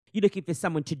you're looking for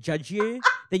someone to judge you,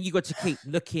 then you got to keep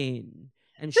looking.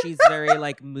 And she's very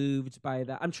like moved by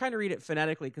that. I'm trying to read it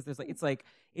phonetically because there's like it's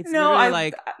literally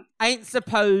like I ain't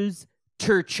supposed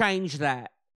to change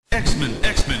that. X-Men. In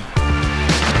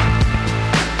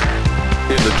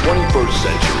the 21st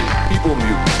century, evil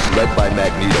mutants led by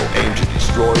Magneto aim to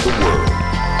destroy the world.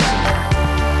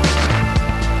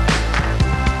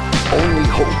 The only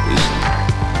hope is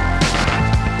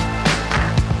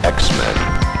X-Men.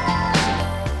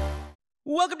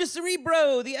 Welcome to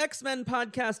Cerebro, the X-Men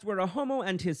podcast where a homo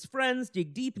and his friends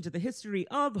dig deep into the history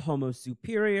of Homo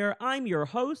Superior. I'm your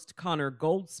host, Connor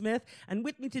Goldsmith, and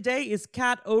with me today is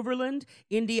Kat Overland,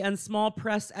 indie and small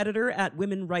press editor at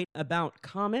Women Write About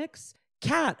Comics.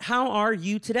 Kat, how are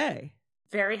you today?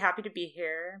 Very happy to be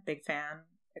here. Big fan.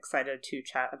 Excited to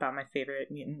chat about my favorite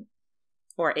mutant.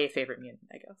 Or a favorite mutant,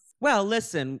 I guess. Well,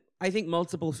 listen, I think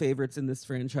multiple favorites in this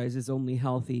franchise is only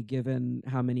healthy given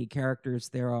how many characters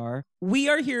there are. We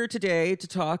are here today to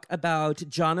talk about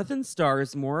Jonathan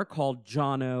Starsmore, called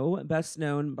Jono, best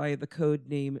known by the code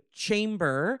name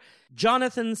Chamber.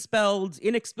 Jonathan spelled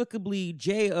inexplicably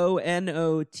Jonothon.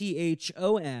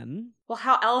 Well,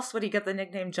 how else would he get the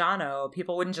nickname Jono?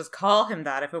 People wouldn't just call him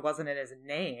that if it wasn't in his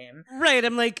name. Right,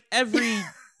 I'm like,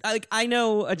 I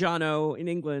know a Jono in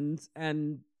England,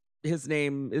 and his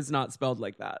name is not spelled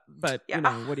like that. But, you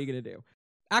know, what are you going to do?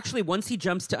 Actually, once he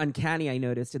jumps to Uncanny, I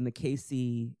noticed in the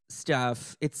Casey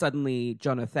stuff, it's suddenly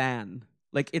Jonathan.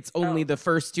 Like, it's only the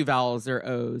first two vowels are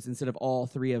O's instead of all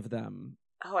three of them.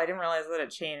 Oh, I didn't realize that it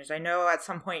changed. I know at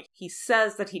some point he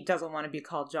says that he doesn't want to be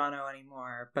called Jono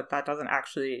anymore, but that doesn't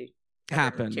actually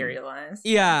happen. Materialize.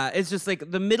 Yeah, it's just like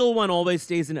the middle one always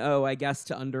stays in O, I guess,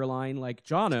 to underline like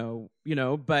Jono, you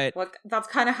know, but... Well, that's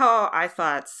kind of how I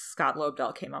thought Scott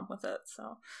Lobdell came up with it,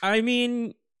 so... I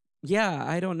mean... Yeah,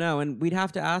 I don't know. And we'd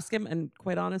have to ask him. And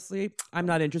quite honestly, I'm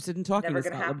not interested in talking to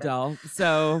Scott Lobdell.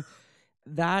 So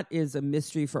that is a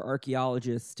mystery for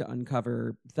archaeologists to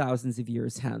uncover thousands of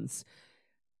years hence.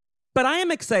 But I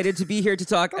am excited to be here to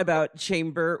talk about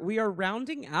Chamber. We are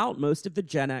rounding out most of the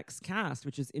Gen X cast,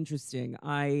 which is interesting.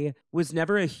 I was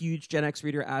never a huge Gen X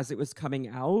reader as it was coming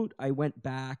out. I went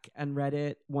back and read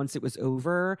it once it was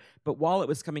over. But while it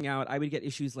was coming out, I would get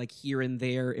issues like here and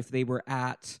there if they were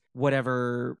at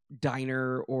whatever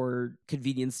diner or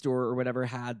convenience store or whatever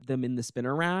had them in the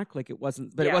spinner rack. Like it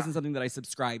wasn't something that I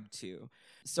subscribed to.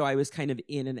 So I was kind of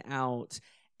in and out.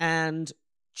 And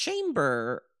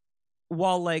Chamber,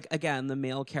 while, like, again, the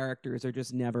male characters are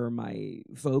just never my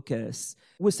focus,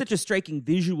 was such a striking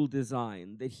visual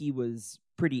design that he was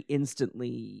pretty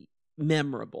instantly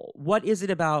memorable. What is it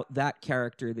about that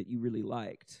character that you really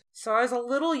liked? So I was a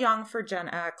little young for Gen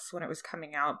X when it was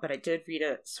coming out, but I did read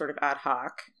it sort of ad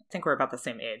hoc. I think we're about the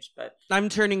same age, but... I'm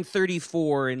turning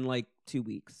 34 in, like, 2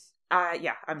 weeks.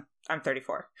 Yeah, I'm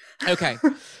 34. Okay.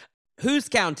 Who's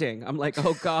counting? I'm like,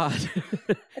 oh, God.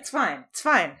 It's fine. It's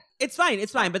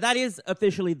fine. But that is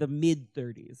officially the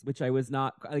mid-30s, which I was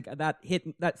not, like, that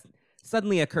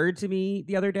suddenly occurred to me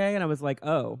the other day, and I was like,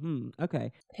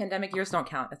 okay. Pandemic years don't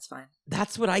count. It's fine.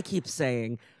 That's what I keep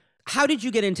saying. How did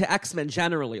you get into X-Men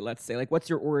generally, let's say? Like, what's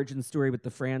your origin story with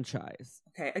the franchise?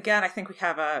 Okay, again, I think we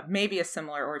have maybe a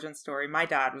similar origin story. My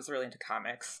dad was really into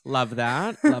comics. Love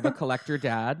that. Love a collector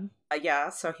dad. Yeah,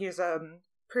 so he's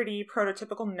pretty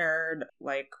prototypical nerd,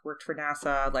 like worked for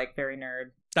NASA, like very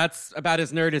nerd. That's about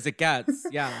as nerd as it gets,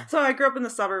 yeah. So I grew up in the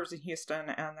suburbs in Houston,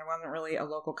 and there wasn't really a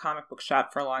local comic book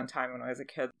shop for a long time when I was a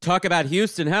kid. Talk about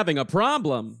Houston having a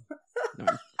problem. No,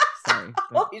 sorry.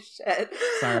 Holy shit.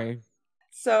 Sorry.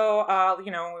 So,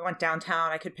 when we went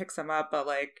downtown, I could pick some up, but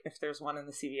like if there's one in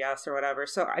the CVS or whatever.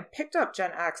 So I picked up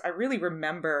Gen X. I really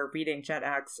remember reading Gen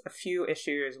X a few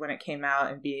issues when it came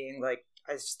out and being like,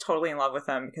 I was just totally in love with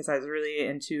them because I was really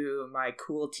into my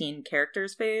cool teen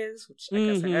characters phase, which I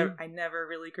guess I never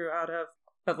really grew out of.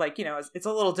 But like, it's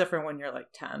a little different when you're like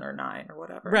 10 or 9 or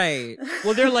whatever. Right.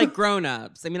 Well, they're like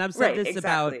grown-ups. I mean, I've said this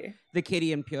exactly. about the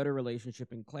Kitty and Piotr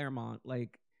relationship in Claremont.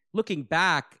 Like, looking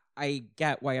back, I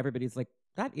get why everybody's like,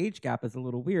 that age gap is a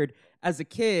little weird. As a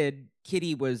kid,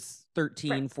 Kitty was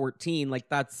 13, 14. Like,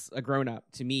 that's a grown-up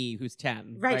to me who's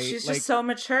 10. Right, she's just so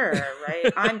mature,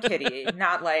 right? I'm Kitty,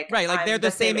 not like... Right, like, they're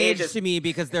the same age as... to me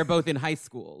because they're both in high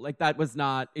school. Like, that was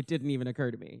not... It didn't even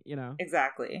occur to me, you know?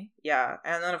 Exactly, yeah.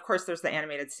 And then, of course, there's the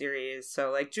animated series.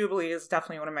 So, like, Jubilee is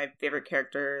definitely one of my favorite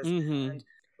characters. And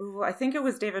I think it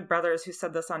was David Brothers who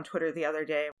said this on Twitter the other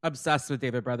day. Obsessed with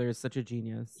David Brothers, such a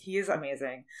genius. He is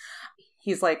amazing.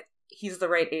 He's like... he's the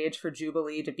right age for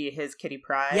Jubilee to be his Kitty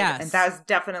Pryde. Yes. And that's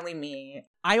definitely me.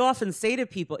 I often say to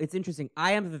people, it's interesting,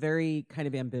 I have a very kind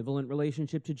of ambivalent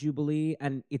relationship to Jubilee,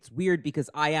 and it's weird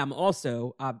because I am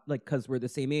also, because we're the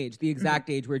same age, the exact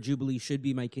age where Jubilee should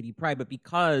be my Kitty Pryde, but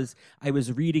because I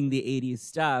was reading the 80s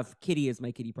stuff, Kitty is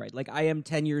my Kitty Pryde. Like, I am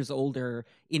 10 years older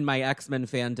in my X-Men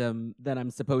fandom than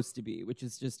I'm supposed to be, which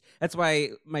is just, that's why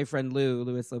my friend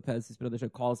Luis Lopez, who's been on the show,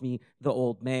 calls me the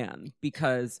old man,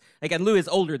 because, again, Lou is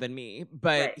older than me,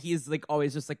 but he's like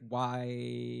always just like, why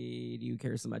do you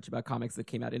care so much about comics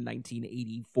that came out in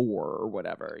 1984 or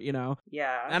whatever, you know?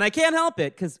 Yeah. And I can't help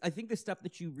it, because I think the stuff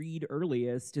that you read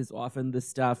earliest is often the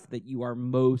stuff that you are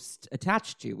most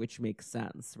attached to, which makes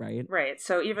sense, right? Right.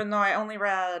 So even though I only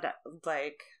read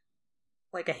like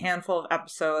a handful of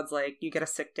episodes, like you get a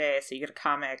sick day, so you get a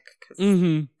comic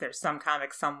because there's some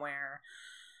comic somewhere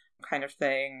kind of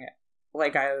thing.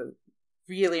 Like, I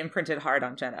really imprinted hard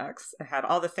on Gen X. It had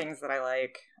all the things that I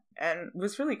like and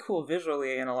was really cool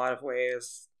visually in a lot of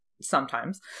ways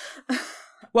sometimes.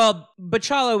 Well,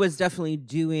 Bachalo was definitely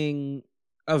doing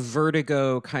a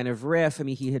Vertigo kind of riff. I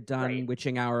mean, he had done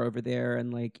Witching Hour over there,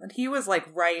 and he was like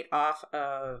right off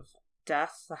of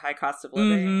Death, The High Cost of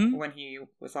Living, when he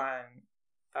was on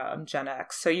Gen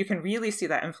X. So you can really see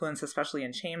that influence, especially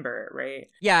in Chamber, right?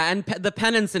 Yeah, and the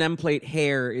Penance and M-Plate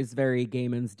hair is very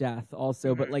Gaiman's Death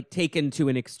also, but like taken to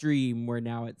an extreme where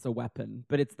now it's a weapon.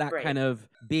 But it's that kind of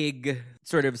big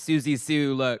sort of Susie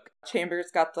Sue look.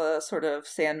 Chamber's got the sort of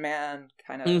Sandman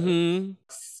kind of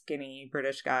skinny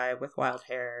British guy with wild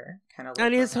hair kind of look.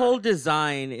 And his whole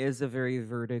design is a very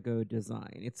Vertigo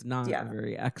design. It's not a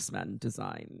very X-Men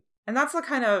design. And that's the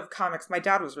kind of comics, my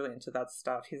dad was really into that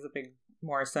stuff. He's a big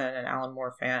Morrison and Alan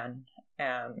Moore fan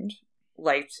and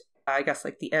liked, I guess,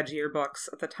 like the edgier books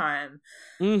at the time.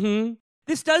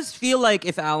 This does feel like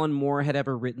if Alan Moore had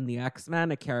ever written the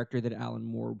X-Men, a character that Alan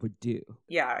Moore would do.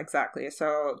 Yeah, exactly.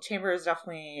 So Chamber is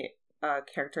definitely a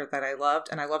character that I loved,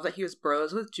 and I love that he was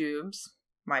bros with Jubes,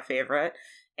 my favorite,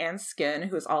 and Skin,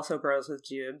 who is also bros with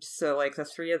Jubes. So like the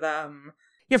three of them.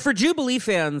 Yeah, for Jubilee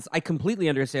fans, I completely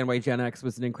understand why Gen X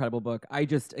was an incredible book. I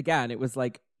just, again, it was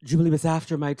like, Jubilee was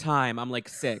after my time. I'm like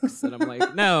 6, and I'm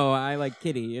like, no, I like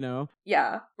Kitty, you know?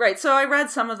 Yeah, right. So I read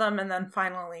some of them, and then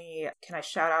finally, can I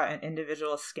shout out an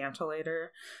individual scantilator?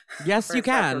 Yes, you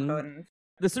can.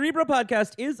 The Cerebro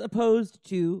podcast is opposed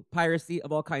to piracy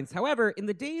of all kinds. However, in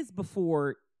the days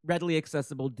before readily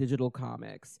accessible digital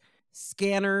comics,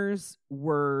 scanners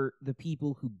were the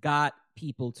people who got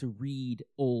people to read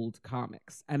old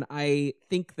comics. And I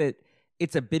think that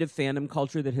it's a bit of fandom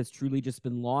culture that has truly just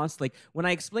been lost. Like, when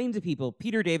I explain to people,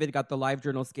 Peter David got the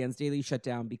LiveJournal Scans Daily shut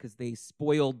down because they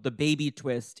spoiled the baby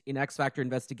twist in X Factor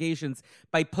Investigations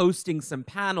by posting some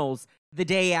panels the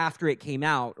day after it came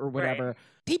out or whatever. Right.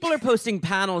 People are posting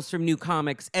panels from new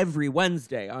comics every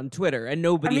Wednesday on Twitter, and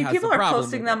nobody has a problem. People are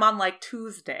posting them on like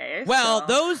Tuesday. Well,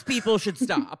 those people should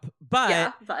stop.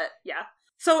 But yeah.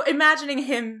 So imagining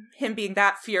him being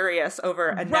that furious over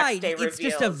a next day reveal. It's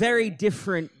just a very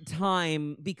different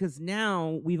time, because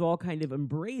now we've all kind of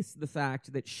embraced the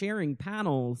fact that sharing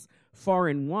panels far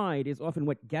and wide is often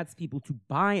what gets people to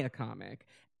buy a comic.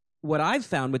 What I've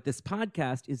found with this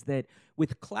podcast is that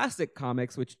with classic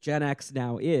comics, which Gen X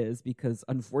now is, because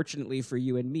unfortunately for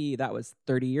you and me, that was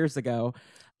 30 years ago.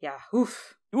 Yeah,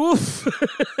 oof. Oof.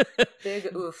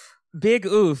 Big oof. Big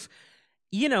oof.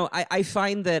 You know, I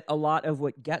find that a lot of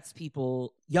what gets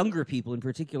people, younger people in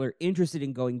particular, interested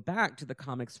in going back to the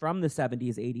comics from the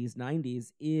 70s, 80s,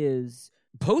 90s is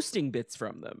posting bits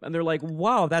from them. And they're like,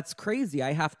 wow, that's crazy.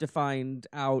 I have to find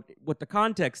out what the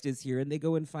context is here. And they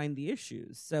go and find the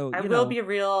issues. So I will be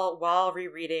real, while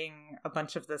rereading a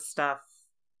bunch of this stuff,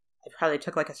 I probably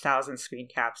took like 1,000 screen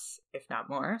caps, if not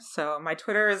more. So my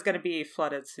Twitter is going to be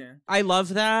flooded soon. I love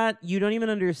that. You don't even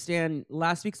understand.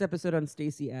 Last week's episode on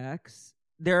Stacey X,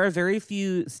 there are very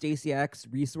few Stacey X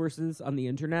resources on the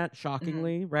internet,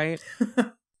 shockingly, right?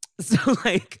 So,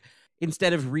 like,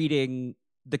 instead of reading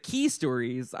the key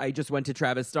stories, I just went to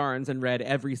Travis Starnes and read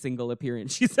every single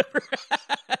appearance she's ever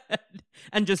had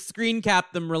and just screen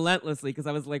capped them relentlessly, because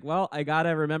I was like, well, I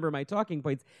gotta remember my talking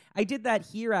points. I did that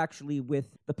here, actually,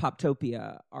 with the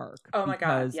Poptopia arc. Oh my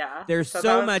God, yeah. There's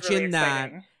so much really in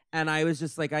exciting. That. And I was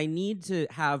just like, I need to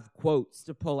have quotes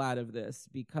to pull out of this,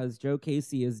 because Joe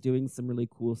Casey is doing some really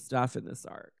cool stuff in this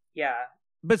arc. Yeah.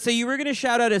 But so you were going to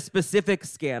shout out a specific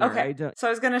scanner. Okay. So I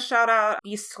was going to shout out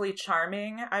Beastly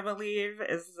Charming, I believe,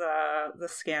 is the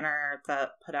scanner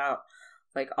that put out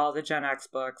like all the Gen X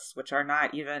books, which are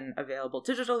not even available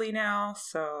digitally now.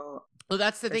 So well,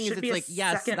 that's the thing, is it's like,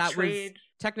 yes, that trade. Was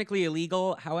technically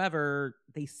illegal. However,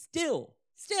 they still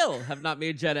still have not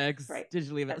made Gen X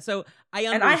digitally available. So I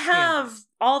understand. And I have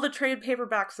all the trade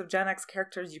paperbacks of Gen X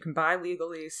characters you can buy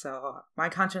legally, so my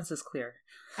conscience is clear.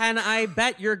 And I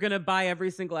bet you're going to buy every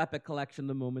single Epic collection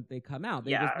the moment they come out.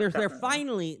 They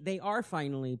are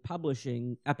finally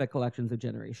publishing Epic collections of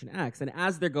Generation X. And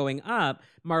as they're going up,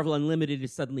 Marvel Unlimited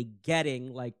is suddenly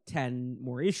getting like 10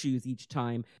 more issues each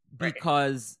time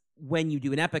because when you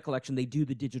do an Epic collection, they do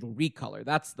the digital recolor.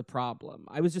 That's the problem.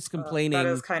 I was just complaining. That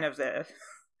is kind of the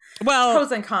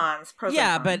pros and cons. But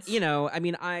I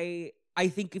mean, I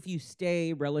think if you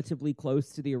stay relatively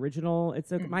close to the original,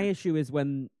 it's my issue is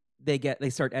when they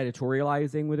start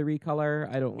editorializing with a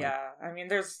recolor. I don't like. Yeah, I mean,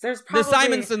 there's probably the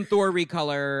Simonson Thor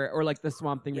recolor or like the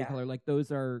Swamp Thing recolor. Like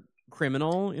those are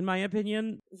criminal in my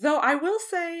opinion. Though I will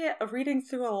say, reading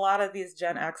through a lot of these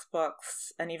Gen X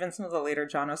books and even some of the later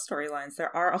Jono storylines,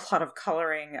 there are a lot of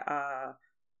coloring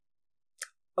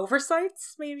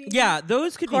oversights. Maybe. Yeah,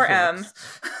 those could Poor be fixed.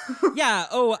 M. Yeah.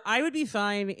 Oh, I would be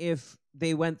fine if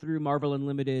they went through Marvel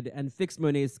Unlimited and fixed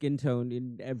Monet's skin tone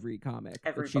in every comic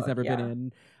that she's ever been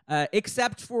in.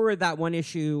 Except for that one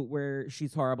issue where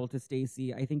she's horrible to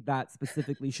Stacy. I think that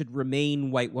specifically should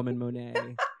remain White Woman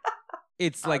Monet.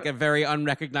 It's like a very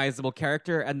unrecognizable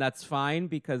character, and that's fine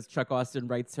because Chuck Austin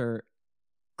writes her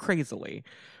crazily.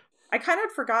 I kind of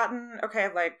had forgotten,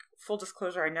 like, full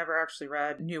disclosure, I never actually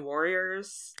read New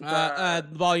Warriors.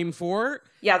 Volume 4?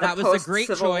 Yeah, that was a great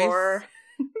choice. War.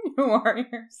 New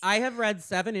Warriors. I have read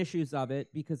 7 issues of it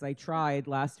because I tried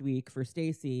last week for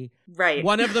Stacy. Right.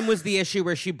 One of them was the issue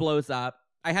where she blows up.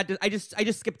 I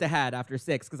just skipped ahead after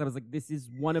 6 because I was like, this is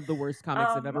one of the worst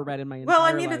comics I've ever read in my entire life.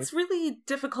 Well, I mean, it's really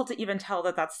difficult to even tell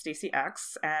that that's Stacy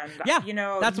X, and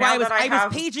that's why I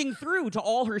was paging through to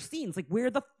all her scenes. Like,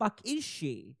 where the fuck is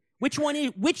she? Which one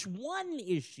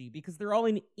is she? Because they're all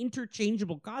in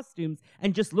interchangeable costumes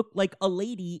and just look like a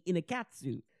lady in a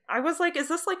catsuit. I was like, is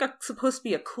this like supposed to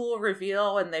be a cool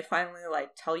reveal? And they finally like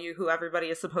tell you who everybody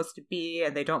is supposed to be,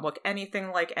 and they don't look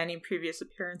anything like any previous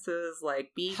appearances.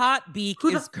 Like Beak, Hot Beak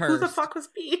is cursed. Who the fuck was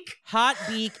Beak? Hot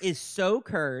Beak is so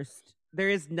cursed. There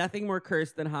is nothing more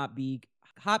cursed than Hot Beak.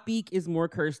 Hot Beak is more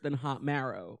cursed than Hot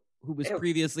Marrow, who was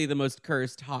previously the most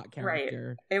cursed hot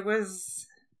character. Right. It was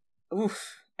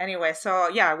oof. Anyway, so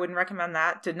yeah, I wouldn't recommend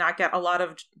that. Did not get a lot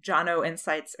of Jono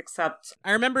insights except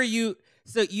I remember you.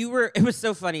 So it was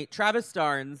so funny. Travis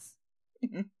Starnes,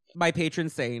 my patron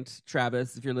saint,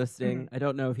 Travis, if you're listening. I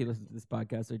don't know if he listens to this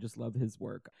podcast. I just love his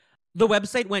work. The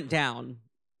website went down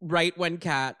right when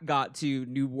Kat got to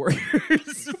New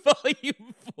Warriors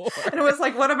Volume 4. And it was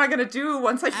like, what am I going to do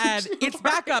once I finish And it's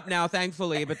back up now,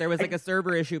 thankfully, but there was like a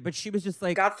server issue. But she was just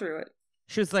like... Got through it.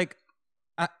 She was like,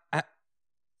 I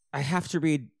have to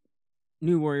read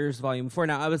New Warriors Volume 4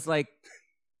 now. I was like...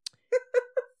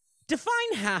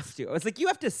 Define have to. I was like, you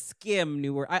have to skim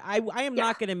New Warriors. I am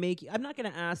not going to make... I'm not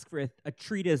going to ask for a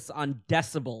treatise on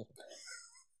Decibel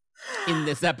in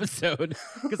this episode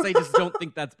because I just don't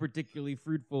think that's particularly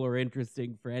fruitful or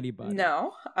interesting for anybody.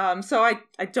 No. So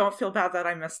I don't feel bad that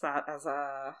I missed that as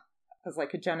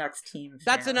like a Gen X team fan.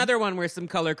 That's another one where some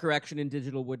color correction in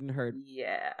digital wouldn't hurt.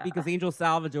 Yeah. Because Angel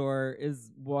Salvador is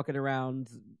walking around...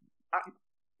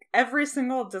 Every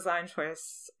single design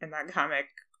choice in that comic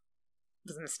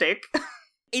was a mistake.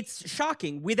 It's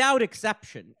shocking. Without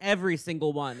exception, every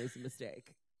single one is a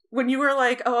mistake. When you were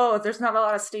like, oh, there's not a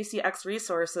lot of Stacy X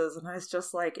resources, and I was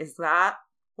just like, is that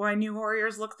why New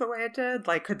Warriors looked the way it did?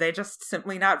 Like, could they just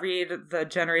simply not read the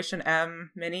Generation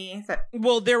M mini?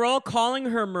 Well, they're all calling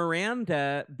her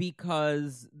Miranda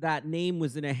because that name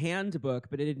was in a handbook,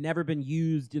 but it had never been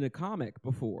used in a comic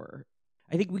before.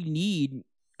 I think we need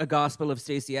a Gospel of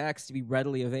Stacy X to be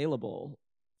readily available.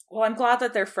 Well, I'm glad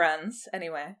that they're friends,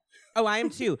 anyway. Oh, I am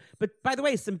too. But by the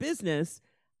way, some business.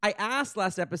 I asked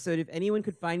last episode if anyone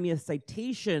could find me a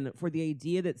citation for the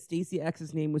idea that Stacy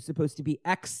X's name was supposed to be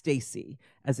X-Stacy,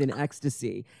 as in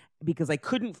ecstasy, because I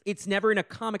couldn't, it's never in a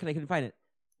comic and I couldn't find it.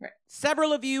 Right.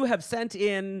 Several of you have sent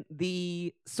in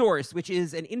the source, which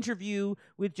is an interview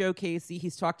with Joe Casey.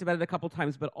 He's talked about it a couple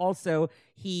times, but also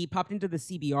he popped into the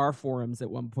CBR forums at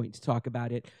one point to talk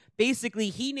about it. Basically,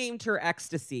 he named her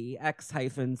Ecstasy,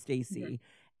 X-Stacy. Mm-hmm.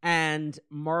 And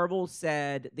Marvel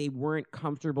said they weren't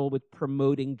comfortable with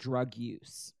promoting drug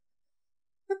use.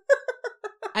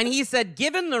 And he said,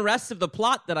 given the rest of the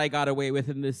plot that I got away with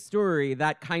in this story,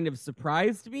 that kind of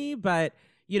surprised me, but,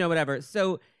 whatever.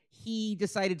 So he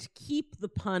decided to keep the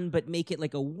pun, but make it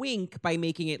like a wink by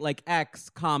making it like X,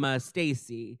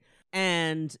 Stacy.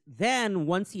 And then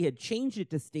once he had changed it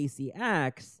to Stacy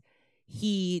X,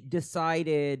 he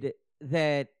decided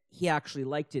that he actually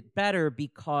liked it better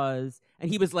because, and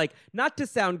he was like, not to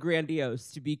sound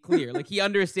grandiose, to be clear, like he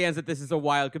understands that this is a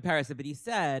wild comparison, but he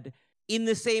said, in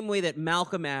the same way that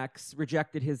Malcolm X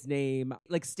rejected his name,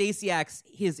 like Stacey X,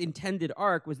 his intended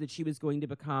arc was that she was going to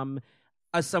become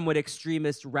a somewhat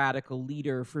extremist radical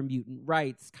leader for mutant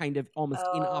rights, kind of almost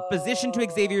in opposition to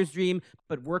Xavier's dream,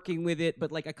 but working with it,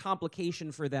 but like a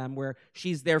complication for them where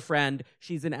she's their friend,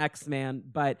 she's an X-Man,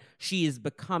 but she is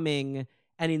becoming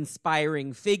an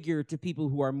inspiring figure to people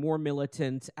who are more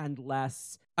militant and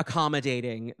less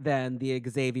accommodating than the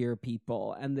Xavier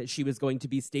people, and that she was going to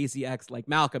be Stacey X like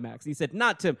Malcolm X. He said,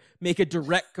 not to make a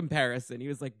direct comparison. He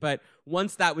was like, but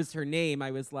once that was her name,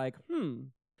 I was like,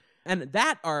 And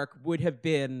that arc would have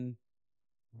been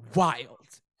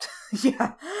wild.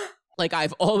 Yeah. Like,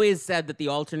 I've always said that the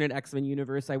alternate X-Men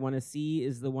universe I want to see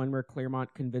is the one where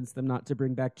Claremont convinced them not to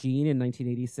bring back Jean in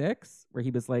 1986, where he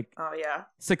was like, oh yeah,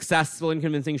 successful in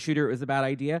convincing Shooter it was a bad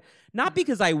idea. Not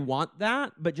because I want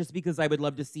that, but just because I would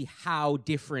love to see how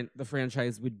different the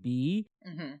franchise would be.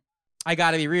 Mm-hmm. I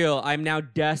gotta be real, I'm now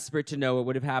desperate to know what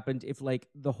would have happened if, like,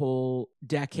 the whole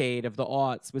decade of the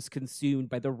aughts was consumed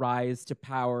by the rise to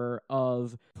power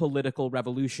of political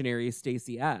revolutionary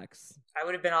Stacey X. I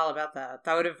would have been all about that.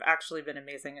 That would have actually been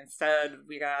amazing. Instead,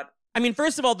 we got... I mean,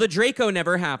 first of all, the Draco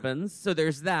never happens, so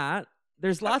there's that.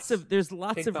 There's lots of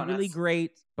really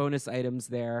great bonus items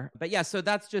there. But yeah, so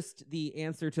that's just the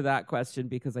answer to that question,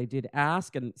 because I did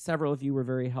ask, and several of you were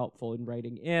very helpful in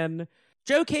writing in.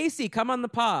 Joe Casey, come on the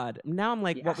pod. Now I'm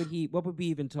like, yeah. What would we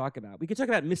even talk about? We could talk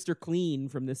about Mr. Clean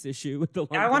from this issue with the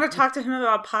I want to talk to him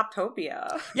about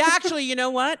Poptopia. Yeah, actually, you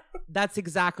know what? That's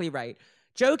exactly right.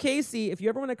 Joe Casey, if you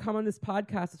ever want to come on this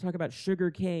podcast to talk about Sugar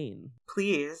Cane,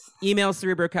 please email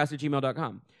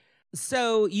cerebrocast@gmail.com.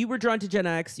 So you were drawn to Gen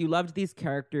X. You loved these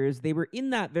characters. They were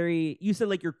in that you said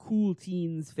like your cool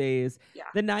teens phase. Yeah.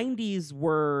 The 90s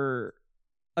were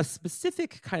a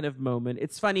specific kind of moment.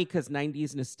 It's funny because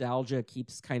 90s nostalgia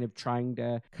keeps kind of trying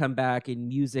to come back in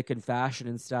music and fashion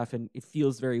and stuff, and it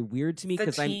feels very weird to me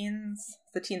because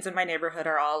the teens in my neighborhood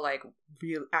are all like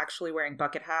actually wearing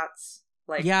bucket hats,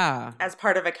 like as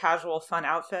part of a casual fun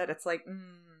outfit. It's like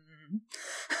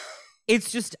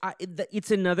it's just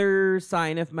it's another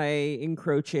sign of my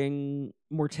encroaching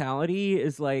mortality,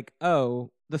 is like,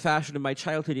 oh, the fashion of my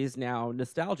childhood is now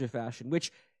nostalgia fashion,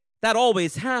 which that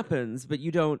always happens, but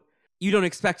you don't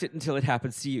expect it until it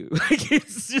happens to you. Like,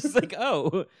 it's just like,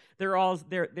 oh, they're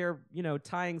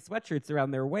tying sweatshirts around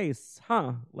their waists,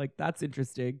 huh? Like, that's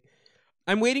interesting.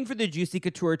 I'm waiting for the Juicy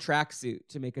Couture tracksuit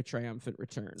to make a triumphant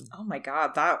return. Oh my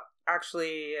god, that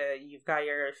actually, you've got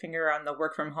your finger on the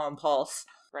work from home pulse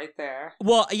right there.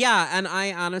 Well, yeah, and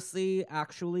I honestly,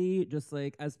 actually, just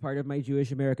like as part of my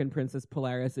Jewish American Princess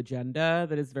Polaris agenda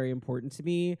that is very important to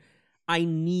me, I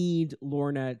need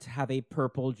Lorna to have a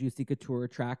purple Juicy Couture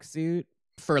tracksuit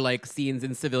for like scenes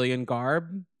in civilian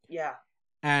garb. Yeah.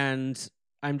 And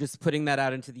I'm just putting that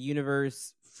out into the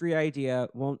universe. Free idea,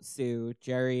 won't sue.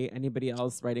 Jerry, anybody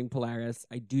else writing Polaris.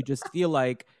 I do just feel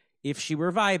like if she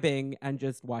were vibing and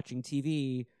just watching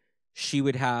TV, she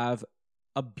would have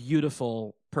a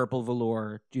beautiful purple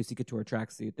velour Juicy Couture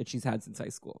tracksuit that she's had since high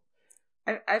school.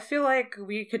 I feel like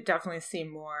we could definitely see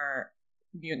more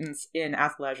mutants in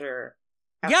athleisure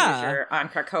on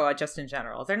Krakoa, just in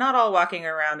general. They're not all walking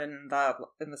around in the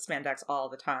spandex all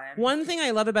the time. One thing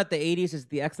I love about the 80s is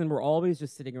the X-Men were always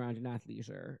just sitting around in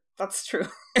athleisure. That's true.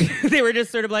 They were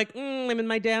just sort of like, I'm in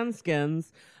my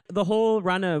danskins. The whole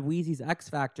run of Wheezy's X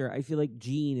Factor, I feel like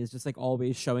Jean is just like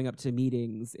always showing up to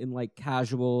meetings in like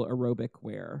casual aerobic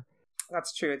wear.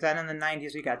 That's true. Then in the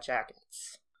 90s, we got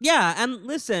jackets. Yeah, and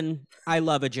listen, I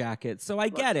love a jacket, so I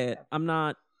get it. I'm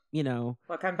not,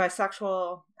 Look, I'm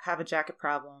bisexual, have a jacket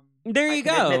problem. There you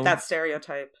go. Admit that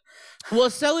stereotype. Well,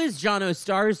 so is John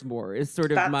O'Starsmore, is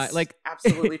sort of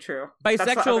absolutely true.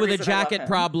 Bisexual with a jacket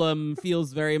problem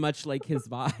feels very much like his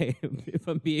vibe, if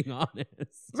I'm being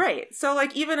honest. Right. So,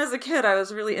 like, even as a kid, I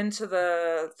was really into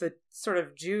the sort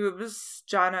of Jubes,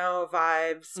 Jono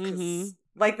vibes, because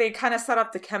like, they kind of set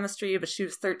up the chemistry, but she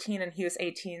was 13 and he was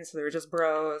 18, so they were just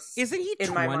bros. Isn't he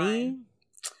 20?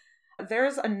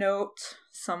 There's a note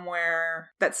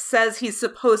somewhere that says he's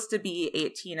supposed to be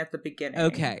 18 at the beginning.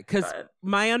 Okay, because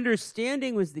my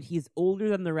understanding was that he's older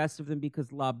than the rest of them because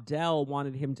Lobdell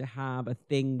wanted him to have a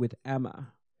thing with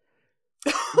Emma,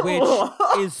 which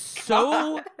is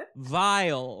so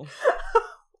vile.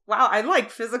 Wow, I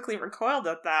like physically recoiled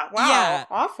at that. Wow, yeah.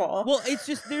 Awful. Well, it's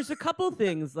just, there's a couple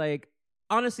things, like,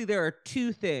 honestly, there are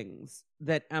two things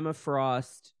that Emma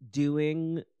Frost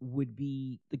doing would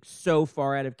be like so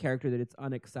far out of character that it's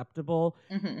unacceptable.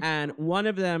 Mm-hmm. And one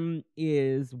of them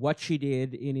is what she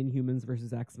did in Inhumans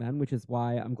versus X-Men, which is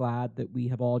why I'm glad that we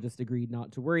have all just agreed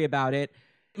not to worry about it.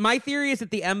 My theory is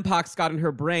that the M-Pox got in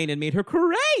her brain and made her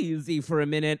crazy for a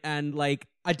minute, and like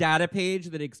a data page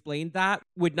that explained that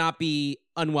would not be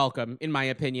unwelcome, in my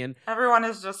opinion. Everyone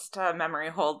is just memory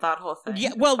hold, that whole thing.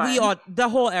 Yeah, well, the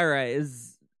whole era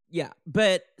is, yeah.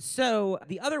 But so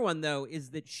the other one, though, is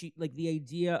that she, like, the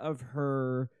idea of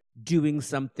her doing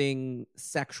something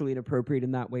sexually inappropriate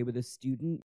in that way with a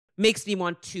student makes me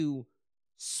want to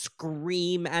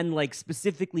scream and like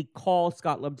specifically call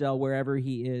Scott Lobdell wherever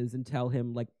he is and tell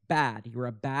him like, bad, you're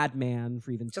a bad man for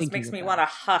even thinking. Just makes me that. want to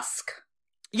husk.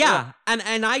 Yeah,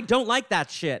 and I don't like that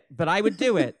shit, but I would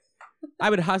do it. I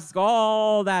would husk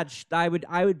all that. I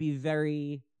would be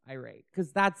very irate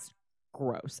because that's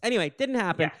gross. Anyway, didn't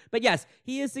happen. Yeah. But yes,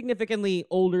 he is significantly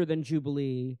older than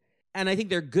Jubilee, and I think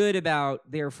they're good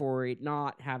about therefore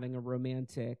not having a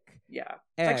romantic. Yeah,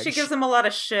 edge. Like she gives him a lot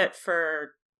of shit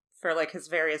for like his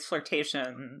various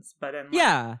flirtations, but in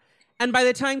yeah. And by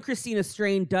the time Christina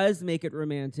Strain does make it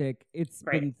romantic, it's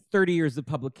been 30 years of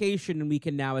publication, and we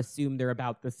can now assume they're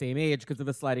about the same age because of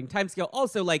a sliding timescale.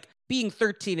 Also, like, being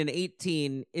 13 and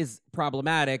 18 is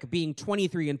problematic. Being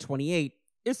 23 and 28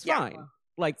 is fine. Well,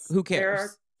 like, who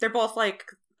cares? They're both, like,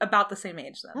 about the same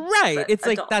age then. Right. It's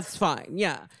adults. Like, that's fine.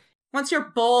 Yeah. Once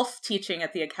you're both teaching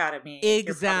at the academy.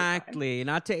 Exactly.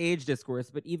 Not to age discourse,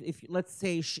 but even if let's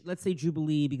say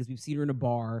Jubilee, because we've seen her in a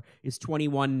bar, is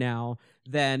 21 now,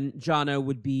 then Jono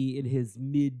would be in his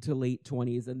mid to late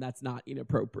 20s, and that's not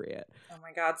inappropriate. Oh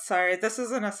my God, sorry. This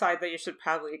is an aside that you should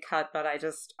probably cut, but I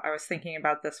was thinking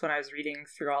about this when I was reading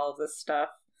through all of this stuff.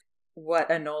 What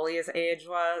Enolia's age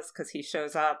was, because he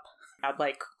shows up at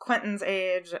like Quentin's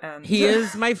age, and he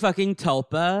is my fucking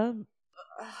Tulpa.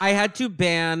 I had to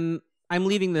ban. I'm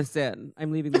leaving this in.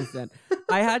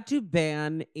 I had to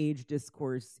ban age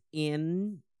discourse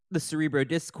in the Cerebro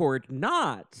Discord,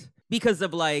 not because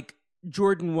of like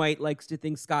Jordan White likes to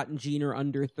think Scott and Jean are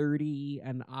under 30,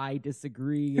 and I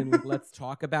disagree, and like, let's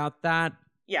talk about that.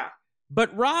 Yeah.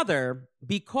 But rather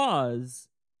because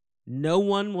no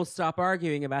one will stop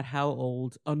arguing about how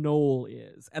old Enol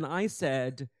is. And I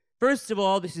said, first of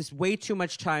all, this is way too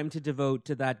much time to devote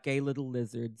to that gay little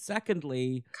lizard.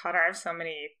 Secondly... God, I have so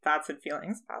many thoughts and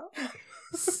feelings about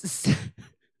it.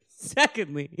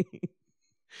 Second,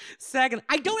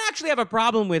 I don't actually have a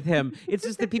problem with him. It's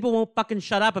just that people won't fucking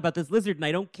shut up about this lizard, and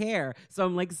I don't care. So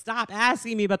I'm like, stop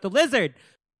asking me about the lizard.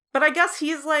 But I guess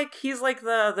he's like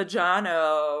the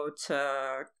Jono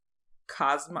to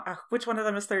Cosmo. Which one of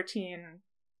them is 13?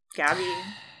 Gabby?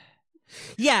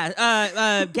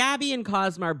 Yeah, Gabby and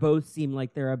Cosmar both seem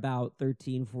like they're about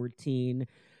 13, 14.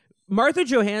 Martha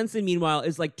Johansson, meanwhile,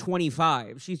 is like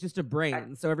 25. She's just a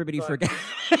brain, so everybody forgets.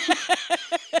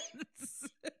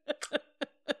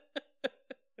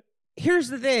 Here's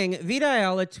the thing. Vita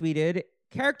Ayala tweeted,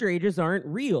 character ages aren't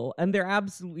real, and they're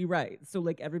absolutely right. So,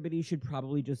 like, everybody should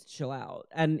probably just chill out.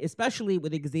 And especially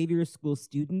with Xavier School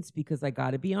students, because I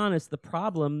gotta be honest, the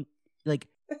problem, like...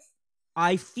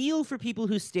 I feel for people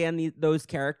who stand those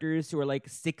characters who are like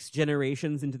 6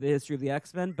 generations into the history of the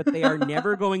X-Men, but they are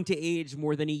never going to age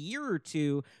more than a year or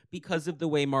two because of the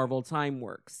way Marvel time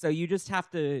works. So you just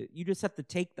have to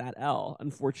take that L,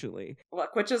 unfortunately.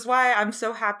 Look, which is why I'm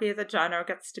so happy that Jono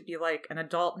gets to be like an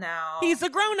adult now. He's a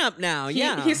grown-up now,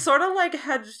 yeah. He's sort of like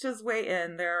hedged his way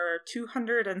in. There are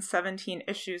 217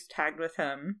 issues tagged with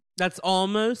him. That's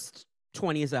almost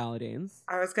 20 Zaladines.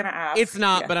 I was gonna ask. It's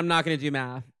not, but I'm not gonna do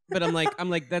math. But I'm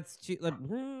like, that's too. Like,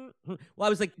 well, I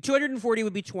was like, 240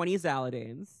 would be 20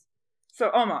 Zaladines. So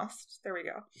almost. There we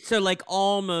go. So like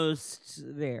almost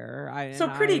there.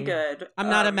 Pretty good. I'm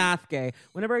not a math gay.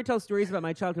 Whenever I tell stories about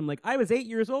my childhood, I'm like, I was 8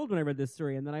 years old when I read this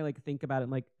story, and then I like think about it.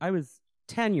 I'm like, I was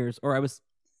 10 years, or I was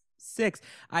 6.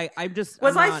 I'm just.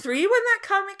 Was I 3 when that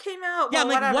comic came out? Yeah,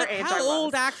 well, I'm like, how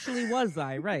old actually was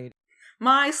I? Right.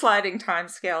 My sliding time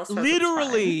scale.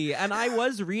 Literally. And I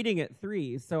was reading at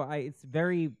 3. So it's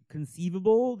very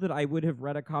conceivable that I would have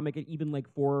read a comic at even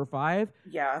like 4 or 5.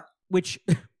 Yeah. Which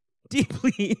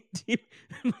deeply,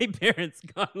 my parents,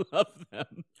 God love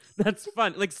them. That's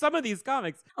fun. Like some of these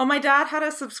comics. Oh, my dad had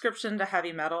a subscription to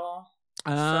Heavy Metal.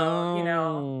 Oh. So, you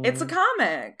know, it's a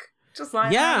comic. Just lying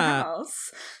in the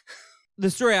house. The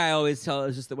story I always tell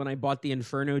is just that when I bought the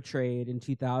Inferno trade in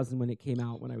 2000 when it came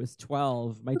out when I was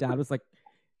 12, my dad was like,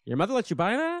 your mother let you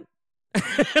buy that?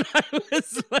 And I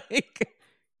was like,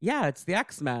 yeah, it's the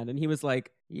X-Men. And he was like,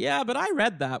 yeah, but I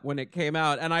read that when it came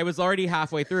out. And I was already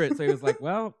halfway through it. So he was like,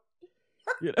 well,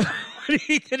 you know, what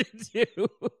are you going to do?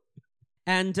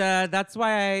 And that's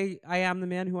why I am the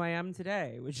man who I am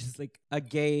today, which is like a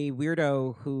gay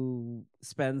weirdo who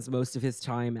spends most of his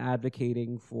time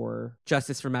advocating for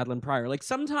justice for Madeline Pryor. Like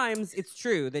sometimes it's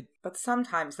true that... But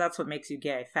sometimes that's what makes you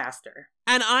gay faster.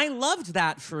 And I loved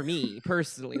that for me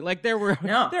personally. Like there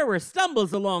were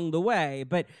stumbles along the way,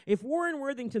 but if Warren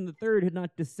Worthington III had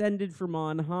not descended from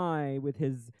on high with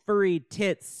his furry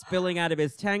tits spilling out of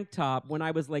his tank top when I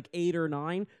was like 8 or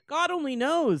 9, God only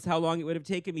knows how long it would have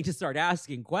taken me to start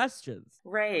asking questions.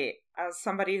 Right. As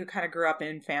somebody who kind of grew up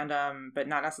in fandom, but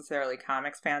not necessarily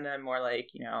comics fandom, more like,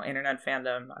 internet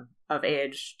fandom of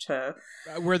age to...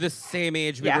 We're the same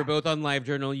age, but we're both on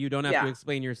LiveJournal. You don't have to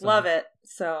explain yourself. Love it.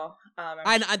 So...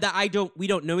 we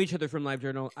don't know each other from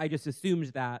LiveJournal. I just assumed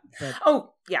that. But...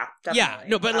 Oh, yeah, definitely. Yeah,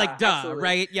 no, but like, duh, absolutely.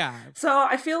 Right? Yeah. So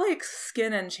I feel like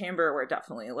Skin and Chamber were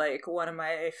definitely like one of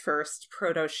my first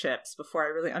proto ships before I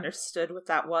really understood what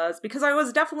that was, because I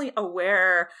was definitely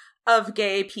aware of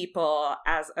gay people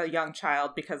as a young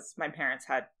child because my parents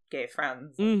had gay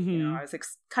friends. Mm-hmm. I was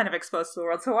kind of exposed to the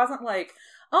world. So it wasn't like,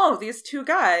 oh, these two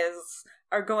guys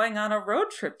are going on a road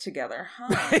trip together.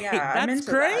 Huh, right. yeah, I'm That's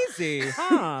into crazy. That.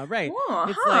 Huh, right. Oh,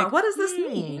 it's like, what does this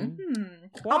mean?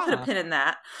 I'll put a pin in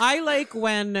that. I like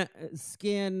when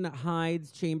Skin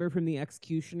hides Chamber from the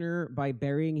executioner by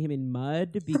burying him in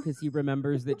mud because he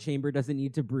remembers that Chamber doesn't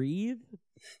need to breathe.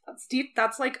 That's deep.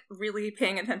 That's like really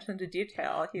paying attention to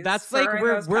detail. That's like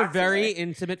we're very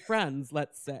intimate friends,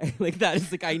 let's say. Like that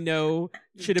is like I know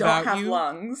shit don't about have you.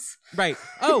 Lungs. Right.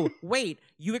 Oh, wait.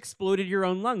 You exploded your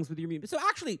own lungs with your mute. So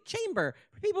actually, Chamber,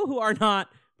 for people who are not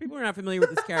familiar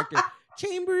with this character,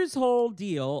 Chamber's whole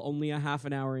deal, only a half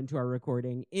an hour into our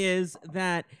recording, is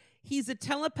that he's a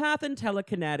telepath and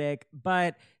telekinetic,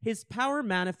 but his power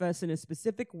manifests in a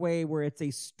specific way where it's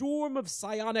a storm of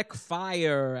psionic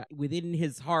fire within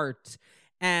his heart.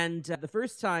 And the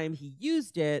first time he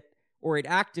used it, or it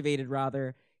activated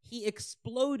rather, he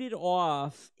exploded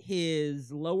off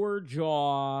his lower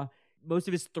jaw, most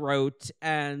of his throat,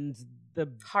 and the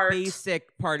heart.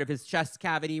 Basic part of his chest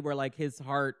cavity where like his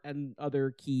heart and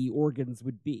other key organs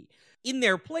would be. In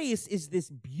their place is this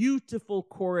beautiful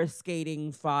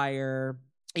coruscating fire.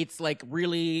 It's like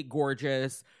really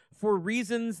gorgeous. For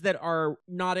reasons that are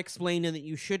not explained and that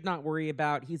you should not worry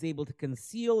about, he's able to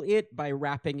conceal it by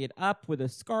wrapping it up with a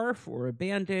scarf or a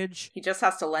bandage. He just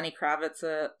has to Lenny Kravitz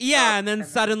it. Yeah, and then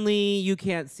suddenly you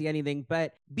can't see anything.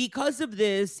 But because of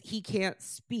this, he can't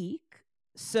speak.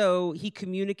 So he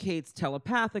communicates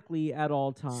telepathically at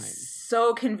all times.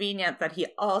 So convenient that he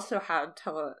also had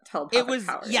telepathic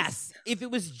powers. Yes. If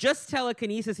it was just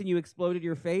telekinesis and you exploded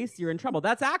your face, you're in trouble.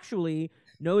 That's actually,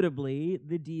 notably,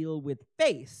 the deal with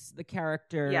Face, the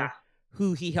character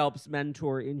who he helps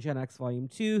mentor in Gen X Volume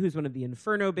 2, who's one of the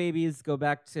Inferno babies. Go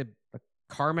back to the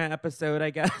Karma episode, I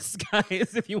guess,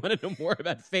 guys, if you want to know more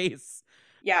about Face.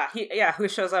 Yeah, who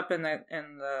shows up in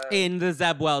the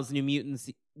Zeb Wells New Mutants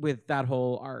with that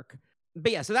whole arc.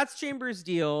 But yeah, so that's Chamber's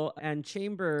deal, and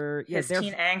Chamber... His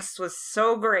teen angst was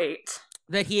so great.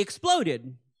 That he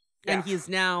exploded. Yeah. And he is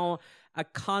now a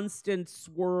constant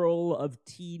swirl of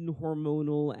teen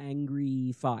hormonal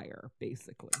angry fire,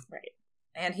 basically. Right.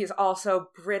 And he's also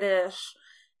British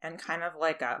and kind of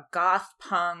like a goth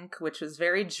punk, which is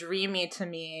very dreamy to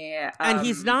me. And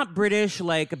he's not British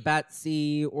like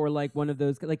Betsy or like one of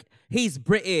those... Like, he's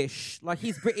British. Like,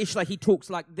 he's British, like he talks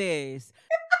like this.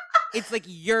 It's like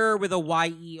you're with a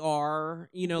Y-E-R,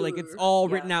 like it's all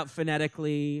written out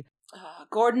phonetically.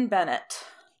 Gordon Bennett.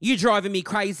 You're driving me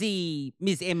crazy,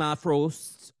 Miss Emma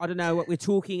Frost. I don't know what we're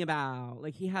talking about.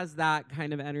 Like he has that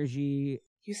kind of energy.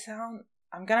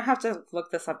 I'm going to have to look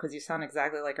this up because you sound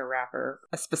exactly like a rapper,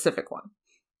 a specific one,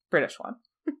 British one.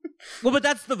 Well, but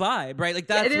that's the vibe, right? Like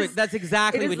that's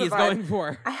exactly what he's going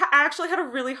for. I actually had a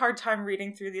really hard time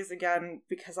reading through these again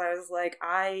because I was like,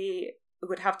 I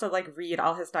would have to like read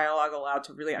all his dialogue aloud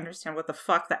to really understand what the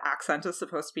fuck the accent is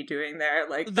supposed to be doing there.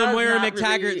 Like the Moira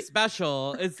McTaggart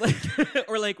special. It's like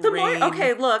or like Rain.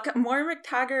 Okay, look, Moira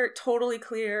McTaggart, totally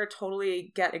clear,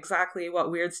 totally get exactly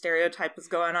what weird stereotype is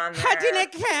going on there. How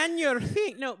can you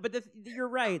think? No, but you're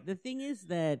right. The thing is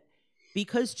that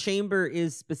because Chamber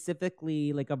is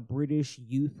specifically like a British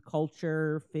youth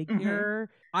culture figure,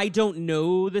 I don't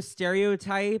know the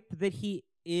stereotype that he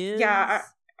is. Yeah.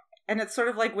 And it's sort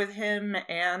of like with him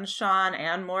and Sean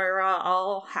and Moira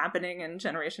all happening in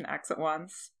Generation X at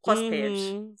once. Plus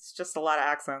Paige. It's just a lot of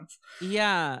accents.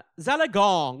 Yeah.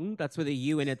 Zalagong, that's with a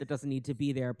U in it that doesn't need to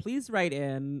be there. Please write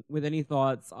in with any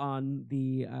thoughts on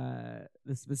the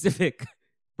specific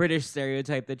British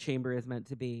stereotype that Chamber is meant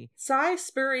to be. Cy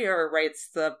Spurrier writes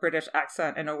the British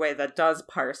accent in a way that does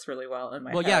parse really well in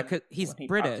my head. Well, yeah, because he's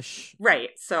British.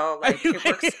 Right, so like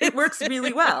it works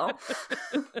really well.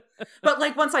 But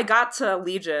like once I got to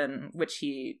Legion, which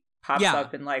he pops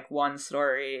up in like one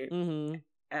story,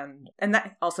 and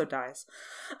that also dies.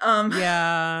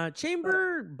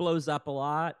 Chamber blows up a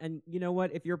lot, and you know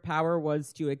what? If your power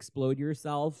was to explode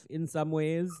yourself in some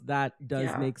ways, that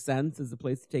does make sense as a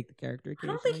place to take the character. I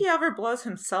don't think he ever blows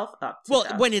himself up. Well,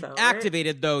 death, when it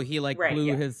activated, though, he like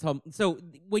blew his home. So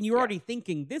when you're already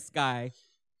thinking this guy,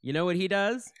 you know what he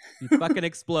does? He fucking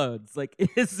explodes. Like it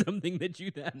is something that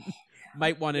you then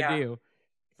might want to do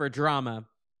for drama.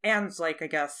 And, like, I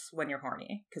guess when you're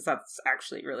horny, because that's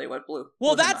actually really what blew.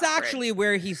 Well, that's actually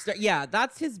where he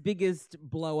that's his biggest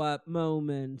blow up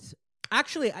moment.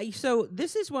 Actually, so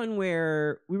this is one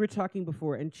where we were talking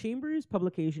before, and Chambers'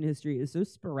 publication history is so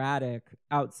sporadic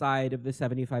outside of the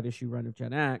 75 issue run of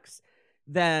Gen X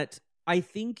that I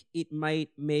think it might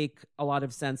make a lot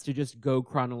of sense to just go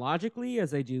chronologically,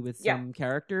 as I do with some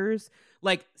characters.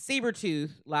 Like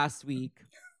Sabretooth last week.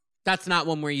 That's not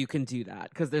one where you can do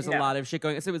that because there's a lot of shit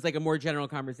going on. So it was like a more general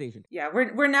conversation. Yeah,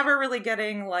 we're never really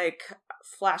getting like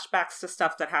flashbacks to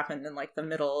stuff that happened in like the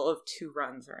middle of two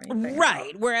runs or anything.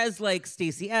 Right. Whereas like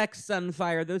Stacy X,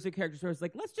 Sunfire, those are characters where it's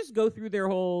like, let's just go through their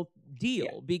whole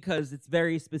deal because it's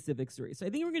very specific stories. So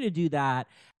I think we're going to do that.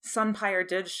 Sunfire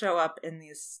did show up in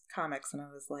these comics and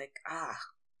I was like,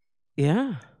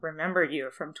 yeah, remember you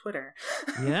from Twitter.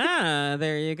 Yeah,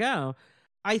 there you go.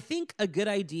 I think a good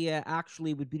idea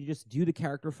actually would be to just do the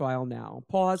character file now.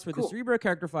 Pause for the Cerebro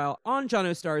character file on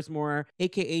Jono Starsmore,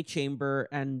 a.k.a. Chamber,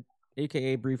 and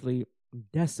a.k.a. briefly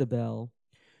Decibel.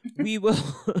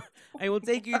 I will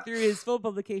take you through his full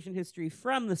publication history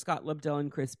from the Scott Lobdell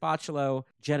and Chris Bachalo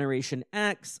Generation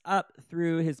X up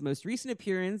through his most recent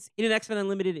appearance in an X-Men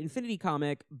Unlimited Infinity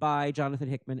comic by Jonathan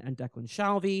Hickman and Declan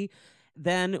Shalvey.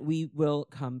 Then we will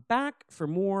come back for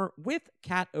more with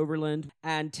Kat Overland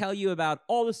and tell you about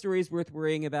all the stories worth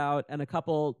worrying about and a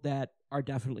couple that are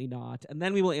definitely not. And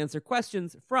then we will answer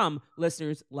questions from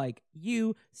listeners like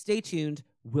you. Stay tuned.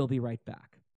 We'll be right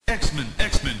back. X-Men.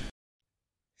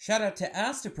 Shout out to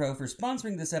Astapro for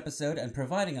sponsoring this episode and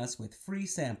providing us with free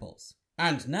samples.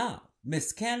 And now,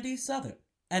 Miss Candy Southern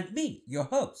and me, your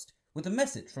host, with a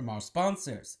message from our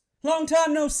sponsors. Long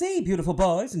time no see, beautiful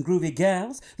boys and groovy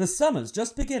gals. The summer's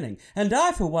just beginning, and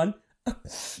I, for one...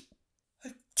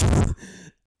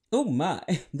 Oh my,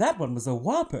 that one was a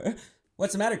whopper.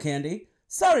 What's the matter, Candy?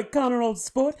 Sorry, Connor, old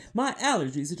sport. My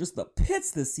allergies are just the pits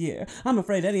this year. I'm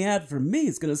afraid any ad from me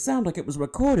is going to sound like it was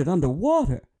recorded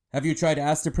underwater. Have you tried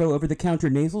Astapro over-the-counter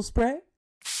nasal spray?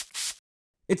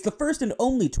 It's the first and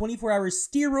only 24-hour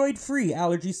steroid-free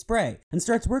allergy spray and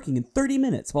starts working in 30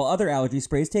 minutes while other allergy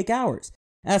sprays take hours.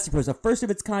 Astapro is a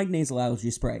first-of-its-kind nasal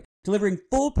allergy spray, delivering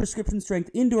full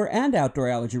prescription-strength indoor and outdoor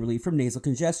allergy relief from nasal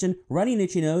congestion, runny and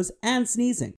itchy nose, and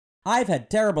sneezing. I've had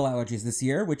terrible allergies this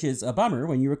year, which is a bummer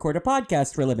when you record a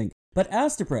podcast for a living, but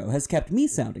Astapro has kept me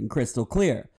sounding crystal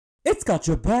clear. It's got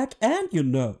your back and your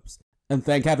nose. And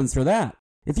thank heavens for that.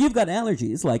 If you've got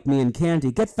allergies like me and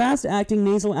Candy, get fast-acting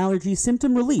nasal allergy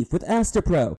symptom relief with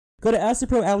Astapro. Go to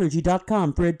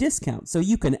astaproallergy.com for a discount so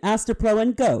you can Astapro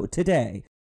and go today.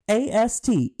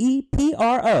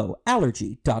 ASTEPRO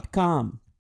allergy.com.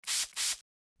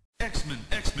 X-Men.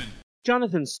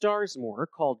 Jonathan Starsmore,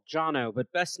 called Jono,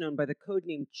 but best known by the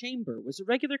codename Chamber, was a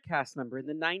regular cast member in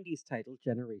the 90s title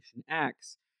Generation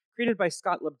X. Created by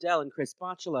Scott Lobdell and Chris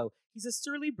Bachalo, he's a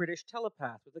surly British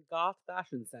telepath with a goth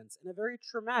fashion sense and a very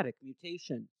traumatic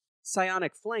mutation.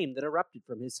 Psionic flame that erupted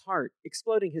from his heart,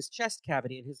 exploding his chest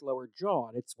cavity and his lower jaw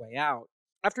on its way out.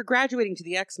 After graduating to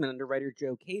the X-Men under writer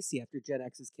Joe Casey after Gen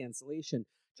X's cancellation,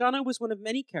 Jono was one of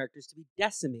many characters to be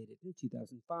decimated in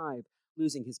 2005,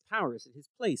 losing his powers and his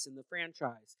place in the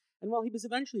franchise. And while he was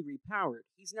eventually repowered,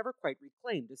 he's never quite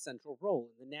reclaimed a central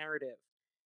role in the narrative.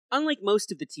 Unlike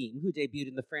most of the team, who debuted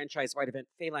in the franchise-wide event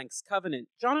Phalanx Covenant,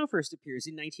 Jono first appears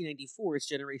in 1994's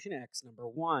Generation X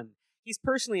 #1. He's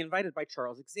personally invited by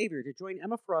Charles Xavier to join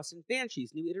Emma Frost and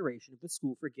Banshee's new iteration of the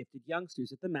School for Gifted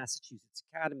Youngsters at the Massachusetts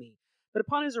Academy. But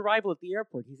upon his arrival at the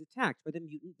airport, he's attacked by the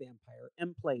mutant vampire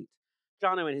Emplate.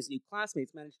 Jono and his new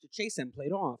classmates manage to chase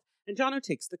Emplate off, and Jono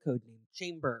takes the codename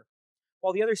Chamber.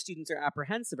 While the other students are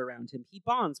apprehensive around him, he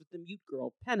bonds with the mute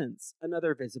girl Penance,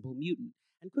 another visible mutant,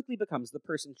 and quickly becomes the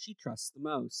person she trusts the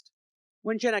most.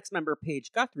 When Gen X member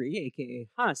Paige Guthrie, aka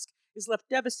Husk, is left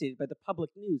devastated by the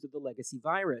public news of the Legacy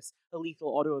virus, a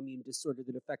lethal autoimmune disorder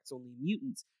that affects only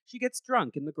mutants, she gets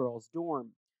drunk in the girls'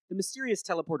 dorm. The mysterious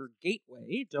teleporter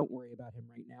Gateway, don't worry about him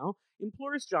right now,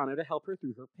 implores Jono to help her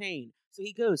through her pain, so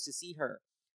he goes to see her.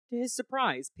 To his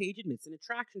surprise, Paige admits an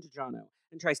attraction to Jono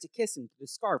and tries to kiss him through the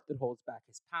scarf that holds back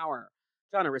his power.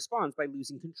 Jono responds by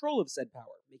losing control of said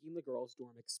power, making the girl's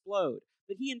dorm explode,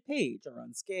 but he and Paige are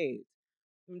unscathed.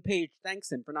 When Paige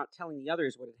thanks him for not telling the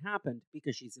others what had happened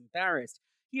because she's embarrassed,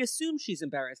 he assumes she's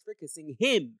embarrassed for kissing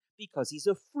him because he's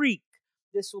a freak.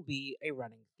 This will be a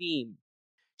running theme.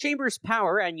 Chambers'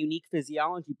 power and unique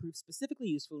physiology prove specifically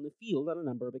useful in the field on a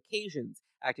number of occasions,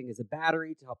 acting as a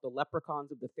battery to help the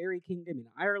leprechauns of the Fairy Kingdom in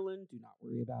Ireland, do not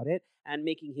worry about it, and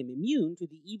making him immune to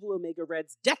the evil Omega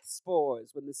Red's death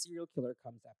spores when the serial killer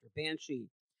comes after Banshee.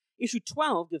 Issue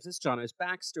 12 gives us Jono's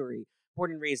backstory. Born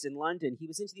and raised in London, he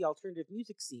was into the alternative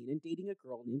music scene and dating a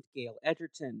girl named Gail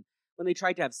Edgerton. When they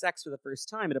tried to have sex for the first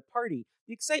time at a party,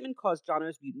 the excitement caused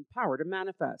Jono's mutant power to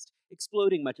manifest,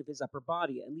 exploding much of his upper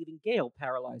body and leaving Gail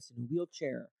paralyzed in a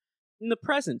wheelchair. In the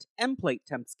present, M-Plate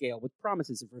tempts Gail with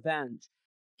promises of revenge.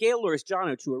 Gail lures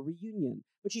Jono to a reunion,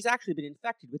 but she's actually been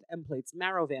infected with M-Plate's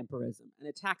marrow vampirism and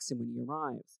attacks him when he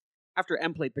arrives. After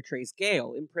M-Plate betrays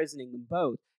Gail, imprisoning them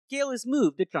both, Gail is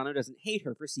moved that Jono doesn't hate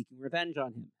her for seeking revenge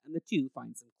on him, and the two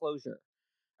find some closure.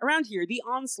 Around here, the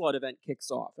Onslaught event kicks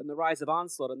off, and the rise of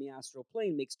Onslaught on the astral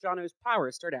plane makes Jono's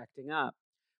powers start acting up.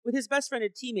 With his best friend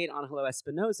and teammate Angelo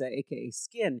Espinosa, aka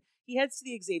Skin, he heads to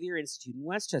the Xavier Institute in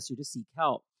Westchester to seek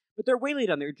help, but they're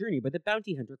waylaid on their journey by the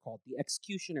bounty hunter called the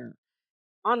Executioner.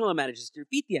 Angelo manages to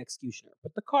defeat the Executioner,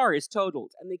 but the car is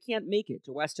totaled, and they can't make it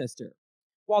to Westchester.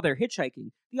 While they're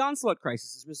hitchhiking, the Onslaught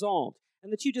crisis is resolved,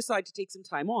 and the two decide to take some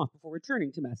time off before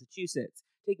returning to Massachusetts,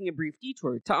 taking a brief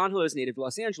detour to Angelo's native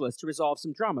Los Angeles to resolve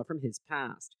some drama from his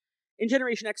past. In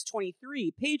Generation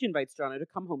X-23, Paige invites Jono to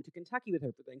come home to Kentucky with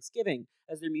her for Thanksgiving,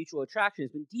 as their mutual attraction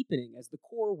has been deepening as the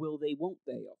core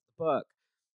will-they-won't-they of the book.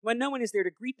 When no one is there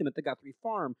to greet them at the Guthrie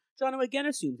farm, Jono again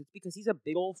assumes it's because he's a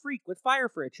big old freak with fire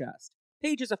for a chest.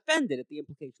 Paige is offended at the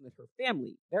implication that her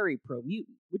family, very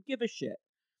pro-mutant, would give a shit.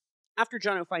 After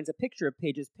Jono finds a picture of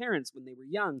Paige's parents when they were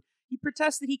young, he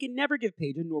protests that he can never give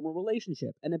Paige a normal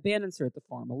relationship and abandons her at the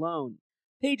farm alone.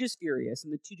 Paige is furious,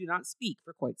 and the two do not speak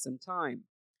for quite some time.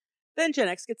 Then Gen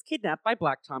X gets kidnapped by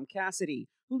Black Tom Cassidy,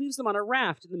 who leaves them on a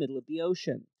raft in the middle of the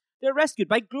ocean. They're rescued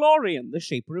by Glorian, the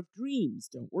Shaper of Dreams,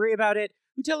 don't worry about it,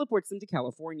 who teleports them to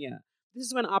California. This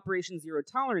is when Operation Zero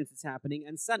Tolerance is happening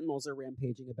and Sentinels are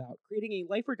rampaging about, creating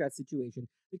a life-or-death situation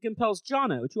that compels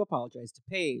Jono to apologize to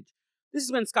Paige. This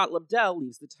is when Scott Lobdell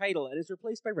leaves the title and is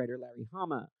replaced by writer Larry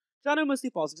Hama. Jono mostly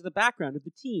falls into the background of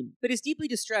the team, but is deeply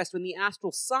distressed when the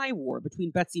astral Psi War between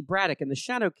Betsy Braddock and the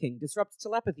Shadow King disrupts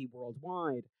telepathy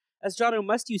worldwide. As Jono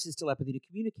must use his telepathy to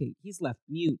communicate, he's left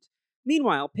mute.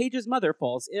 Meanwhile, Paige's mother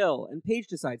falls ill, and Paige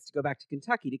decides to go back to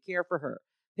Kentucky to care for her.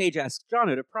 Paige asks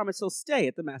Jono to promise he'll stay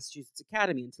at the Massachusetts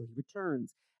Academy until he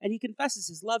returns, and he confesses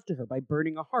his love to her by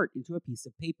burning a heart into a piece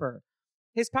of paper.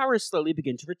 His powers slowly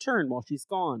begin to return while she's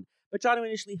gone, but Jono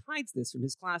initially hides this from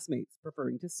his classmates,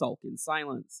 preferring to sulk in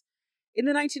silence. In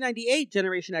the 1998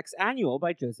 Generation X Annual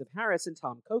by Joseph Harris and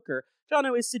Tom Coker,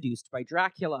 Jono is seduced by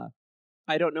Dracula.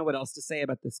 I don't know what else to say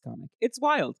about this comic. It's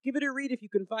wild. Give it a read if you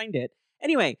can find it.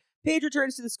 Anyway, Paige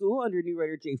returns to the school under new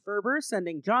writer Jay Ferber,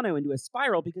 sending Jono into a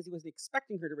spiral because he wasn't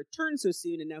expecting her to return so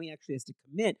soon and now he actually has to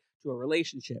commit to a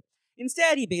relationship.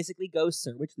 Instead, he basically ghosts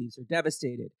her, which leaves her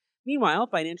devastated. Meanwhile,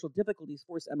 financial difficulties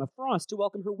force Emma Frost to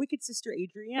welcome her wicked sister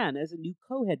Adrienne as a new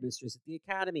co-headmistress at the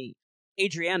academy.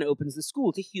 Adrienne opens the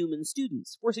school to human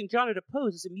students, forcing Jono to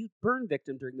pose as a mute burn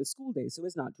victim during the school day so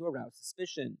as not to arouse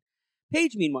suspicion.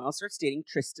 Paige, meanwhile, starts dating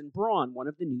Tristan Braun, one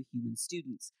of the new human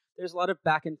students. There's a lot of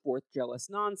back-and-forth jealous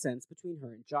nonsense between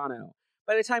her and Jono.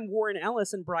 By the time Warren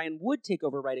Ellis and Brian Wood take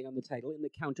over writing on the title in the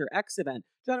Counter X event,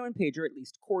 Jono and Paige are at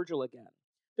least cordial again.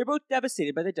 They're both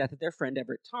devastated by the death of their friend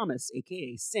Everett Thomas,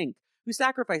 aka Sync, who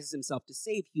sacrifices himself to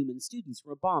save human students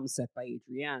from a bomb set by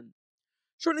Adrienne.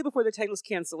 Shortly before the title's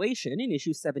cancellation, in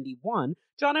issue 71,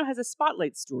 Jono has a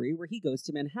spotlight story where he goes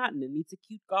to Manhattan and meets a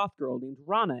cute goth girl named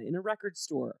Rana in a record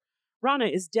store. Rana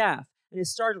is deaf and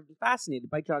is startled and fascinated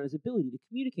by Jono's ability to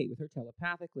communicate with her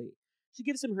telepathically. She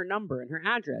gives him her number and her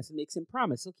address and makes him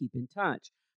promise he'll keep in touch,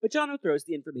 but Jono throws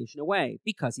the information away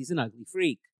because he's an ugly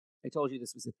freak. I told you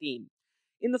this was a theme.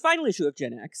 In the final issue of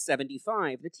Gen X,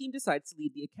 75, the team decides to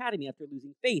leave the Academy after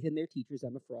losing faith in their teachers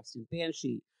Emma Frost and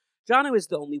Banshee. Jono is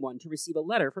the only one to receive a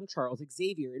letter from Charles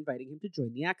Xavier inviting him to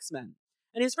join the X-Men,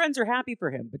 and his friends are happy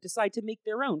for him but decide to make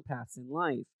their own paths in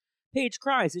life. Paige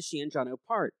cries as she and Jono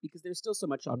part because there's still so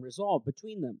much unresolved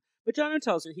between them, but Jono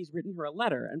tells her he's written her a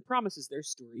letter and promises their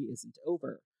story isn't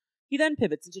over. He then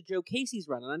pivots into Joe Casey's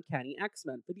run on Uncanny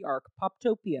X-Men for the arc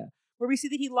Poptopia, where we see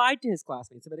that he lied to his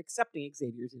classmates about accepting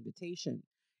Xavier's invitation.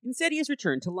 Instead, he is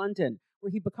returned to London,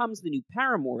 where he becomes the new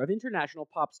paramour of international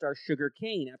pop star Sugar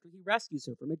Kane after he rescues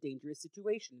her from a dangerous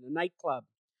situation in a nightclub.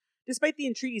 Despite the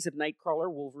entreaties of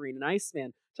Nightcrawler, Wolverine, and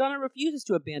Iceman, Jono refuses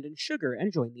to abandon Sugar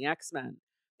and join the X-Men.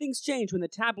 Things change when the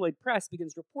tabloid press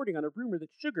begins reporting on a rumor that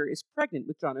Sugar is pregnant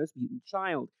with Jono's mutant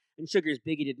child, and Sugar's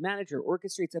bigoted manager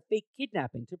orchestrates a fake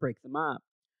kidnapping to break them up.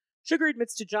 Sugar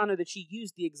admits to Jono that she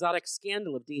used the exotic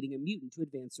scandal of dating a mutant to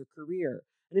advance her career,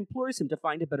 and implores him to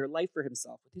find a better life for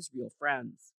himself with his real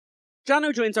friends.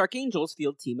 Jono joins Archangel's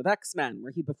field team of X-Men,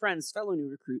 where he befriends fellow new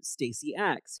recruit Stacy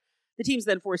X. The team's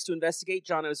then forced to investigate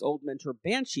Jono's old mentor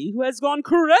Banshee, who has gone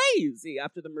crazy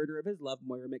after the murder of his love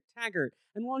Moira McTaggart,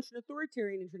 and launched an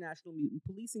authoritarian international mutant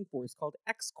policing force called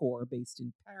X-Corps based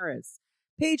in Paris.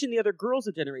 Paige and the other girls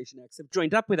of Generation X have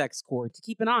joined up with X-Corps to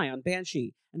keep an eye on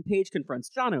Banshee, and Paige confronts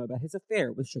Jono about his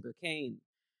affair with Sugar Kane.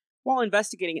 While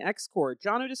investigating X-Corps,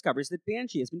 Jono discovers that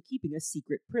Banshee has been keeping a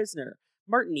secret prisoner,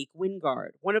 Martinique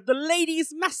Wingard, one of the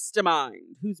ladies'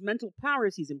 mastermind, whose mental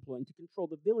powers he's employing to control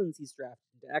the villains he's drafted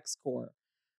into X-Corps.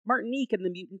 Martinique and the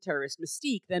mutant terrorist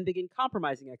Mystique then begin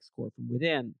compromising X-Corps from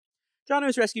within. Jono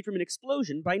is rescued from an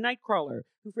explosion by Nightcrawler,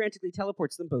 who frantically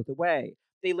teleports them both away.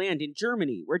 They land in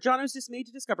Germany, where Jono is dismayed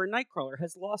to discover Nightcrawler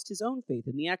has lost his own faith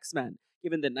in the X-Men,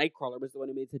 given that Nightcrawler was the one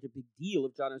who made such a big deal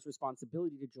of Jono's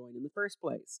responsibility to join in the first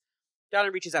place.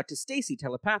 Jono reaches out to Stacy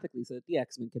telepathically so that the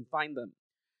X-Men can find them.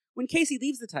 When Casey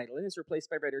leaves the title and is replaced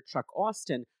by writer Chuck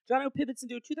Austin, Jono pivots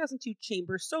into a 2002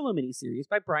 Chamber solo miniseries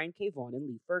by Brian K. Vaughan and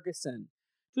Lee Ferguson.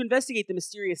 To investigate the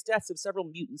mysterious deaths of several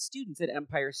mutant students at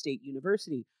Empire State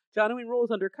University, Jono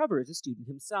enrolls undercover as a student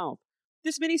himself.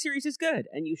 This miniseries is good,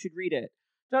 and you should read it.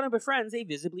 Jono befriends a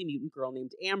visibly mutant girl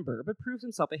named Amber, but proves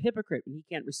himself a hypocrite when he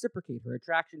can't reciprocate her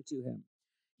attraction to him.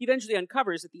 He eventually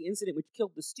uncovers that the incident which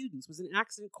killed the students was an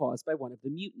accident caused by one of the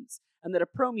mutants, and that a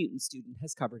pro-mutant student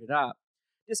has covered it up.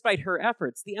 Despite her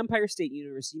efforts, the Empire State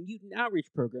University Mutant Outreach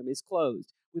Program is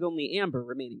closed, with only Amber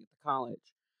remaining at the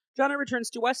college. Jono returns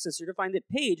to Westchester to find that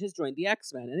Paige has joined the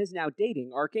X-Men and is now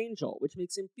dating Archangel, which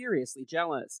makes him furiously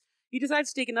jealous. He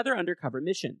decides to take another undercover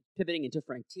mission, pivoting into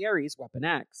Frank Thierry's Weapon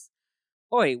X.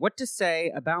 Oi, what to say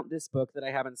about this book that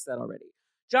I haven't said already?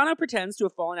 Jono pretends to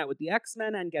have fallen out with the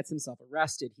X-Men and gets himself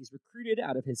arrested. He's recruited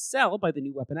out of his cell by the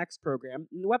new Weapon X program,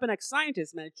 and the Weapon X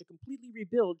scientists manage to completely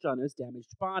rebuild Jono's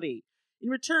damaged body. In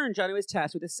return, Jono is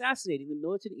tasked with assassinating the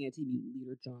militant anti-mutant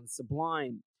leader John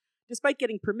Sublime. Despite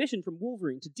getting permission from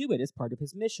Wolverine to do it as part of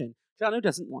his mission, Jono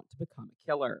doesn't want to become a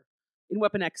killer. In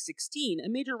Weapon X-16, a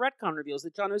major retcon reveals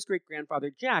that Jono's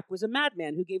great-grandfather Jack was a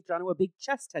madman who gave Jono a big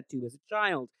chest tattoo as a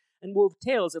child, and wove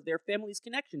tales of their family's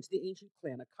connection to the ancient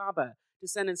clan Akaba,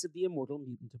 descendants of the immortal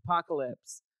mutant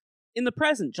Apocalypse. In the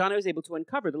present, Jono is able to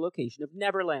uncover the location of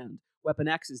Neverland, Weapon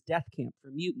X's death camp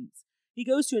for mutants. He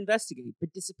goes to investigate,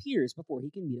 but disappears before he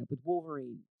can meet up with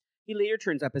Wolverine. He later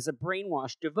turns up as a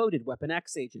brainwashed, devoted Weapon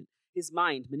X agent, his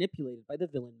mind manipulated by the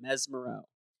villain Mesmero.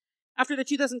 After the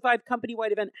 2005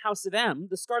 company-wide event House of M,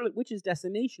 the Scarlet Witch's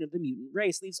decimation of the mutant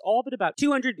race leaves all but about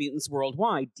 200 mutants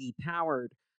worldwide depowered.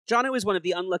 Jono is one of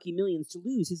the unlucky millions to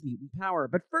lose his mutant power,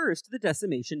 but first, the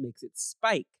decimation makes it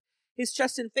spike. His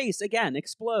chest and face again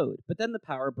explode, but then the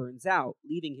power burns out,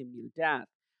 leaving him near death.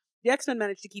 The X-Men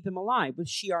manage to keep him alive with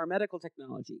Shi'ar medical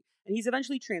technology, and he's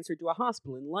eventually transferred to a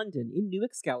hospital in London in New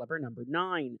Excalibur number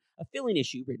 9, a fill-in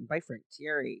issue written by Frank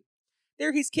Thierry.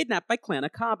 There he's kidnapped by Clan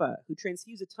Akaba, who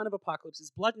transfuse a ton of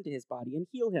Apocalypse's blood into his body and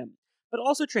heal him, but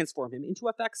also transform him into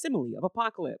a facsimile of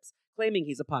Apocalypse, claiming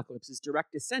he's Apocalypse's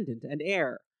direct descendant and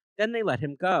heir. Then they let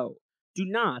him go. Do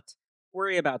not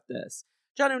worry about this.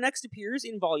 Jono next appears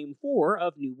in Volume 4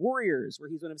 of New Warriors, where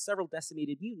he's one of several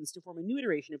decimated mutants to form a new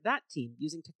iteration of that team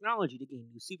using technology to gain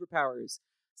new superpowers.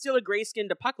 Still a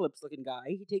gray-skinned Apocalypse-looking guy,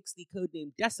 he takes the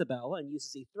codename Decibel and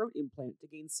uses a throat implant to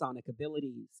gain sonic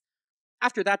abilities.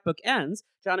 After that book ends,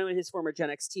 Jono and his former Gen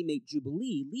X teammate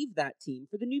Jubilee leave that team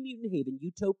for the New Mutant haven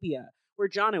Utopia, where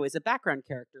Jono is a background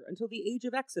character until the Age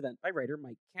of X event by writer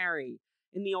Mike Carey.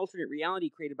 In the alternate reality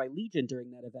created by Legion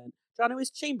during that event, Jono is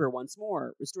Chamber once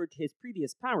more, restored to his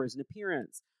previous powers and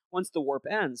appearance. Once the warp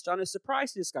ends, Jono is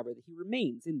surprised to discover that he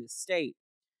remains in this state.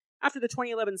 After the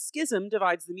 2011 schism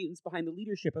divides the mutants behind the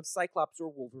leadership of Cyclops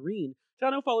or Wolverine,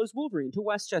 Jono follows Wolverine to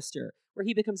Westchester, where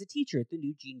he becomes a teacher at the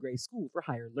new Jean Grey School for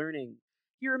Higher Learning.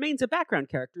 He remains a background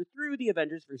character through the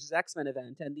Avengers vs. X-Men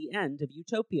event and the end of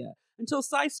Utopia, until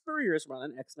Cy Spurrier's run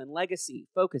on X-Men Legacy,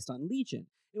 focused on Legion,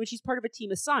 in which he's part of a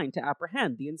team assigned to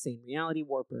apprehend the insane reality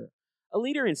warper. A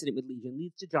later incident with Legion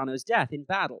leads to Jono's death in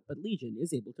battle, but Legion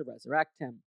is able to resurrect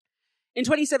him. In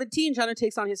 2017, Jono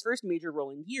takes on his first major role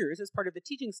in years as part of the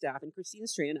teaching staff in Christina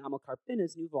Strain and Amilcar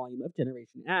Pinna's new volume of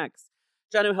Generation X.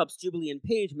 Jono helps Jubilee and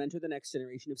Paige mentor the next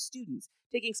generation of students,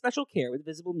 taking special care with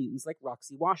visible mutants like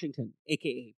Roxy Washington,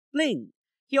 aka Bling.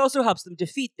 He also helps them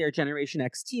defeat their Generation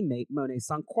X teammate, Monet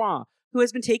St. Croix, who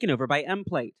has been taken over by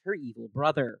Emplate, her evil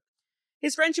brother.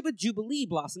 His friendship with Jubilee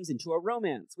blossoms into a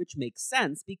romance, which makes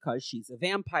sense because she's a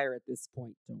vampire at this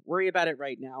point. Don't worry about it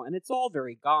right now, and it's all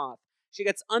very goth. She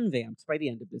gets unvamped by the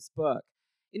end of this book.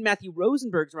 In Matthew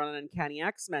Rosenberg's run on Uncanny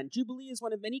X-Men, Jubilee is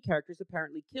one of many characters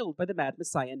apparently killed by the Mad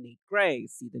Messiah Nate Gray,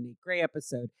 see the Nate Gray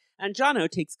episode, and Jono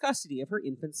takes custody of her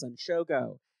infant son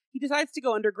Shogo. He decides to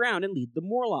go underground and lead the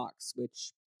Morlocks,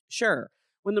 which, sure.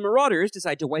 When the Marauders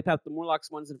decide to wipe out the Morlocks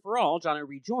once and for all, Jono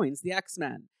rejoins the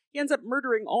X-Men. He ends up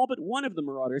murdering all but one of the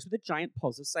Marauders with a giant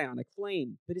pulse of psionic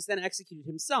flame, but is then executed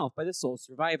himself by the sole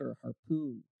survivor,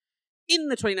 Harpoon. In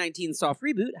the 2019 soft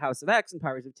reboot, House of X and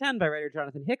Powers of 10 by writer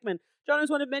Jonathan Hickman, Jono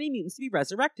is one of many mutants to be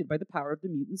resurrected by the power of the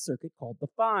mutant circuit called the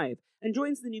Five, and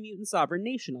joins the New Mutant Sovereign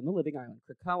Nation on the living island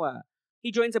Krakoa.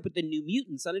 He joins up with the New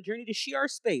Mutants on a journey to Shi'ar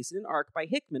space in an arc by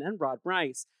Hickman and Rod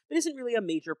Bryce, but isn't really a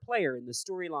major player in the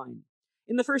storyline.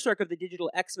 In the first arc of the digital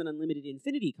X-Men Unlimited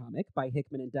Infinity comic by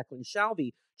Hickman and Declan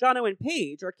Shalvey, Jono and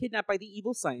Paige are kidnapped by the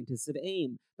evil scientists of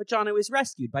AIM, but Jono is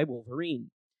rescued by Wolverine.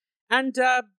 And,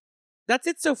 that's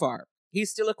it so far. He's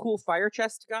still a cool fire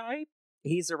chest guy.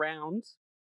 He's around.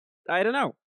 I don't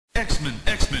know. X-Men.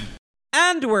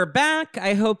 And we're back.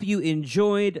 I hope you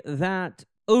enjoyed that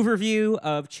overview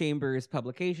of Chambers'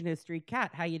 publication history.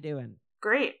 Kat, how you doing?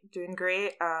 Great. Doing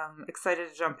great.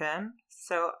 Excited to jump in.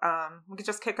 So we could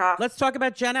just kick off. Let's talk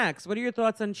about Gen X. What are your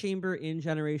thoughts on Chamber in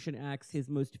Generation X, his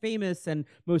most famous and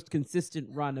most consistent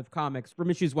run of comics from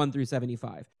issues 1 through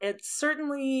 75? It's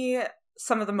certainly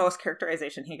some of the most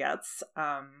characterization he gets,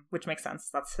 which makes sense.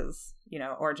 That's his,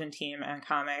 origin team and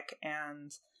comic.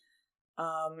 And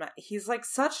he's like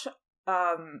such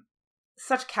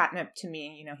catnip to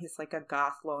me. He's like a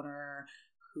goth loner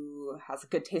who has a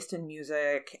good taste in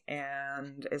music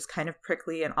and is kind of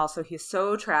prickly, and also he's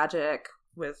so tragic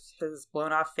with his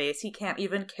blown off face. He can't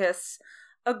even kiss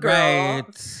a girl,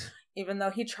 right, even though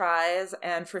he tries.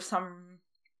 And for some,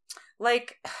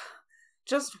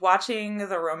 just watching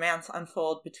the romance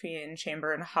unfold between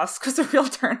Chamber and Husk was a real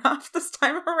turnoff this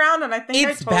time around, and I think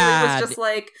I totally was just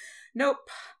like, nope,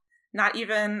 not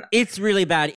even. It's really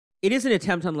bad. It is an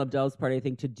attempt on Lobdell's part, I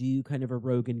think, to do kind of a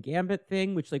Rogue and Gambit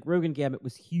thing, which, Rogue and Gambit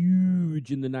was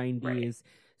huge in the 90s. Right.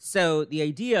 So the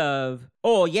idea of,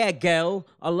 oh, yeah, girl,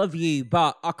 I love you,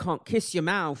 but I can't kiss your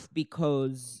mouth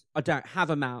because I don't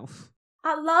have a mouth.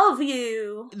 I love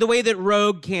you. The way that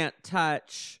Rogue can't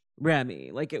touch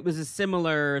Remy. It was a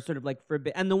similar sort of,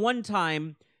 forbid. And the one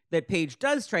time that Paige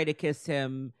does try to kiss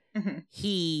him, mm-hmm.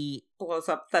 He blows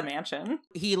up the mansion.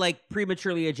 He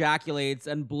prematurely ejaculates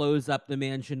and blows up the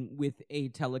mansion with a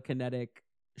telekinetic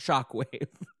shockwave.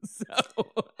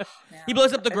 He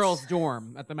blows up the girls'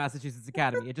 dorm at the Massachusetts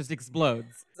Academy. It just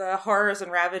explodes. The horrors and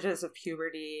ravages of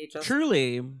puberty. Just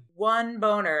truly. One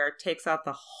boner takes out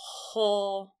the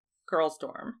whole girls'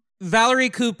 dorm. Valerie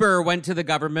Cooper went to the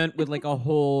government with a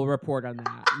whole report on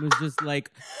that. It was just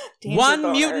one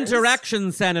boners. Mutant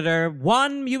erection, Senator.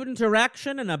 One mutant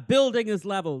erection and a building is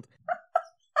leveled.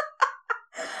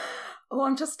 Oh,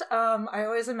 I'm just, I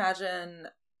always imagine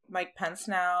Mike Pence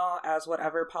now as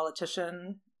whatever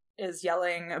politician is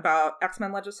yelling about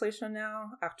X-Men legislation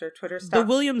now after Twitter stuff. The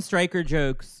William Stryker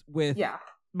jokes with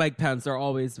Mike Pence are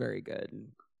always very good.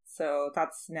 So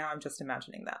I'm just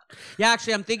imagining that. Yeah,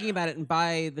 actually, I'm thinking about it. And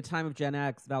by the time of Gen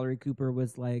X, Valerie Cooper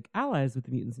was allies with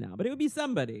the mutants now. But it would be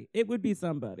somebody.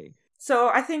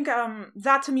 So I think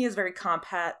that to me is very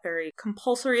very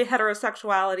compulsory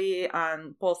heterosexuality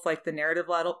on both the narrative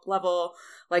level.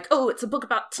 It's a book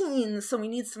about teens, so we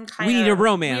need some kind of... We need a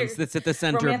romance that's at the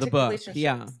center of the book.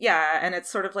 Yeah. Yeah, and it's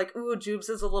sort of ooh, Jubes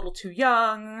is a little too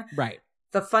young. Right.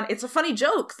 It's a funny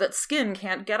joke that Skin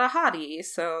can't get a hottie,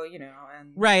 so,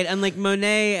 and... Right, and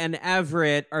Monet and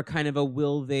Everett are kind of a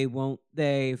will they, won't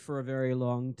they for a very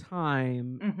long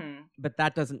time, mm-hmm. but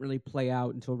that doesn't really play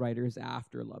out until writers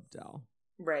after Lobdell.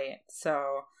 Right,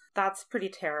 so that's pretty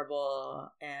terrible,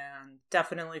 and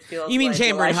definitely feels You mean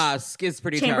Chamber and Husk is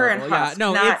pretty Chamber terrible. And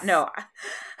Husk, no.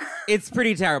 It's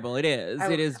pretty terrible. It is.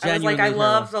 It is genuinely I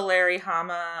love the Larry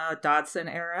Hama Dodson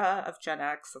era of Gen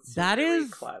X. That really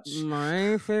is clutch.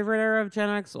 My favorite era of Gen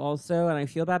X also, and I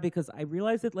feel bad because I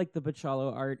realize that the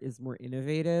Bachalo art is more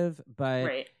innovative,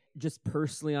 but just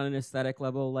personally on an aesthetic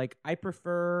level, I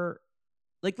prefer...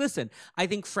 listen, I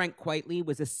think Frank Quitely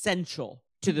was essential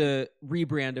to the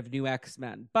rebrand of New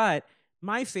X-Men, but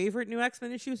My favorite new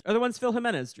X-Men issues are the ones Phil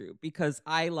Jimenez drew because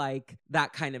I like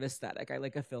that kind of aesthetic. I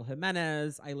like a Phil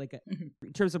Jimenez. I like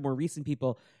in terms of more recent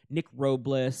people, Nick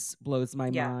Robles blows my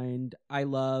mind. I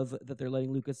love that they're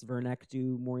letting Lucas Verneck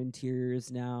do more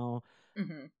interiors now.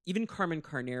 Mm-hmm. Even Carmen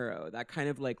Carnero, that kind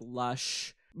of like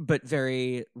lush but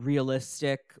very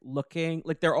realistic looking.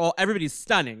 Like everybody's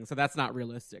stunning, so that's not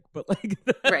realistic. But like,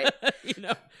 right,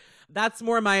 that's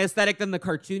more my aesthetic than the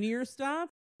cartoonier stuff.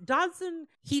 Dodson,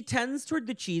 he tends toward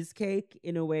the cheesecake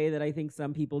in a way that I think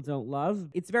some people don't love.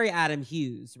 It's very Adam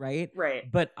Hughes, right?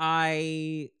 Right. But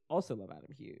I also love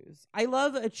Adam Hughes. I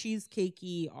love a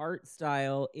cheesecakey art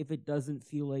style if it doesn't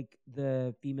feel like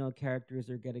the female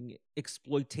characters are getting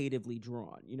exploitatively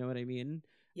drawn. You know what I mean?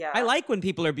 Yeah. I like when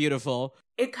people are beautiful.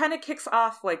 It kind of kicks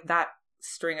off like that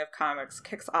string of comics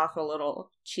kicks off a little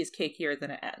cheesecakier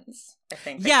than it ends. I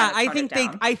think.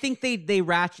 I think they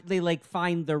like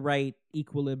find the right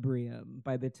equilibrium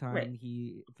by the time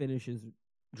he finishes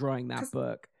drawing that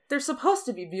book. They're supposed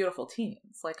to be beautiful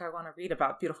teens. Like, I want to read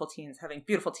about beautiful teens having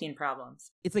beautiful teen problems.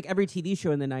 It's like every TV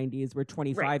show in the 90s where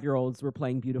 25-year-olds were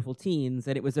playing beautiful teens,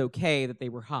 and it was okay that they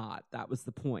were hot. That was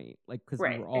the point. Like, because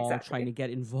we were all trying to get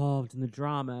involved in the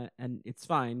drama, and it's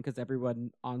fine because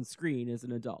everyone on screen is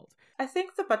an adult. I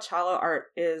think the Bachalo art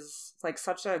is, like,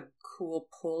 such a cool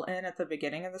pull-in at the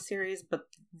beginning of the series, but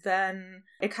then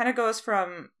it kind of goes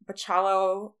from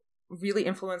Bachalo really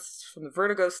influenced from the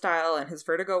Vertigo style and his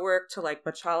Vertigo work to like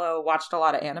Bachalo watched a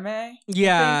lot of anime.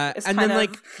 Yeah, and then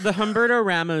like the Humberto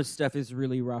Ramos stuff is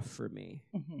really rough for me.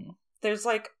 Mm-hmm. There's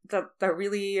like the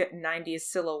really 90s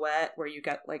silhouette where you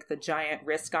get like the giant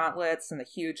wrist gauntlets and the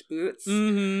huge boots.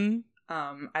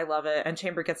 Mm-hmm. I love it, and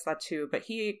Chamber gets that too. But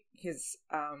he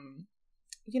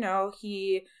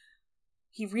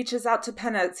reaches out to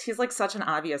Penna. He's like such an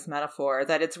obvious metaphor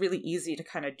that it's really easy to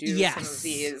kind of do some of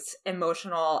these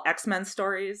emotional X-Men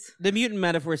stories. The mutant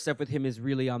metaphor stuff with him is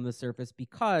really on the surface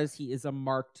because he is a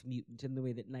marked mutant in the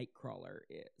way that Nightcrawler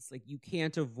is. Like, you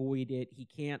can't avoid it. He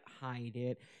can't hide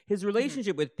it. His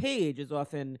relationship with Paige is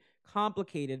often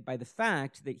complicated by the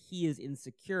fact that he is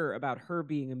insecure about her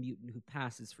being a mutant who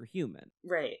passes for human.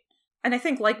 Right. And I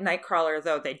think, like Nightcrawler,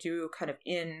 though, they do kind of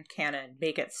in canon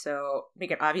make it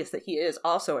obvious that he is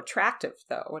also attractive,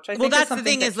 though. Which I think that's the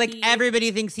thing is like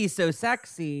everybody thinks he's so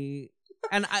sexy,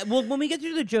 and when we get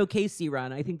through the Joe Casey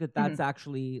run, I think that's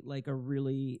actually like a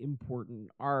really important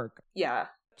arc. Yeah.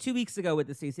 2 weeks ago with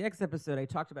the Stacey X episode, I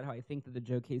talked about how I think that the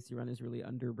Joe Casey run is really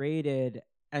underrated.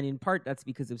 And in part, that's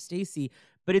because of Stacey,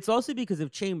 but it's also because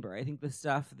of Chamber. I think the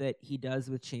stuff that he does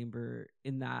with Chamber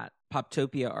in that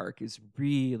Poptopia arc is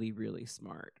really, really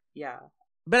smart. Yeah.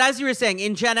 But as you were saying,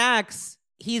 in Gen X,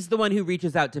 he's the one who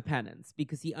reaches out to Penance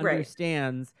because he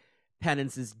understands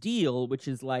Penance's deal, which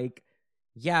is like,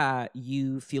 yeah,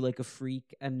 you feel like a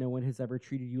freak and no one has ever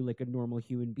treated you like a normal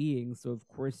human being. So of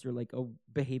course you're like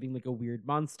behaving like a weird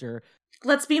monster.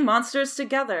 Let's be monsters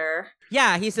together.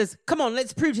 Yeah, he says, come on,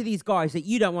 let's prove to these guys that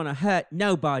you don't want to hurt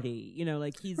nobody. You know,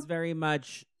 like he's very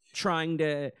much trying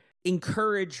to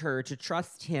encourage her to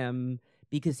trust him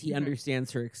because he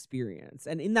understands her experience.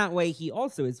 And in that way, he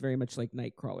also is very much like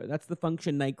Nightcrawler. That's the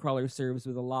function Nightcrawler serves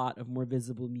with a lot of more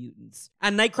visible mutants.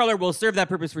 And Nightcrawler will serve that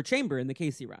purpose for Chamber in the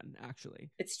Casey run,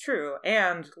 actually. It's true.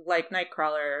 And like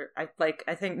Nightcrawler,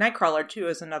 I think Nightcrawler, too,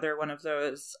 is another one of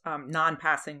those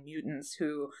non-passing mutants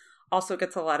who also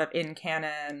gets a lot of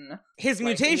in-canon. His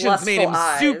mutations made him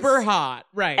super hot.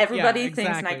 Right. Everybody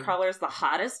thinks Nightcrawler's the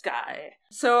hottest guy.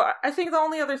 So I think the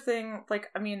only other thing,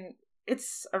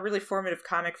 it's a really formative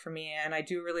comic for me, and I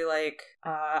do really like,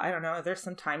 there's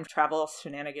some time travel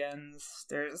shenanigans,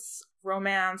 there's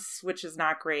romance, which is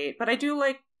not great, but I do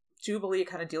like Jubilee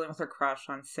kind of dealing with her crush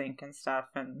on Synch and stuff,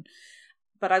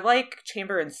 but I like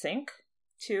Chamber and Synch,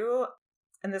 too,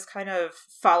 and this kind of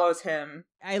follows him.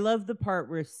 I love the part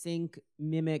where Synch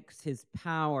mimics his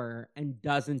power and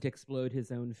doesn't explode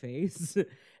his own face.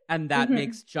 And that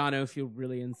makes Jono feel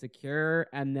really insecure.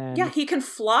 And then he can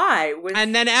fly with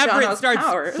and then Everett Jono's starts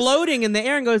powers. Floating in the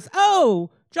air and goes,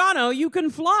 oh, Jono, you can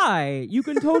fly. You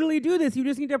can totally do this. You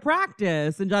just need to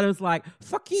practice. And Jono's like,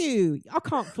 fuck you. I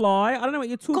can't fly. I don't know what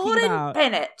you're talking about. Gordon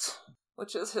Bennett,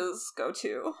 which is his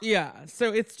go-to. Yeah.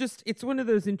 So it's one of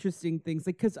those interesting things.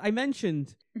 Like, because I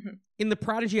mentioned in the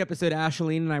Prodigy episode,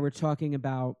 Ashley and I were talking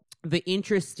about the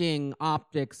interesting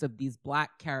optics of these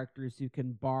black characters who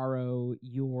can borrow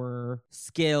your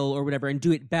skill or whatever and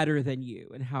do it better than you,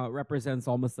 and how it represents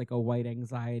almost like a white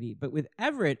anxiety. But with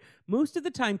Everett, most of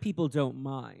the time people don't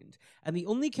mind. And the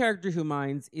only character who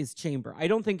minds is Chamber. I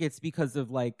don't think it's because of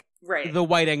like the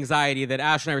white anxiety that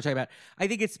Ash and I were talking about. I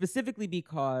think it's specifically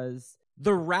because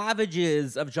the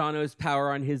ravages of Jono's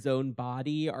power on his own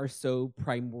body are so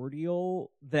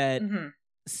primordial that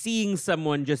seeing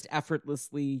someone just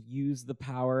effortlessly use the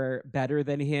power better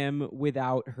than him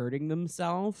without hurting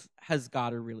themselves has got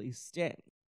to really sting.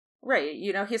 Right.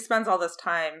 You know, he spends all this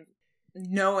time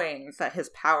knowing that his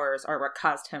powers are what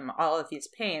caused him all of these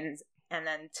pains, and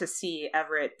then to see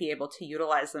Everett be able to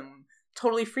utilize them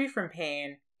totally free from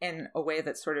pain in a way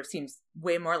that sort of seems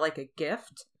way more like a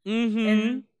gift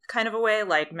in kind of a way,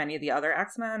 like many of the other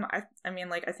X-Men. I mean,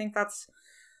 like, I think that's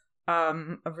a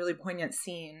really poignant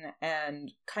scene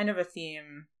and kind of a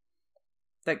theme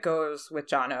that goes with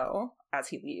Jono as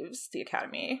he leaves the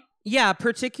Academy. Yeah,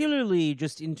 particularly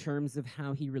just in terms of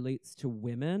how he relates to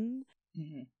women.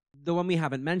 The one we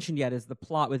haven't mentioned yet is the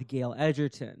plot with Gail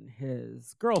Edgerton,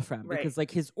 his girlfriend, because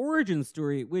like his origin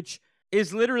story, which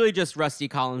is literally just Rusty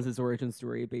Collins' origin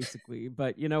story, basically.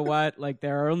 But you know what? Like,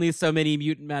 there are only so many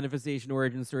mutant manifestation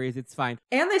origin stories. It's fine.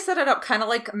 And they set it up kind of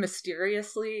like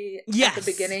mysteriously at the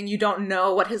beginning. You don't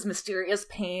know what his mysterious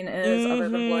pain is other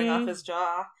than blowing off his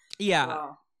jaw. Yeah.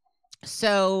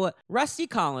 So Rusty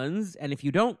Collins, and if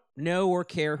you don't know or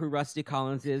care who Rusty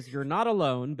Collins is, you're not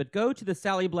alone, but go to the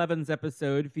Sally Blevins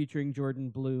episode featuring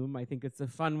Jordan Bloom. I think it's a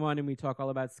fun one, and we talk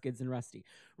all about Skids and Rusty.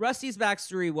 Rusty's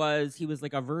backstory was he was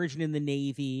like a virgin in the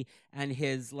Navy, and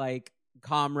his like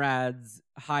comrades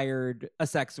hired a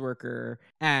sex worker,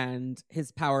 and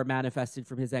his power manifested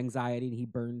from his anxiety, and he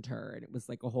burned her, and it was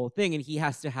like a whole thing, and he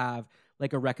has to have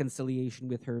like a reconciliation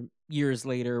with her years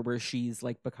later where she's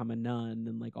like become a nun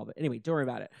and like all that. Anyway, don't worry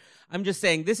about it. I'm just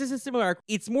saying this is a similar arc.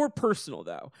 It's more personal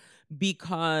though,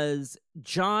 because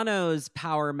Jono's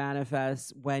power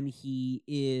manifests when he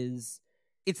is,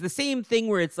 it's the same thing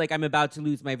where it's like, I'm about to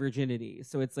lose my virginity.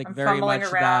 So it's like I'm very much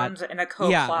around that in a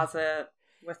coat closet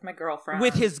with my girlfriend.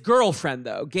 With his girlfriend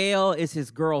though. Gail is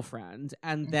his girlfriend.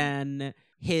 And then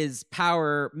his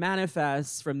power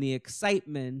manifests from the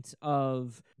excitement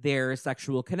of their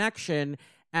sexual connection,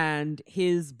 and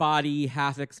his body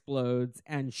half explodes,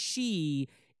 and she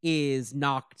is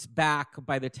knocked back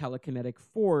by the telekinetic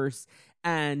force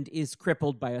and is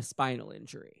crippled by a spinal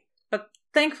injury. But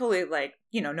thankfully, like,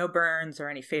 you know, no burns or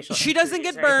any facial She doesn't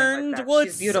get burned. Like well,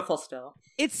 she's beautiful still.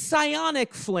 It's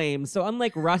psionic flame. So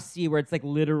unlike Rusty, where it's like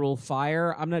literal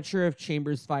fire, I'm not sure if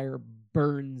Chambers' fire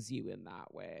burns you in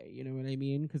that way. You know what I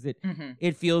mean? Because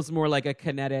it feels more like a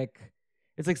kinetic.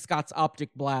 It's like Scott's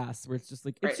optic blast, where it's just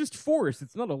like, it's just force.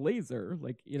 It's not a laser.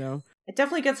 Like, you know. It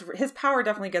definitely gets, his power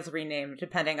definitely gets renamed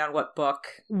depending on what book.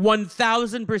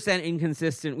 1000%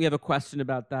 inconsistent. We have a question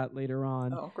about that later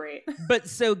on. Oh, great. But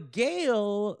so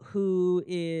Gail, who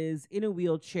is in a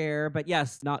wheelchair, but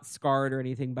yes, not scarred or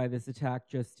anything by this attack,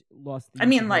 just lost the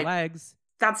use of her legs.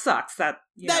 That sucks. That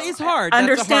is hard.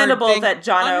 Understandable that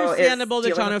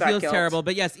Jono feels terrible.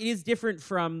 But yes, it is different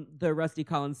from the Rusty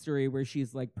Collins story where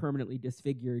she's like permanently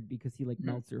disfigured because he like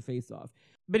melts her face off.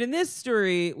 But in this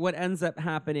story, what ends up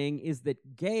happening is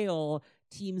that Gail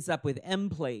teams up with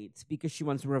M-Plate because she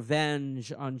wants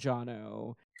revenge on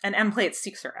Jono. And M-Plate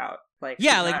seeks her out. Like,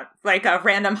 yeah, like a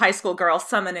random high school girl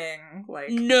summoning.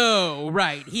 Like, no,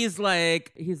 right. He's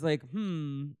like,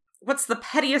 what's the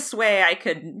pettiest way I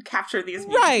could capture these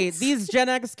mutants? Right. These Gen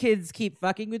X kids keep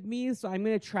fucking with me, so I'm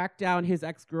going to track down his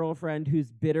ex-girlfriend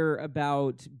who's bitter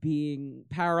about being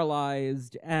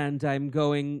paralyzed, and I'm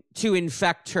going to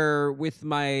infect her with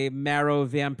my marrow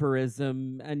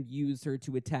vampirism and use her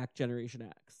to attack Generation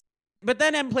X. But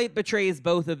then M-Plate betrays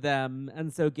both of them,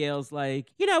 and so Gail's like,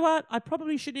 you know what? I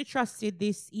probably shouldn't have trusted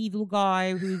this evil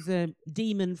guy who's a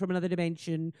demon from another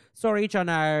dimension. Sorry,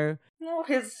 Jono. Well,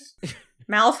 his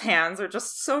mouth hands are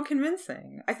just so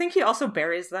convincing. I think he also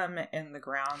buries them in the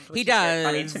ground, which is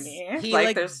funny to me. He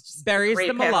like there's buries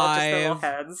them alive. Just little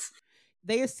heads.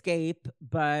 They escape,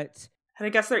 but I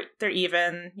guess they're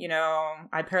even, you know,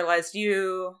 I paralyzed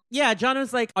you. Yeah,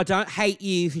 Jono's like, I don't hate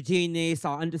you for doing this.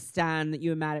 I understand that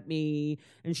you were mad at me.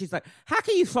 And she's like, how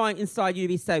can you find inside you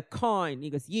to be so kind?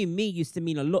 He goes, you and me used to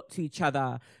mean a lot to each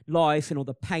other. Life and all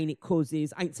the pain it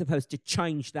causes ain't supposed to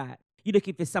change that. You're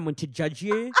looking for someone to judge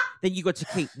you, then you got to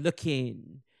keep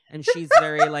looking. And she's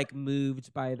very like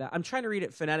moved by that. I'm trying to read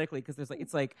it phonetically because there's like,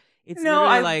 it's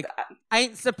literally like, I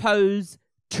ain't supposed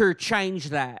to change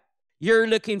that. You're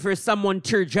looking for someone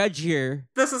to judge you.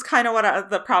 This is kind of what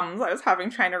the problems I was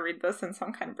having trying to read this in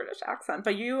some kind of British accent,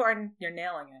 but you're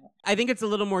nailing it. I think it's a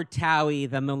little more Towie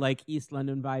than the like East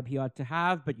London vibe he ought to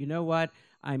have, but you know what?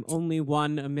 I'm only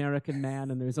one American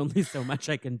man and there's only so much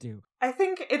I can do. I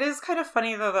think it is kind of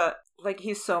funny though that like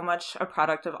he's so much a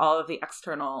product of all of the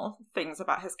external things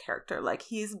about his character. Like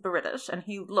he's British and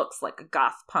he looks like a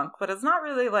goth punk, but it's not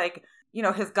really like, you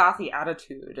know, his gothy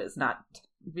attitude is not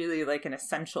really like an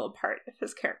essential part of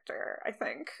his character, I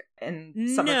think, in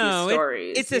some of these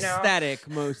stories. It's aesthetic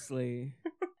mostly.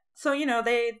 So,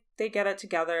 they get it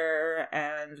together,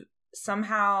 and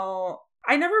somehow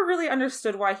I never really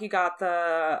understood why he got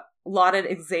the lauded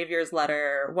Xavier's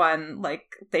letter when,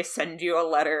 like, they send you a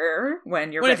letter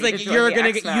when you're ready to join the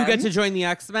X-Men. You get to join the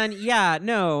X-Men? Yeah,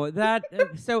 no, that...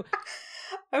 so...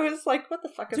 I was like, what the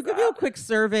fuck is that? To give you a quick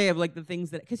survey of like the things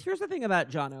that, because here's the thing about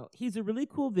Jono. He's a really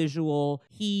cool visual.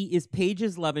 He is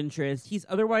Paige's love interest. He's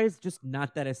otherwise just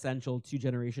not that essential to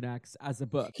Generation X as a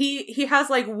book. He has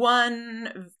like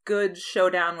one good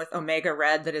showdown with Omega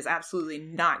Red that is absolutely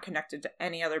not connected to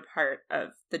any other part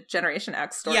of the Generation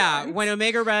X story. Yeah, when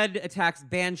Omega Red attacks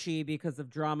Banshee because of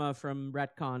drama from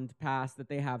retconned past that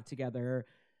they have together,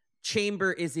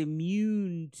 Chamber is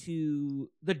immune to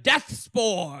the death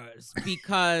spores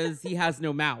because he has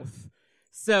no mouth.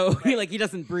 So he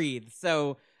doesn't breathe.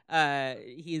 So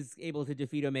he's able to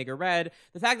defeat Omega Red.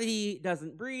 The fact that he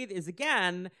doesn't breathe is,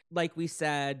 again, like we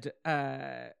said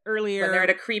earlier, when they're at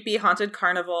a creepy haunted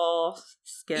carnival,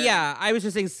 Skin. Yeah, I was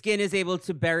just saying Skin is able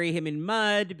to bury him in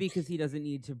mud because he doesn't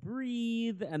need to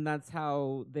breathe, and that's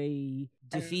how they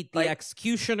defeat the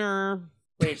Executioner.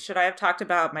 Wait, should I have talked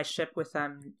about my ship with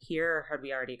them here, or had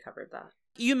we already covered that?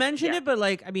 You mentioned it, but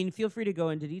feel free to go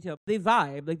into detail. They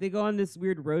vibe. Like, they go on this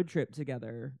weird road trip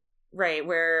together. Right,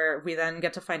 where we then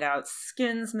get to find out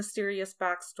Skin's mysterious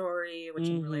backstory, which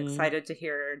I'm really excited to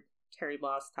hear Terry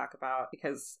Bloss talk about,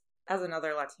 because as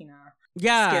another Latina,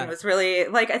 Skin was really,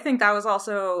 I think that was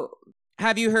also...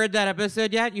 Have you heard that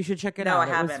episode yet? You should check it out.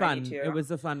 No, I haven't. It was fun. It was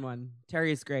a fun one.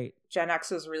 Terry's great. Gen X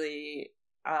was really...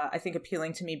 I think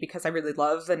appealing to me because I really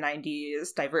love the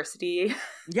 90s diversity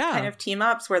kind of team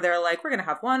ups where they're like, we're going to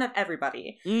have one of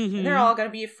everybody and they're all going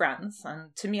to be friends.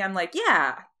 And to me, I'm like,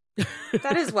 yeah,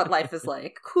 that is what life is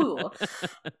like. Cool.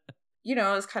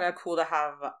 It's kind of cool to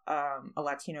have a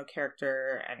Latino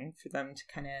character and for them to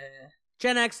kind of...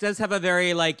 Gen X does have a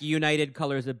very, United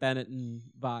Colors of Benetton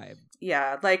vibe.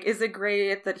 Yeah, is it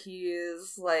great that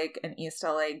he's, an East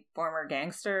LA former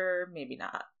gangster? Maybe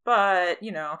not. But,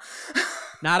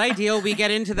 Not ideal. We get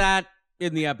into that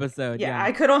in the episode. Yeah.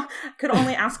 I could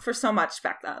only ask for so much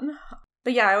back then.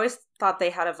 But yeah, I always thought they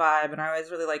had a vibe, and I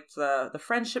always really liked the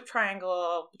friendship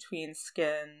triangle between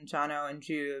Skin, Jono, and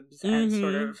Jubes, and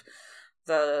sort of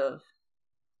the,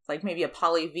 maybe a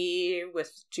Poly V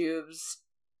with Jubes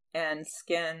and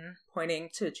Skin pointing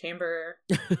to Chamber.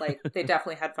 They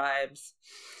definitely had vibes.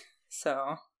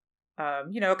 So,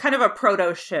 kind of a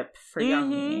proto-ship for young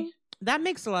me. That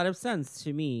makes a lot of sense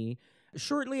to me.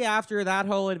 Shortly after that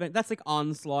whole event, that's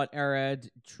Onslaught era,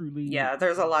 truly. Yeah,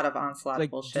 there's a lot of Onslaught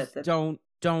bullshit.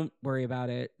 Don't worry about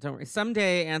it. Don't worry.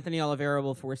 Someday Anthony Oliveira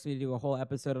will force me to do a whole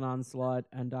episode on Onslaught,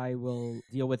 and I will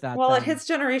deal with that. Well, then. It hits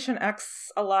Generation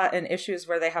X a lot in issues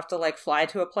where they have to fly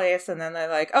to a place, and then they're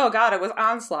like, "Oh God, it was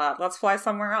Onslaught. Let's fly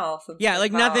somewhere else." And yeah,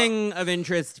 nothing of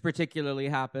interest particularly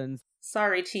happens.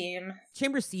 Sorry, team.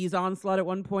 Chamber sees Onslaught at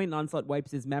one point, and Onslaught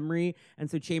wipes his memory.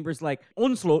 And so Chamber's like,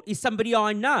 Onslaught is somebody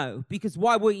I know, because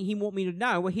why wouldn't he want me to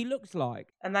know what he looks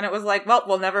like? And then it was like, well,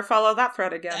 we'll never follow that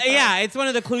thread again. Yeah, it's one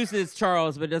of the clues to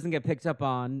Charles, but it doesn't get picked up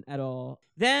on at all.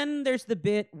 Then there's the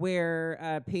bit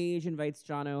where Paige invites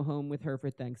Jono home with her for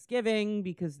Thanksgiving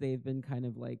because they've been kind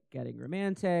of getting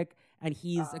romantic. And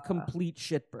he's a complete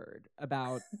shitbird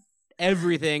about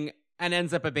everything and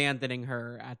ends up abandoning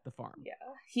her at the farm. Yeah.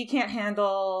 He can't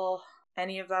handle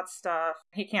any of that stuff.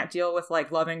 He can't deal with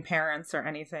loving parents or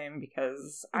anything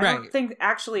because I don't think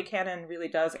actually canon really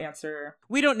does answer.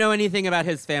 We don't know anything about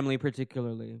his family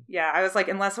particularly. Yeah, I was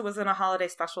unless it was in a holiday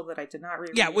special that I did not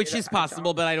read. Yeah, which is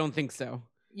possible, but I don't think so.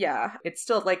 Yeah, it's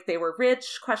still they were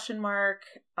rich,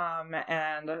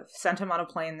 and sent him on a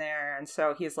plane there. And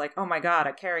so he's like, oh my God,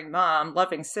 a caring mom,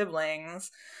 loving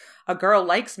siblings. A girl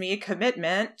likes me,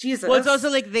 commitment, Jesus. Well, it's also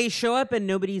they show up and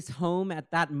nobody's home at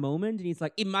that moment. And he's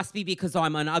like, it must be because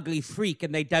I'm an ugly freak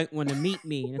and they don't want to meet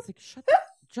me. And it's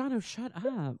Jono, shut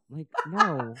up.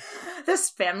 No. This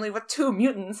family with 2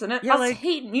 mutants in it must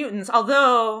hate mutants,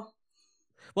 although...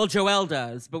 Well, Joel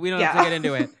does, but we don't have to get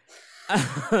into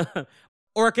it.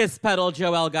 Orcus Petal,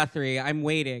 Joel Guthrie. I'm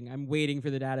waiting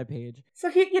for the data page. So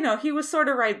he was sort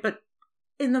of right, but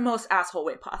in the most asshole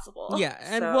way possible. Yeah,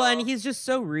 and he's just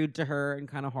so rude to her and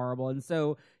kind of horrible. And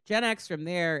so Gen X from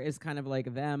there is kind of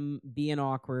them being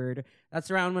awkward. That's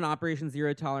around when Operation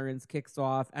Zero Tolerance kicks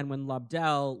off and when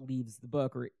Lobdell leaves the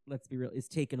book, or let's be real, is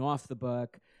taken off the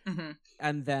book. Mm-hmm.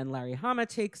 And then Larry Hama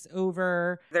takes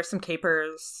over. There's some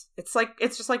capers. It's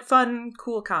just like fun,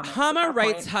 cool comics. Hama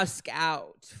writes Husk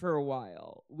out for a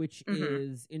while, which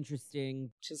is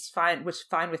interesting. Which is fine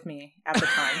with me at the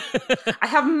time. I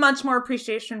have much more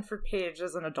appreciation for Paige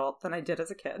as an adult than I did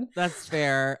as a kid. That's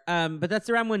fair. But that's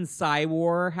around when Psy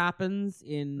War happens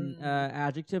in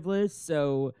Adjective list.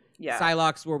 So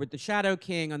Psylocke's war with the Shadow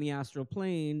King on the astral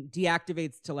plane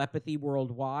deactivates telepathy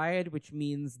worldwide, which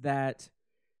means that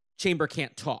Chamber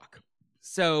can't talk.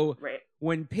 So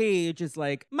when Paige is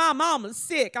like, my mama's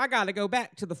sick, I gotta go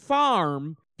back to the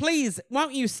farm. Please,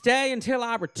 won't you stay until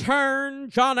I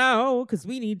return, Jono? Because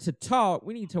we need to talk.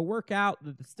 We need to work out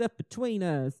the stuff between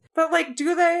us. But, like,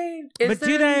 do they? Is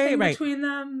there anything between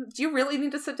them? Do you really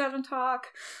need to sit down and talk?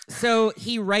 So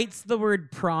he writes the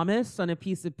word promise on a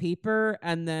piece of paper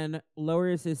and then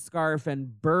lowers his scarf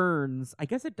and burns. I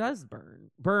guess it does burn.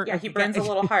 Yeah, he burns a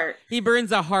little heart. He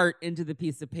burns a heart into the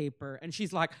piece of paper. And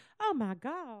she's like, oh, my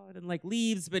God. And, like,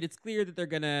 leaves. But it's clear that they're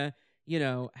going to,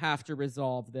 have to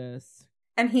resolve this.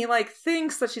 And he, like,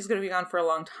 thinks that she's going to be gone for a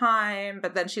long time,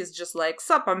 but then she's just like,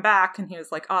 sup, I'm back. And he was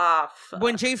like, fuck.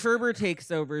 When Jay Ferber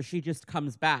takes over, she just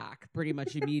comes back pretty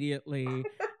much immediately.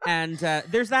 And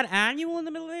there's that annual in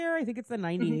the middle there. I think it's the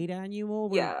 98 annual.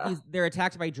 Where they're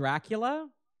attacked by Dracula.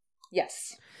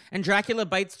 Yes. And Dracula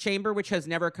bites Chamber, which has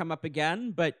never come up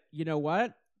again. But you know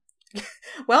what?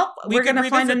 Well, we're going to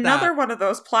find another one of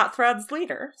those plot threads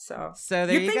later. So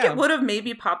there you think go. It would have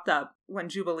maybe popped up when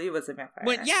Jubilee was a vampire.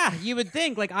 Well, yeah, you would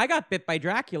think. Like, I got bit by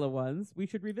Dracula once. We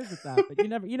should revisit that. But you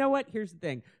never. You know what? Here's the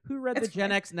thing. Who read the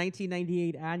Gen X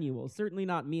 1998 annual? Certainly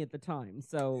not me at the time.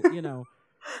 So,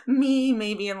 Me,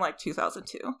 maybe in like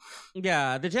 2002.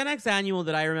 Yeah, the Gen X annual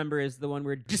that I remember is the one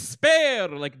where despair,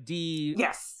 like D.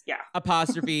 Yes, yeah.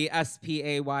 Apostrophe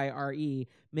SPAYRE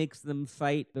makes them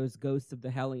fight those ghosts of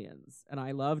the Hellions. And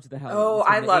I loved the Hellions. Oh,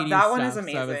 I love that one. Is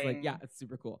amazing. So I was like, yeah, it's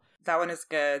super cool. That one is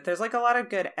good. There's like a lot of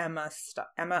good Emma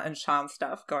and Sean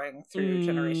stuff going through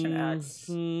Generation X.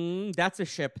 That's a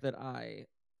ship that I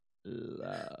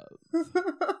love.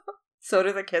 So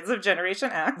do the kids of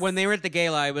Generation X. When they were at the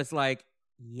gala, I was like,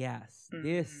 yes,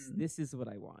 this is what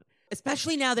I want.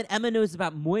 Especially now that Emma knows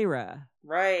about Moira.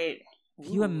 Right.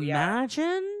 Can you imagine?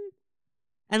 Yeah.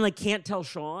 And like can't tell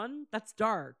Sean? That's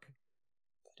dark.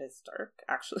 That is dark,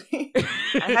 actually.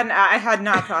 I had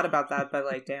not thought about that, but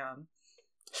like, damn.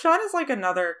 Sean is like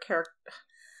another character.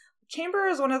 Chamber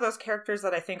is one of those characters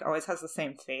that I think always has the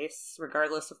same face,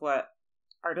 regardless of what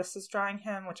artist is drawing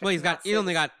him. Which he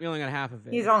only got half of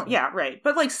it. Yeah, right.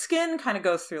 But like skin kind of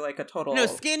goes through like a total. No,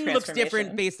 skin looks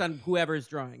different based on whoever's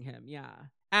drawing him. Yeah.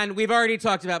 And we've already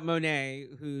talked about Monet,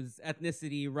 whose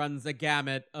ethnicity runs a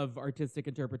gamut of artistic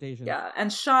interpretations. Yeah,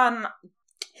 and Sean,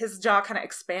 his jaw kind of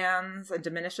expands and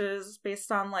diminishes based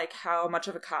on like how much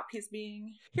of a cop he's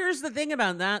being. Here's the thing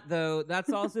about that, though.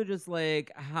 That's also just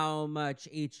like how much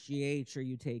HGH are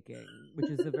you taking, which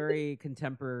is a very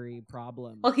contemporary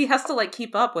problem. Well, he has to like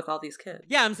keep up with all these kids.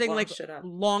 Yeah, I'm saying like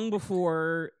long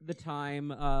before the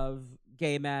time of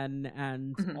gay men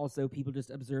and also people just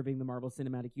observing the Marvel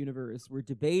Cinematic Universe were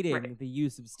debating the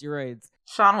use of steroids.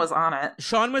 Sean was on it.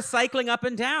 Sean was cycling up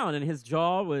and down and his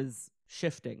jaw was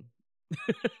shifting.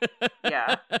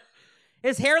 Yeah.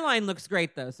 His hairline looks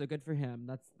great though, so good for him.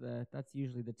 That's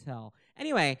usually the tell.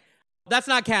 Anyway, that's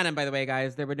not canon, by the way,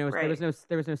 guys. There was no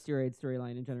steroid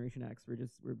storyline in Generation X. We're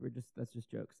just that's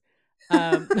just jokes.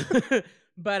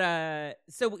 But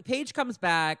so Paige comes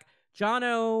back.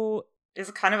 Jono is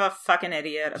kind of a fucking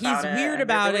idiot about it. He's weird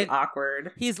about really it.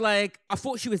 Awkward. He's like, I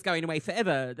thought she was going away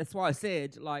forever. That's why I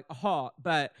said, like,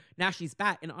 but now she's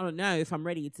back and I don't know if I'm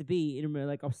ready to be in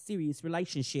like a serious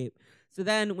relationship. So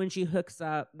then when she hooks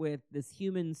up with this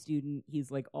human student,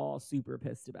 he's like all super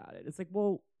pissed about it. It's like,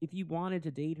 well, if you wanted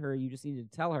to date her, you just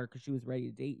needed to tell her because she was ready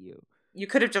to date you. You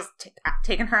could have just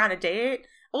taken her on a date.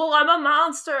 Oh, I'm a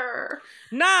monster.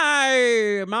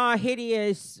 No, my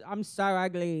hideous. I'm so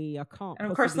ugly. I can't. And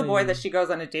of course, the boy that she goes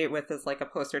on a date with is like a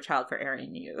poster child for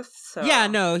Aryan youth. So yeah,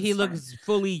 no, he looks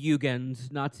fully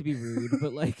Jugend. Not to be rude,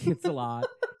 but like it's a lot.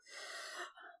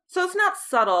 So it's not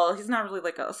subtle. He's not really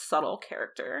like a subtle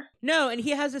character. No, and he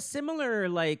has a similar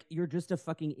like you're just a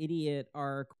fucking idiot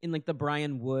arc in like the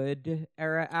Brian Wood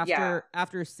era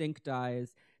after Sync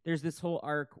dies. There's this whole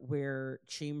arc where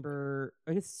Chamber,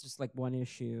 I guess it's just like one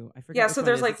issue. I forget. Yeah, so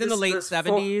there's like it's in the late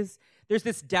 70s. There's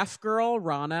this deaf girl,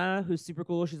 Rana, who's super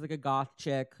cool. She's like a goth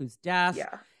chick who's deaf.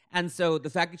 Yeah. And so the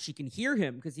fact that she can hear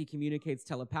him because he communicates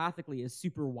telepathically is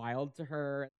super wild to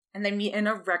her. And they meet in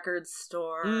a record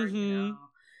store. Mm-hmm. You know.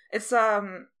 It's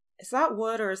is that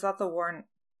Wood or is that the Warren?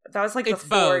 That was like it's the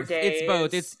both. 4 days. It's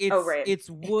both. It's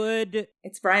Wood.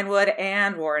 It's Brian Wood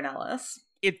and Warren Ellis.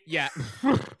 It's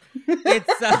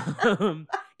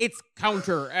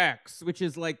Counter X, which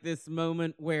is like this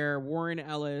moment where Warren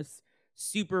Ellis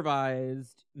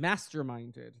supervised,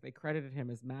 masterminded. They credited him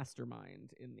as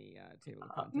mastermind in the table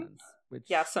of contents.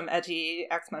 Which some edgy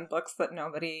X-Men books that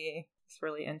nobody is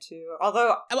really into.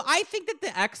 Although I think that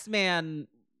the X-Men.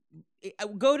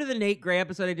 Go to the Nate Gray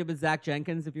episode I did with Zach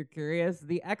Jenkins if you're curious.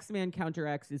 The X-Men Counter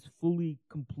X is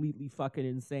completely fucking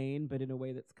insane, but in a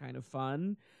way that's kind of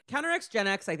fun. Counter X Gen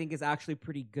X, I think, is actually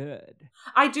pretty good.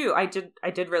 I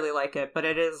did really like it, but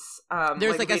it is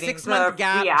there's like a 6-month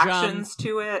gap. Reactions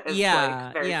to it is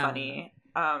like very funny.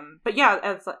 But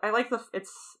yeah, I like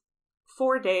it's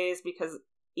 4 days because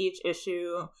each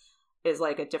issue is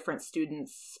like a different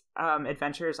student's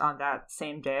adventures on that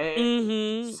same day.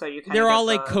 Mm-hmm. So you they're all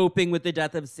like coping with the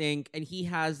death of Synch, and he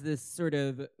has this sort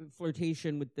of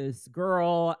flirtation with this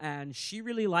girl, and she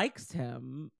really likes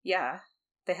him. Yeah.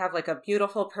 They have like a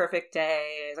beautiful, perfect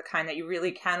day, the kind that you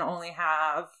really can only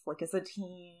have like as a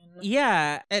teen.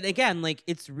 Yeah. And again, like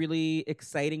it's really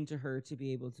exciting to her to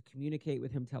be able to communicate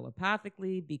with him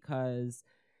telepathically because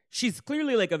she's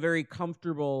clearly like a very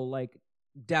comfortable, like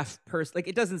deaf person. Like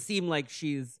it doesn't seem like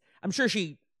I'm sure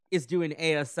she is doing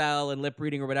ASL and lip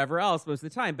reading or whatever else most of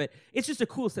the time, but it's just a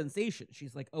cool sensation.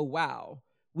 She's like, oh wow,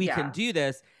 we can do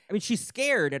this. I mean, she's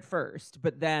scared at first,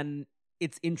 but then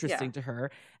it's interesting to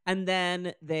her. And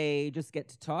then they just get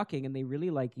to talking and they really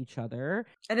like each other.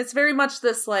 And it's very much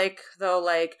this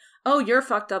oh, you're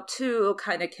fucked up too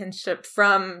kind of kinship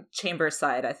from Chamber's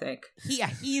side, I think.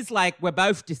 He's like, we're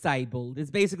both disabled is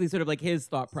basically sort of like his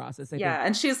thought process, I think.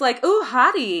 And she's like, ooh,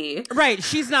 hottie. Right,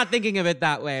 she's not thinking of it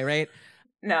that way, right?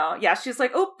 No, she's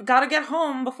like, oh, gotta get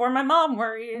home before my mom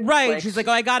worries. Right, she's like,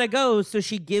 oh, I gotta go. So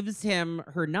she gives him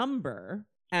her number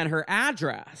and her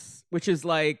address, which is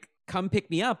like, come pick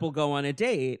me up, we'll go on a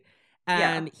date.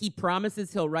 And he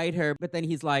promises he'll write her, but then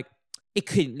he's like, it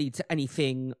couldn't lead to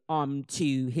anything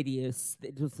too hideous.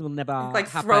 This will never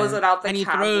happen. Throws it out the and he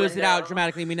cab throws window. It out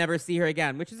dramatically, and we never see her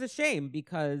again, which is a shame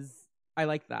because I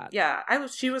like that. Yeah,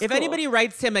 she was If cool. anybody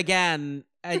writes him again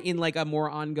in like a more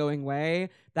ongoing way,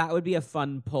 that would be a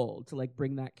fun pull to like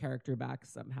bring that character back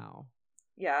somehow.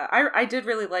 Yeah, I did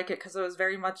really like it because it was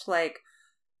very much like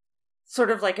sort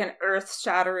of like an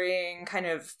earth-shattering kind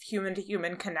of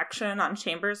human-to-human connection on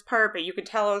Chambers' part, but you could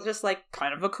tell it was just like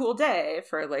kind of a cool day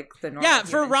for like the normal. Yeah,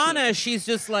 for Rana, she's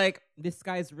just like, this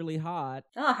guy's really hot.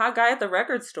 Oh, hot guy at the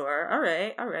record store. All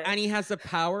right. And he has a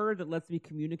power that lets me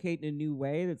communicate in a new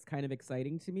way that's kind of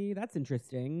exciting to me. That's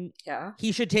interesting. Yeah.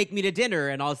 He should take me to dinner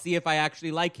and I'll see if I actually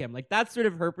like him. Like, that's sort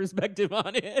of her perspective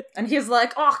on it. And he's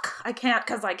like, oh, I can't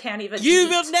because I can't even You eat.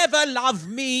 will never love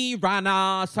me,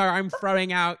 Rana, so I'm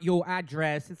throwing out your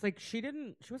address. It's like, she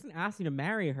wasn't asking to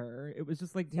marry her. It was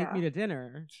just like, take me to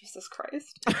dinner. Jesus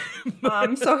Christ.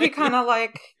 So he kind of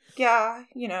like,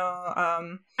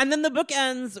 And then the book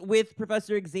ends with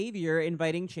Professor Xavier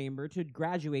inviting Chamber to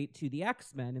graduate to the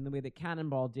X-Men in the way that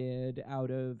Cannonball did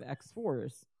out of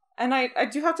X-Force. And I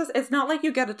do have to say, it's not like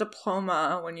you get a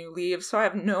diploma when you leave, so I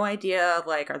have no idea,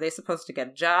 like, are they supposed to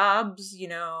get jobs?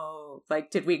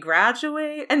 Like, did we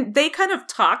graduate? And they kind of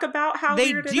talk about how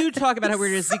weird it is. They do talk about how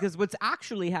weird it is because what's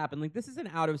actually happened, like, this is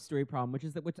an out-of-story problem, which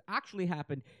is that what's actually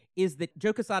happened is that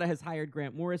Joe Quesada has hired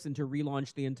Grant Morrison to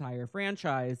relaunch the entire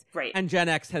franchise. Right. And Gen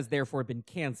X has therefore been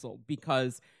canceled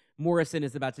because Morrison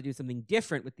is about to do something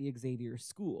different with the Xavier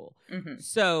School. Mm-hmm.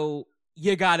 So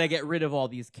you gotta get rid of all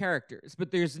these characters,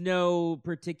 but there's no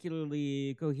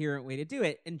particularly coherent way to do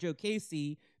it. And Joe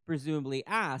Casey presumably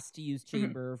asked to use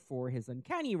Chamber for his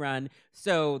Uncanny run,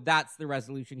 so that's the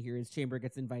resolution here is Chamber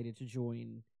gets invited to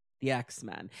join the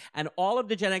X-Men. And all of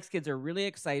the Gen X kids are really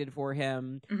excited for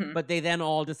him, but they then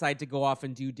all decide to go off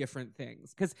and do different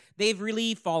things because they've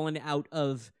really fallen out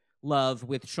of love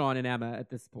with Sean and Emma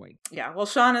at this point. Yeah, well,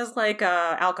 Sean is like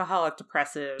alcoholic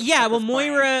depressive. Yeah, well,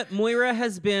 Moira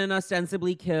has been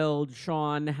ostensibly killed.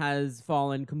 Sean has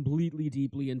fallen completely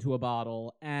deeply into a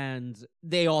bottle, and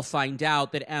they all find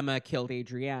out that Emma killed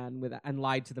Adrienne and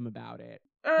lied to them about it.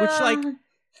 Which,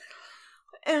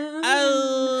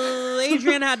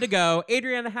 Adrienne had to go.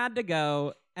 Adrienne had to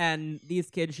go. And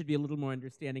these kids should be a little more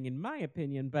understanding, in my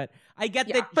opinion. But I get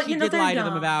that she did lie to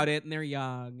them about it, and they're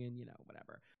young, and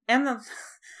whatever. And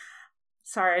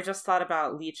sorry, I just thought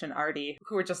about Leech and Artie,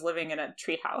 who were just living in a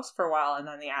treehouse for a while and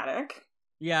then the attic.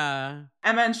 Yeah.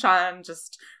 Emma and Sean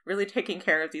just really taking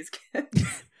care of these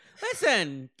kids.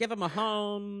 Listen, give them a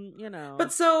home,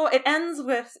 But so it ends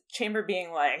with Chamber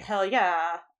being like, hell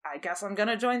yeah, I guess I'm going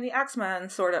to join the X-Men,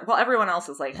 sort of. Well, everyone else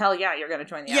is like, hell yeah, you're going to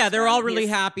join the X-Men. Yeah, they're all really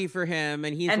happy for him,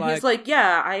 and he's like,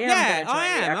 yeah, I am going to join the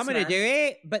X-Men. I'm going to do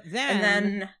it, but then... And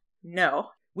then, no.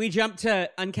 We jump to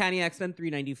Uncanny X-Men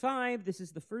 395. This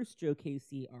is the first Joe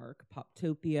Casey arc,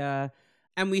 Poptopia.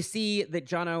 And we see that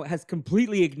Jono has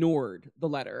completely ignored the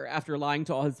letter after lying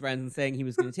to all his friends and saying he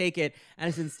was going to take it, and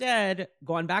has instead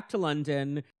gone back to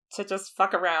London to just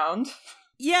fuck around.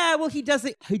 Yeah, well, he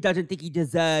doesn't think he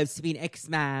deserves to be an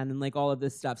X-Man and like all of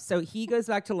this stuff. So he goes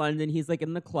back to London. He's like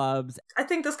in the clubs. I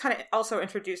think this kind of also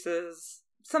introduces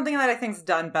something that I think's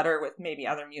done better with maybe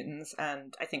other mutants,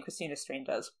 and I think Christina Strain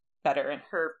does better in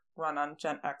her run on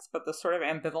Gen X, but the sort of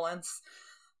ambivalence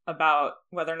about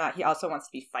whether or not he also wants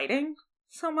to be fighting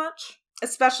so much,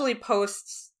 especially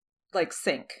post like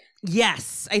Sync.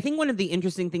 Yes, I think one of the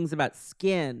interesting things about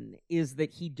Skin is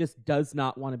that he just does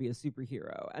not want to be a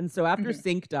superhero. And so after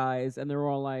Sync dies and they're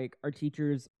all like, our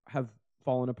teachers have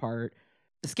fallen apart,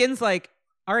 Skin's like,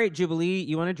 all right, Jubilee,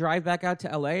 you want to drive back out to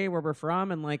LA where we're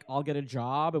from and like I'll get a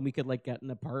job and we could like get an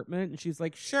apartment? And she's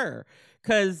like, sure.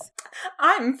 Because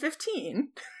I'm 15.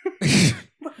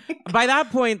 By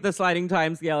that point, the sliding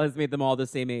time scale has made them all the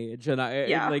same age. And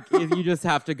you just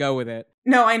have to go with it.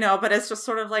 No, I know, but it's just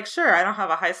sort of like, sure, I don't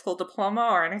have a high school diploma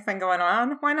or anything going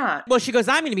on. Why not? Well, she goes,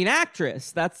 I'm going to be an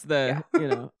actress. That's the,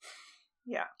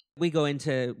 Yeah. We go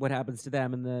into what happens to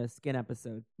them in the Skin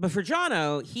episode. But for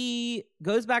Jono, he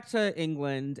goes back to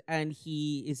England and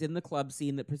he is in the club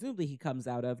scene that presumably he comes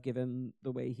out of, given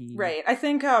the way he... Right. I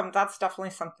think that's definitely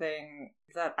something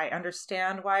that I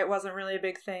understand why it wasn't really a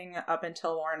big thing up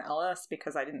until Warren Ellis,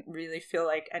 because I didn't really feel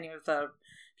like any of the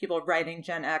people writing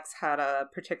Gen X had a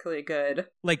particularly good...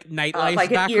 Like nightlife like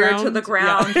background? An ear to the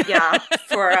ground,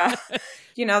 for...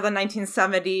 the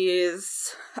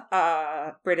 1970s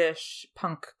British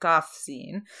punk goth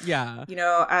scene. Yeah.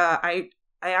 I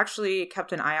actually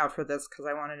kept an eye out for this because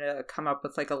I wanted to come up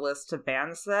with like a list of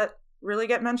bands that really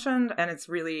get mentioned, and it's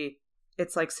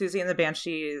like Susie and the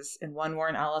Banshees in one,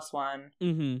 Warren Ellis one,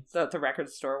 the record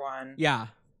store one. Yeah.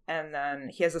 And then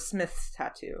he has a Smiths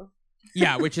tattoo.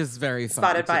 Yeah, which is very fun.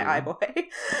 Spotted by iBoy.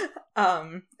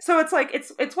 So it's like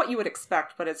it's what you would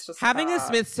expect, but it's just having a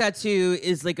Smiths tattoo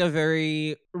is like a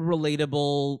very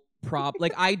relatable prop.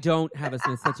 Like I don't have a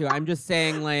Smiths tattoo. I'm just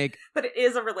saying like, but it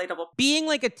is a relatable. Being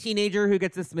like a teenager who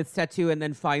gets a Smiths tattoo and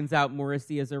then finds out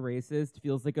Morrissey is a racist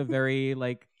feels like a very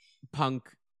like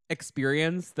punk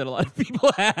experience that a lot of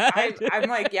people had. I'm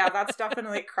like, yeah, that's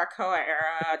definitely Krakoa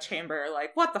era Chamber.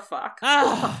 Like, what the fuck?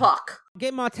 What the fuck?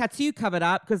 Get my tattoo covered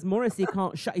up because Morrissey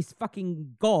can't shut his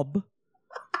fucking gob.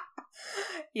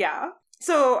 Yeah.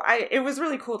 So it was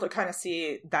really cool to kind of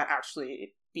see that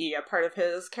actually be a part of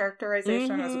his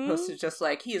characterization as opposed to just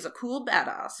like, he is a cool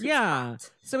badass. Yeah.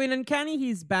 So in Uncanny,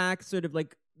 he's back sort of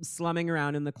like slumming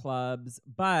around in the clubs,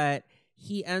 but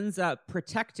he ends up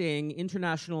protecting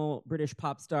international British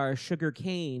pop star Sugar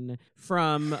Kane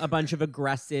from a bunch of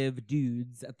aggressive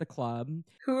dudes at the club.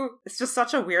 Who is just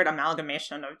such a weird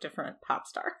amalgamation of different pop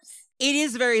stars. It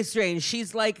is very strange.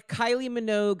 She's like Kylie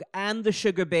Minogue and the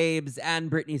Sugar Babes and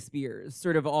Britney Spears,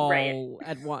 sort of all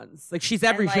at once. Like she's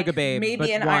every Sugar Babe.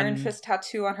 Maybe an Iron Fist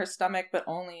tattoo on her stomach, but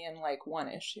only in like one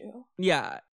issue.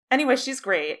 Yeah. Anyway, she's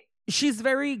great. She's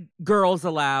very Girls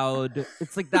Aloud.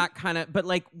 It's like that kind of, but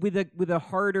like with a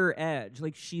harder edge.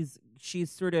 Like she's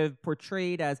sort of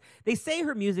portrayed as, they say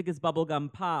her music is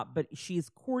bubblegum pop, but she's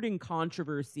courting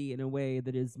controversy in a way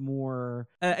that is more.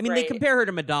 They compare her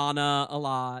to Madonna a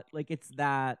lot. Like it's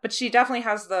that, but she definitely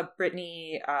has the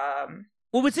Britney.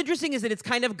 Well, what's interesting is that it's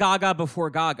kind of Gaga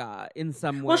before Gaga in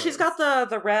some way. Well, she's got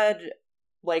the red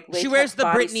like latex she wears the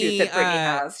Britney that Britney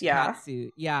has. Yeah,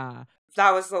 catsuit. Yeah.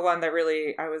 That was the one that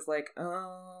really, I was like,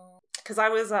 oh, because I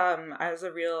was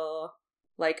a real,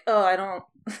 like, oh, I don't,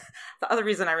 the other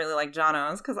reason I really like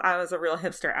Jono is because I was a real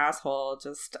hipster asshole,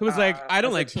 just. It was like, I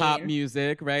don't like pop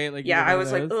music, right? Like, yeah, I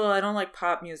was like, oh, I don't like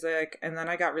pop music, and then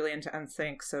I got really into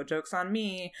NSYNC, so joke's on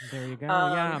me. There you go,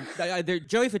 yeah.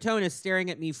 Joey Fatone is staring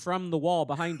at me from the wall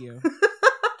behind you.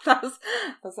 That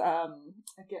was a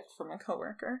gift from a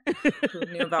coworker who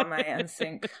knew about my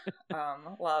NSYNC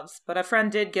loves. But a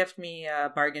friend did gift me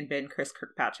a bargain bin Chris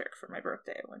Kirkpatrick for my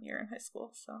birthday one year in high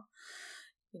school. So,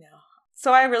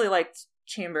 So I really liked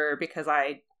Chamber because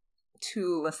I,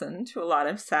 too, listened to a lot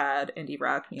of sad indie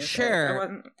rock music. Sure. I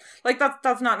wasn't, like,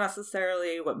 that's not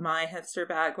necessarily what my hipster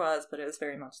bag was, but it was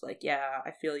very much like, yeah,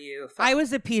 I feel you. I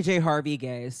was a PJ Harvey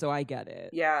gay, so I get it.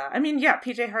 Yeah. I mean, yeah,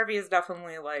 PJ Harvey is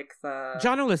definitely like the...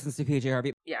 Jono listens to PJ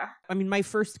Harvey. Yeah. I mean, my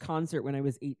first concert when I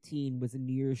was 18 was a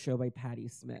New Year's show by Patti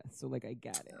Smith, so, like, I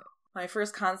get it. My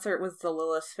first concert was the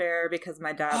Lilith Fair because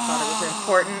my dad thought it was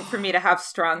important for me to have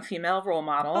strong female role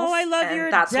models. Oh, I love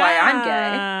your that's dad. Why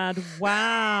I'm gay.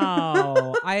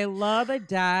 Wow. I love a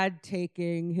dad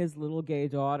taking his little gay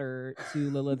daughter to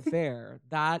Lilith Fair.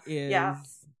 That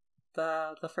is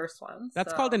the first one.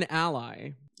 That's called an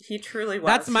ally. He truly was.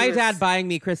 That's my dad buying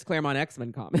me Chris Claremont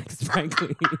X-Men comics,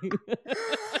 frankly.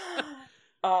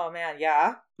 Oh, man,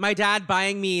 yeah. My dad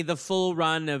buying me the full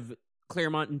run of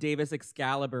Claremont and Davis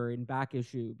Excalibur in back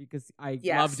issue because I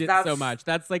loved it so much.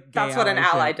 That's like that's what an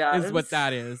ally does. Is what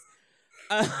that is.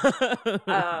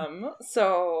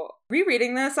 So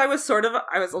rereading this, I was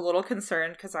a little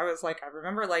concerned because I was like, I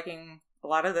remember liking a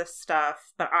lot of this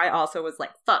stuff, but I also was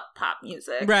like, fuck pop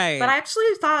music. Right. But I actually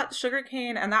thought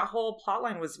Sugarcane and that whole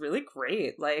plotline was really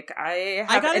great. Like, I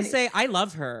gotta say, I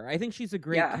love her. I think she's a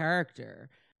great character.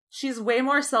 She's way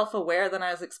more self-aware than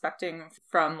I was expecting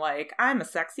from, like, I'm a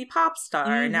sexy pop star.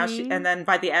 Mm-hmm. And then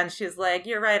by the end, she's like,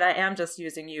 you're right, I am just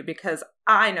using you because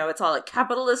I know it's all a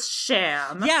capitalist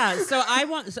sham. Yeah, so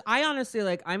I honestly,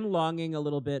 like, I'm longing a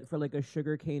little bit for, like, a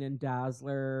Sugarcane and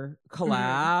Dazzler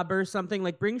collab or something.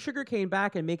 Like, bring Sugarcane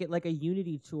back and make it, like, a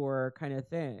Unity tour kind of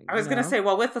thing. I was going to say,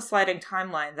 well, with the sliding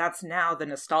timeline, that's now the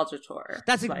Nostalgia Tour.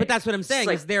 But that's what I'm saying,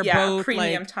 like, is they're both,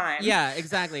 premium like, time. Yeah,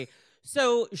 exactly.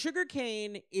 So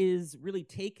Sugarcane is really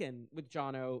taken with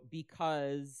Jono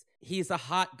because he's a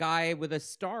hot guy with a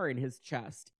star in his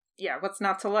chest. Yeah, what's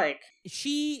not to like?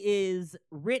 She is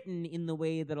written in the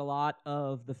way that a lot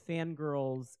of the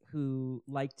fangirls who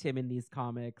liked him in these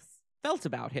comics felt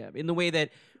about him, in the way that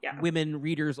women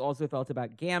readers also felt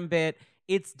about Gambit.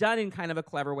 It's done in kind of a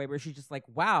clever way where she's just like,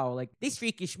 wow, like, this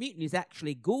freakish mutant is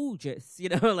actually gorgeous, you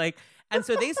know, like, and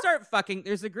so they start fucking.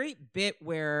 There's a great bit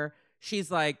where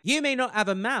she's like, you may not have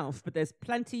a mouth, but there's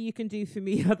plenty you can do for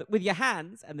me with your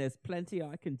hands, and there's plenty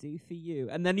I can do for you.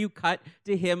 And then you cut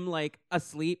to him, like,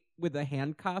 asleep with a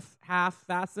handcuff half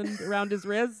fastened around his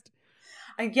wrist.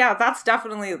 Yeah, that's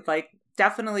definitely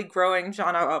growing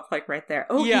Jono up, like, right there.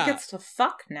 Oh, yeah. He gets to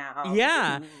fuck now.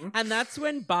 Yeah. And that's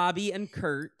when Bobby and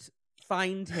Kurt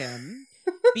find him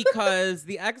because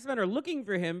the X-Men are looking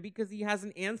for him because he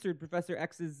hasn't answered Professor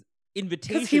X's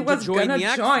invitation to join the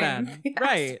X-Men. Yes.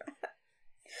 Right.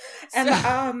 And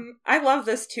I love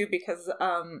this too because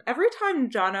every time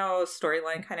Jono's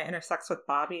storyline kind of intersects with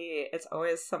Bobby, it's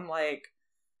always some like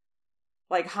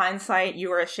hindsight, you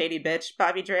were a shady bitch,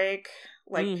 Bobby Drake,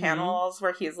 like panels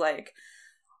where he's like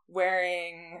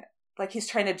wearing, like, he's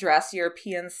trying to dress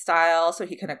European style so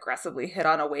he can aggressively hit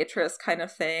on a waitress kind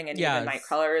of thing, and even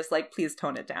Nightcrawler is like, please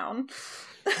tone it down.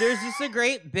 There's just a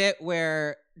great bit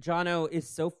where Jono is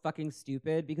so fucking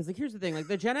stupid because, like, here's the thing, like,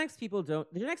 the Gen X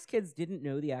kids didn't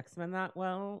know the X-Men that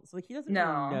well, so, like, he doesn't really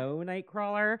know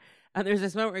Nightcrawler, and there's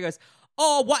this moment where he goes,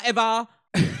 oh, whatever.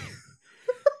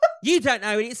 You don't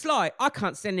know what it's like. I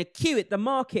can't stand a queue at the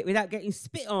market without getting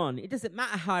spit on. It doesn't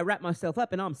matter how I wrap myself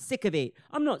up, and I'm sick of it.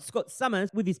 I'm not Scott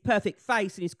Summers with his perfect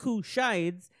face and his cool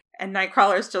shades. And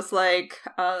Nightcrawler's just like,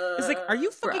 It's like, are you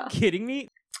fucking kidding me?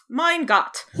 Mein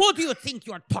Gott. Who do you think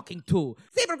you are talking to?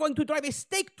 They were going to drive a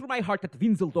stake through my heart at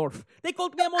Winseldorf. They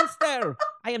called me a monster.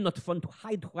 I am not fun to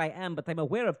hide who I am, but I'm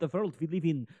aware of the world we live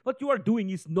in. What you are doing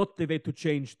is not the way to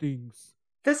change things.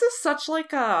 This is such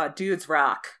like a dudes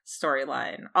rock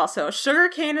storyline. Also,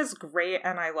 Sugarcane is great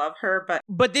and I love her,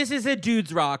 but this is a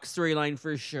dudes rock storyline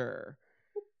for sure.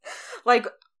 Like,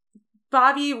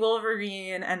 Bobby,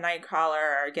 Wolverine, and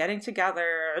Nightcrawler are getting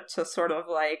together to sort of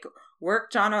like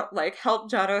work Jono, like help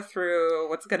Jono through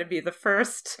what's going to be the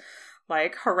first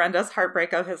like horrendous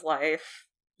heartbreak of his life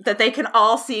that they can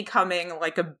all see coming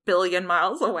like a billion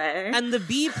miles away. And the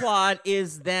B plot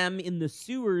is them in the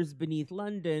sewers beneath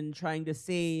London trying to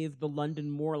save the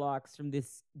London Morlocks from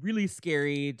this really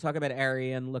scary, talk about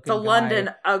Aryan looking the guy.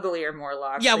 London uglier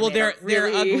Morlocks. Yeah, well, they're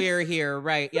uglier here,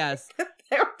 right? Yes.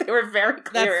 They were very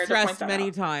clear. That's stressed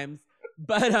many times.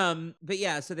 But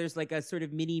yeah, so there's like a sort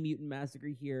of mini mutant massacre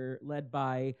here led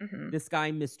by this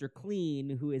guy, Mr. Clean,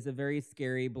 who is a very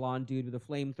scary blonde dude with a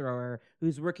flamethrower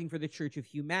who's working for the Church of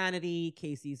Humanity,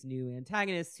 Casey's new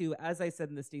antagonists, who, as I said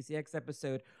in the Stacey X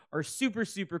episode, are super,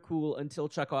 super cool until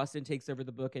Chuck Austen takes over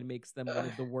the book and makes them one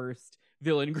of the worst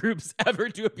villain groups ever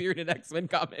to appear in an X-Men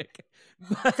comic.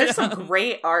 But, there's some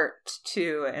great art,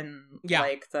 too, in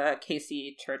like the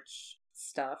Casey Church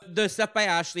stuff. The stuff by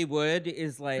Ashley Wood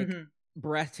is like...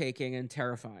 breathtaking and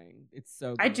terrifying. It's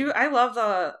so good. I love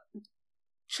the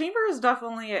Chamber is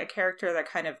definitely a character that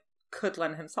kind of could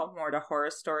lend himself more to horror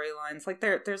storylines. Like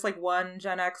there's like one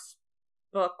Gen X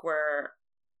book where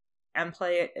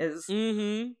Emplay is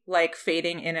like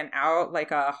fading in and out like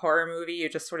a horror movie. You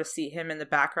just sort of see him in the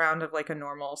background of like a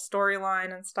normal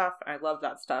storyline and stuff. I love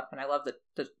that stuff, and I love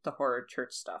the horror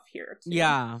church stuff here too.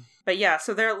 Yeah. But yeah,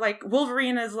 so they're like,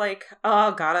 Wolverine is like,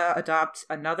 oh, gotta adopt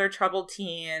another troubled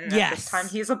teen. Yes. This time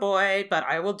he's a boy, but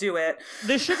I will do it.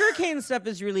 The Sugarcane stuff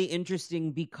is really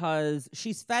interesting because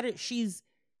she's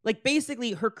like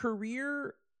basically her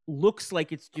career looks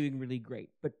like it's doing really great.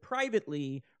 But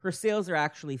privately, her sales are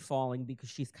actually falling because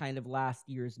she's kind of last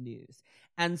year's news.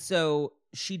 And so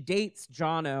she dates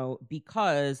Jono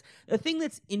because the thing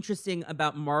that's interesting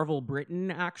about Marvel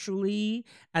Britain, actually,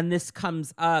 and this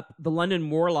comes up, the London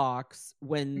Morlocks,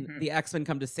 when the X-Men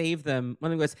come to save them,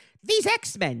 one of them goes, "These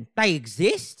X-Men, they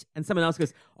exist?" And someone else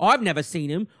goes, "Oh, I've never seen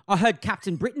them. I heard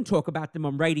Captain Britain talk about them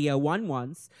on Radio 1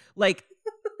 once." Like,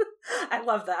 I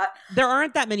love that. there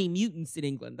aren't that many mutants in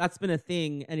England. That's been a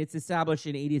thing, and it's established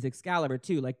in 80s Excalibur,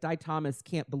 too. Like, Di Thomas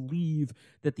can't believe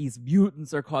that these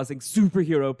mutants are causing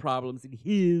superhero problems in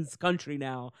his country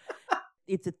now.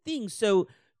 It's a thing. So,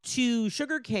 to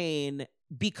Sugarcane,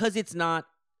 because it's not...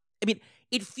 I mean,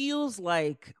 it feels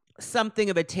like something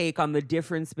of a take on the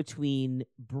difference between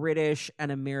British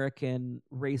and American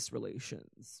race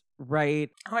relations, right?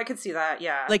 Oh, I could see that,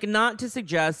 yeah. Like, not to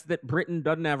suggest that Britain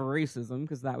doesn't have racism,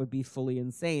 because that would be fully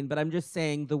insane, but I'm just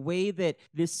saying the way that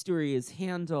this story is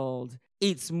handled,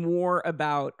 it's more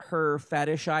about her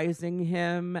fetishizing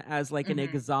him as like an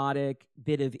exotic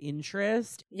bit of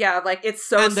interest. Yeah, like it's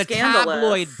so and scandalous. The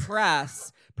tabloid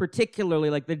press, particularly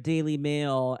like the Daily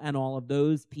Mail and all of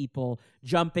those people,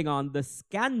 jumping on the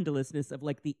scandalousness of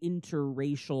like the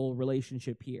interracial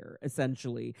relationship here,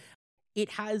 essentially.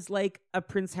 It has like a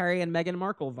Prince Harry and Meghan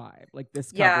Markle vibe, like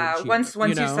this coverage. Yeah, here, once you know?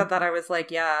 You said that, I was like,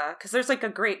 yeah, because there's like a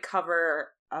great cover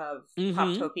of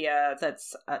Poptopia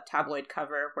that's a tabloid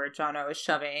cover where Jono is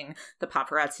shoving the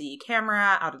paparazzi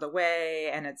camera out of the way,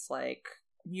 and it's like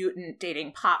mutant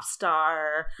dating pop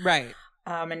star. Right.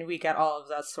 And we get all of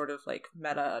that sort of like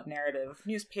meta narrative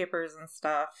newspapers and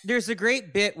stuff. There's a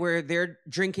great bit where they're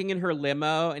drinking in her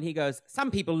limo and he goes,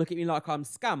 "Some people look at me like I'm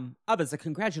scum. Others are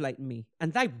congratulating me.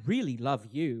 And they really love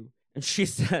you." And she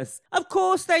says, "Of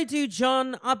course they do,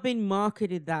 John. I've been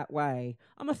marketed that way.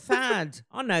 I'm a fad.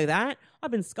 I know that.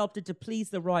 I've been sculpted to please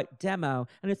the right demo.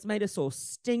 And it's made us all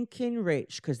stinking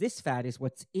rich because this fad is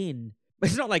what's in."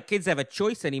 It's not like kids have a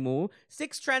choice anymore.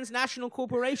 6 transnational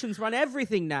corporations run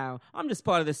everything now. I'm just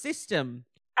part of the system.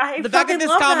 The fact that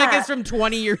this comic is from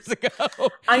 20 years ago.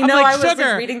 I know. Like, I was Sugar,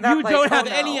 just reading that. You like, don't have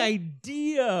any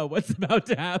idea what's about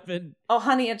to happen. Oh,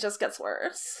 honey, it just gets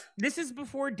worse. This is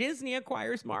before Disney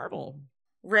acquires Marvel.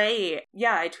 Right.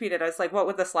 Yeah, I tweeted. I was like, what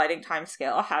would the sliding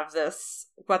timescale have this?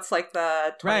 What's like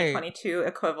the 2022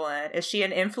 equivalent? Is she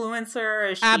an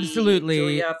influencer? Is she absolutely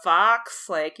Julia Fox?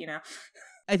 Like, you know.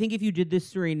 I think if you did this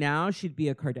story now, she'd be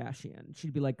a Kardashian.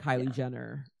 She'd be like Kylie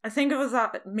Jenner. I think it was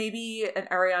maybe an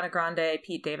Ariana Grande,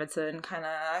 Pete Davidson kind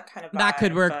of vibe. That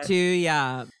could work too,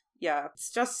 yeah. Yeah,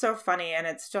 it's just so funny, and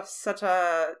it's just such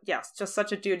a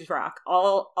dude's rock.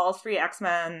 All 3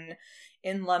 X-Men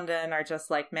in London are just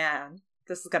like, man,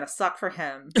 this is gonna suck for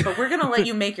him, but we're gonna let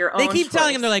you make your own. They keep choice.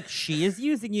 telling him, they're like, "She is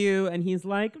using you," and he's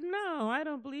like, "No, I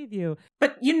don't believe you."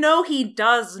 But you know he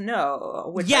does know.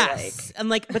 Which yes, and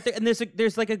like, but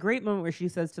there's like a great moment where she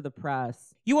says to the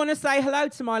press, "You want to say hello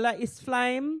to my latest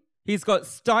flame? He's got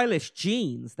stylish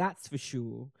jeans, that's for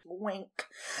sure." Wink.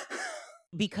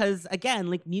 Because again,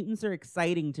 like, mutants are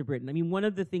exciting to Britain. I mean, one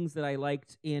of the things that I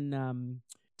liked in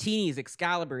Teeny's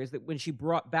Excalibur is that when she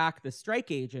brought back the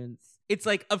strike agents, it's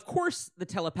like, of course the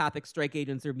telepathic strike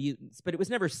agents are mutants, but it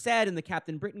was never said in the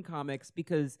Captain Britain comics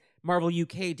because Marvel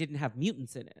UK didn't have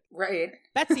mutants in it. Right.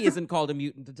 Betsy isn't called a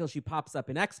mutant until she pops up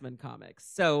in X-Men comics.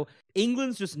 So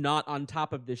England's just not on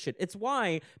top of this shit. It's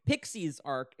why Pixie's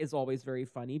arc is always very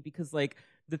funny, because like,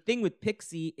 the thing with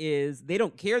Pixie is they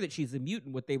don't care that she's a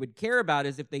mutant. What they would care about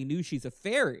is if they knew she's a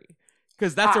fairy,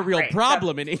 because that's a real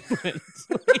problem in England.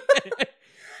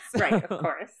 Right, of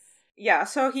course. Yeah,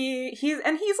 so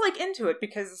he's like into it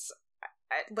because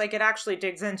like it actually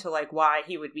digs into like why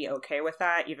he would be okay with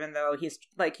that, even though he's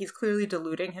clearly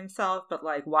deluding himself, but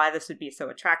like why this would be so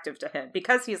attractive to him,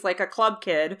 because he's like a club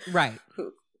kid, right?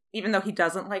 Who, even though he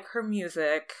doesn't like her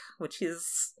music, which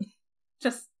is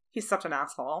just. He's such an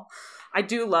asshole. I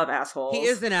do love assholes. He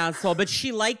is an asshole, but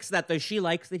she likes that, though. She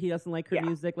likes that he doesn't like her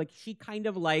music. Like, she kind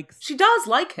of likes... She does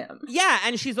like him. Yeah,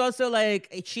 and she's also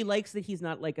like... She likes that he's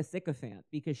not like a sycophant,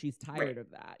 because she's tired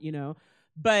of that, you know?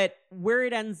 But where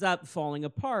it ends up falling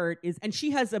apart is... And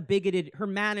she has a bigoted... Her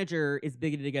manager is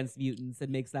bigoted against mutants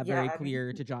and makes that very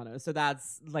clear to Jono. So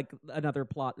that's like another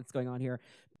plot that's going on here.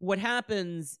 What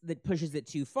happens that pushes it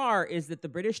too far is that the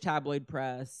British tabloid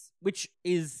press, which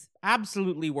is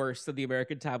absolutely worse than the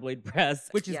American tabloid press,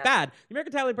 which is bad. The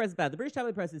American tabloid press is bad. The British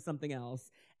tabloid press is something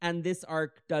else. And this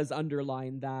arc does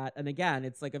underline that. And again,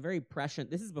 it's like a very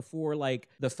prescient... This is before like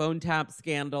the phone tap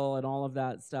scandal and all of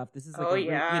that stuff. This is like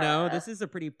you know, this is a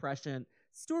pretty prescient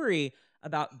story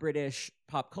about British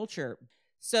pop culture.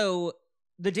 So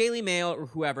the Daily Mail or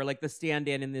whoever, like the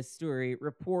stand-in in this story,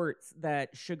 reports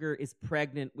that Sugar is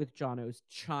pregnant with Jono's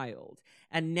child.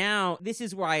 And now this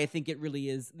is why I think it really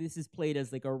is. This is played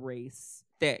as like a race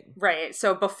thing. Right.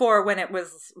 So before, when it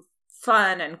was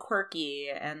fun and quirky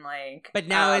and like, but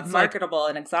now it's marketable like,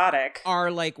 and exotic.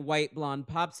 Our like white blonde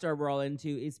pop star we're all into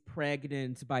is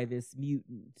pregnant by this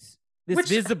mutant. This Which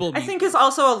visible mutant. I think is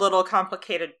also a little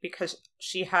complicated because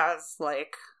she has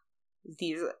like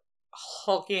these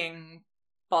hulking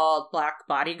bald black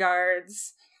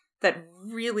bodyguards that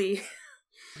really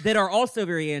that are also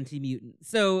very anti-mutant.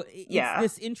 So it's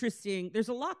this interesting, there's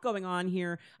a lot going on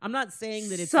here. I'm not saying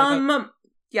that it's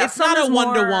it's not a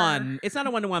one-to-one. It's not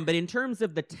a one-to-one, but in terms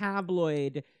of the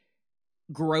tabloid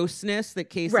grossness that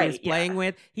Casey is playing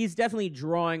with, he's definitely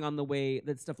drawing on the way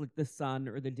that stuff like The Sun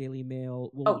or the Daily Mail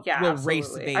will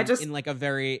race bait in like a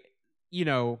very,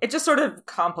 it just sort of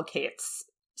complicates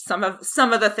some of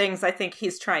the things I think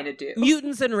he's trying to do.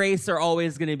 Mutants and race are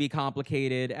always going to be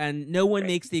complicated, and no one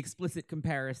makes the explicit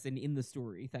comparison in the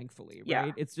story, thankfully, right?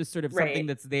 Yeah. It's just sort of something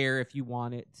that's there if you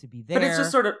want it to be there. But it's just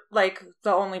sort of like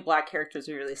the only black characters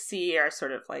we really see are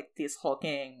sort of like these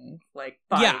hulking, like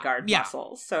bodyguard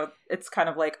muscles. So it's kind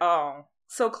of like, oh,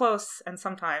 so close and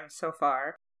sometimes so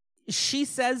far. She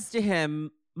says to him,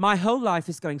 "My whole life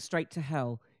is going straight to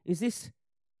hell. Is this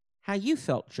how you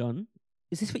felt, John?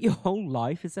 Is this what your whole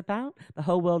life is about? The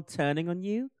whole world turning on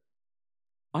you?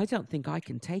 I don't think I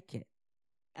can take it."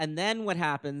 And then what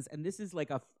happens, and this is like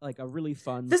a really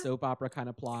fun soap opera kind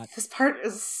of plot. This part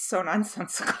is so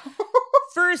nonsensical.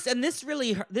 First, and this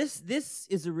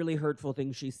is a really hurtful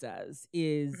thing she says,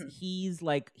 is he's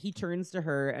like, he turns to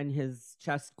her and his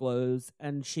chest glows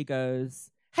and she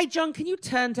goes, "Hey, John, can you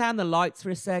turn down the lights for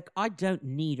a sec? I don't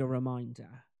need a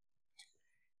reminder."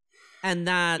 And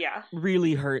that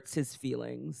really hurts his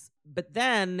feelings. But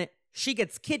then she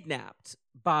gets kidnapped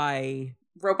by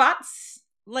robots,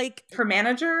 like her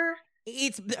manager.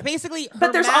 It's basically her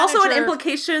But there's manager. Also an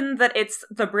implication that it's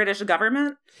the British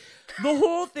government. The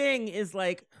whole thing is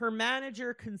like her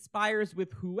manager conspires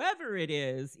with whoever it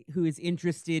is who is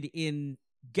interested in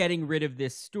getting rid of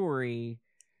this story.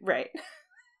 Right.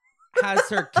 Has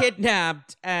her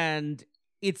kidnapped, and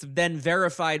it's then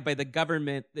verified by the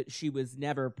government that she was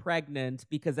never pregnant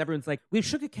because everyone's like, "With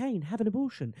sugar cane, have an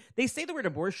abortion." They say the word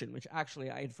abortion, which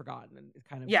actually I had forgotten, and it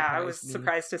kind of I was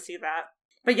surprised to see that.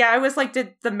 But yeah, I was like,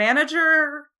 did the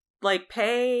manager like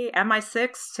pay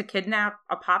MI6 to kidnap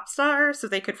a pop star so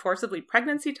they could forcibly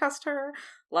pregnancy test her?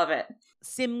 Love it.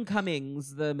 Sim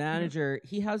Cummings, the manager,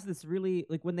 he has this really,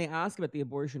 like, when they ask about the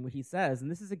abortion, what he says,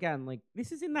 and this is again, like,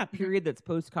 this is in that period that's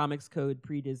post-Comics Code,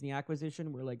 pre-Disney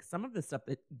acquisition, where, like, some of the stuff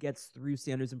that gets through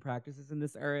standards and practices in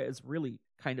this era is really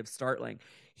kind of startling.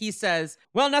 He says,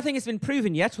 "Well, nothing has been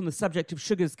proven yet on the subject of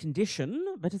Sugar's condition,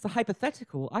 but as a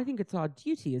hypothetical, I think it's our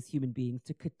duty as human beings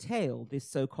to curtail this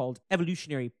so-called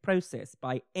evolutionary process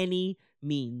by any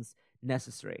means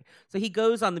necessary." So he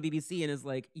goes on the BBC and is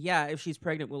like, "Yeah, if she's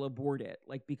pregnant, we'll abort it,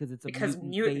 like, because it's a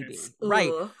mutant baby."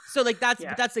 Right. So like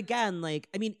that's again, like,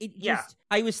 I mean, it just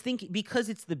I was thinking, because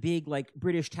it's the big like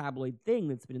British tabloid thing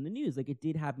that's been in the news, like it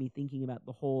did have me thinking about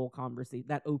the whole conversation,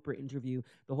 that Oprah interview,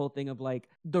 the whole thing of like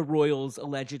the royals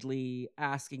allegedly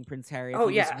asking Prince Harry if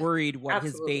he was worried what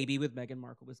his baby with Meghan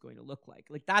Markle was going to look like.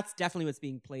 Like that's definitely what's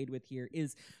being played with here,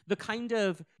 is the kind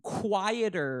of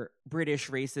quieter British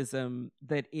racism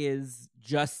that is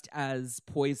just as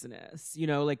poisonous,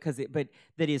 like, but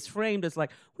that is framed as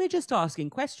like, we're just asking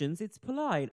questions, it's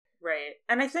polite. Right.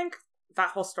 And I think that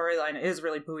whole storyline is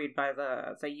really buoyed by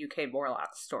the UK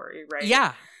Morlock story, right?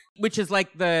 Yeah. Which is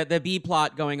like the B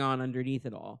plot going on underneath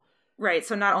it all. Right.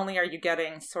 So not only are you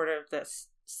getting sort of this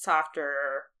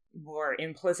softer, more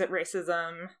implicit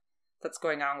racism that's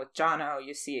going on with Jono,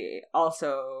 you see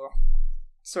also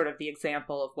sort of the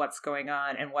example of what's going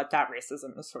on and what that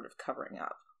racism is sort of covering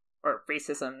up. Or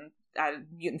racism,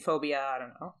 mutant phobia, I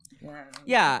don't know.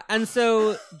 Yeah, and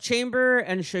so Chamber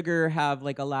and Sugar have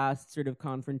like a last sort of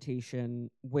confrontation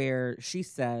where she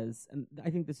says, and I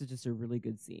think this is just a really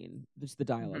good scene, just the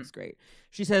dialogue's great.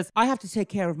 She says, "I have to take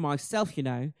care of myself,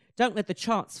 Don't let the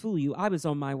charts fool you. I was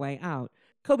on my way out.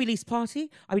 Kobe Lee's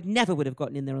party, I would have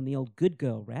gotten in there on the old good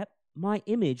girl rep. My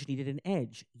image needed an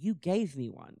edge. You gave me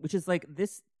one." Which is like,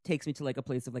 this takes me to like a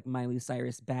place of like Miley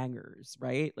Cyrus bangers,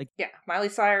 right? Like, yeah, Miley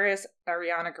Cyrus,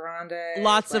 Ariana Grande.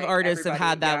 Lots of artists have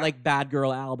had that like Bad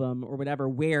Girl album or whatever,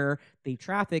 where they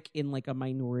traffic in like a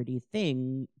minority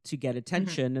thing to get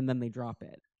attention and then they drop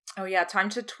it. Oh yeah, time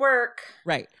to twerk.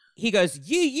 Right. He goes,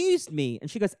 "You used me." And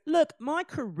she goes, "Look, my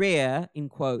career," in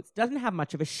quotes, "doesn't have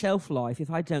much of a shelf life if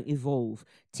I don't evolve.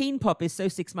 Teen Pop is so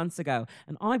 6 months ago,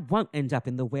 and I won't end up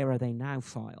in the Where Are They Now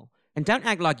file. And don't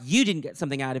act like you didn't get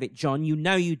something out of it, John. You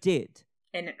know you did.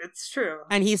 And it's true.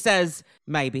 And he says,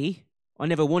 maybe. I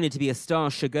never wanted to be a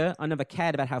star, sugar. I never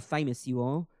cared about how famous you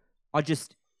are. I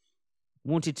just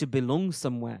wanted to belong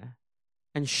somewhere.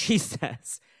 And she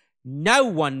says, no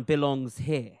one belongs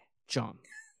here, John.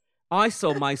 I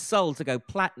sold my soul to go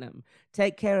platinum.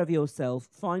 Take care of yourself.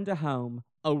 Find a home,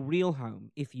 a real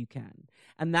home, if you can.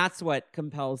 And that's what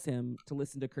compels him to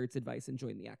listen to Kurt's advice and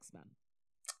join the X-Men.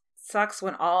 Sucks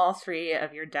when all three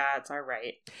of your dads are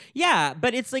right. Yeah,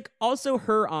 but it's like also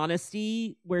her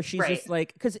honesty where she's just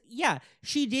like, because yeah,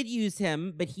 she did use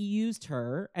him, but he used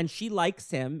her, and she likes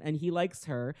him and he likes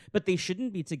her, but they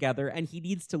shouldn't be together, and he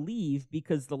needs to leave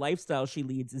because the lifestyle she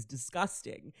leads is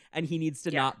disgusting and he needs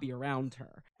to not be around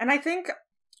her. And I think,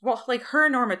 well, like her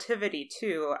normativity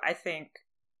too, I think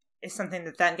is something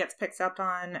that then gets picked up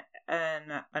on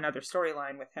in another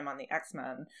storyline with him on the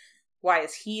X-Men. Why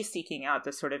is he seeking out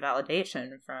this sort of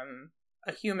validation from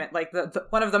a human, like the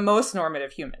one of the most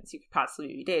normative humans you could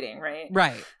possibly be dating, right?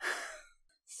 Right.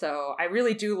 So I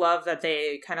really do love that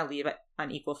they kind of leave it on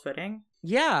equal footing.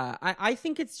 Yeah, I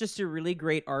think it's just a really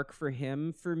great arc for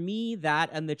him. For me,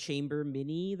 that and the Chamber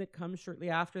mini that comes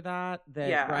shortly after that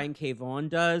Brian K. Vaughan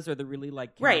does are the really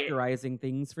like characterizing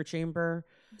things for Chamber.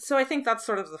 So I think that's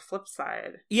sort of the flip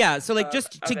side. Yeah, so like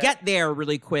just to get there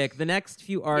really quick, the next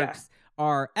few arcs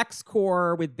are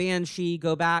X-Corps with Banshee,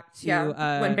 go back to...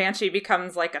 when Banshee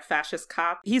becomes like a fascist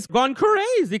cop. He's gone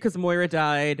crazy because Moira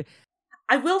died.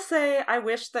 I will say I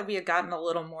wish that we had gotten a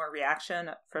little more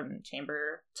reaction from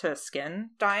Chamber to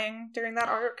Skin dying during that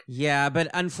arc. Yeah, but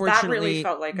unfortunately... That really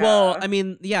felt like I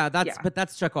mean, but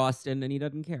that's Chuck Austen and he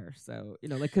doesn't care. So, you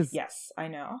know, like, because... Yes, I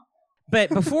know. But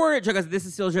before Chuck Austen, this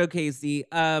is still Joe Casey.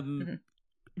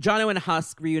 Jono and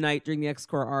Husk reunite during the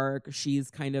X-Corps arc.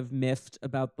 She's kind of miffed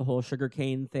about the whole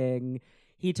sugarcane thing.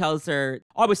 He tells her,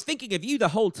 I was thinking of you the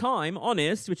whole time,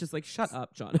 honest, which is like, shut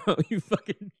up, Jono, you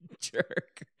fucking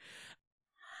jerk.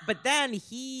 But then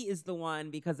he is the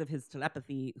one, because of his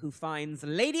telepathy, who finds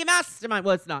Lady Mastermind.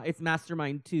 Well, it's not. It's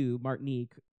Mastermind 2,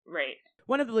 Martinique. Right.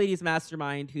 One of the ladies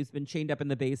Mastermind who's been chained up in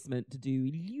the basement to do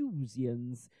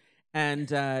illusions.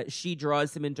 And she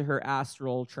draws him into her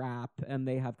astral trap, and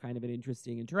they have kind of an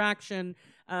interesting interaction.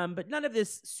 But none of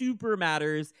this super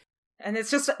matters. And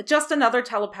it's just another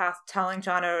telepath telling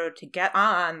Jono to get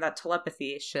on that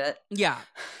telepathy shit. Yeah.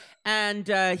 And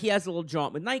he has a little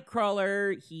jaunt with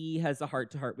Nightcrawler. He has a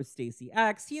heart-to-heart with Stacey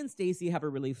X. He and Stacey have a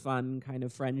really fun kind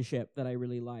of friendship that I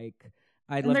really like.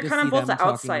 And they're kind of both the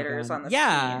outsiders on the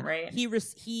scene, right?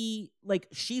 He like,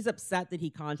 she's upset that he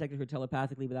contacted her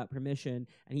telepathically without permission,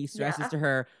 and he stresses to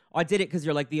her, I did it because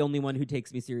you're like the only one who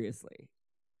takes me seriously.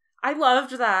 I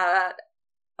loved that.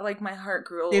 Like, my heart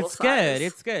grew a little size.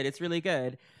 It's good. It's really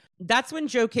good. That's when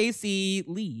Joe Casey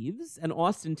leaves and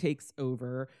Austin takes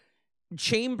over.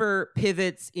 Chamber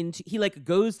pivots into, he like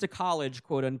goes to college,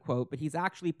 quote unquote, but he's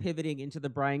actually pivoting into the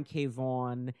Brian K.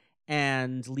 Vaughan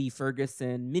and Lee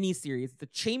Ferguson miniseries. It's a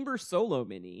Chamber solo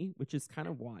mini, which is kind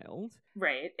of wild.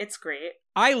 Right. It's great.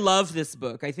 I love this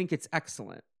book. I think it's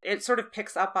excellent. It sort of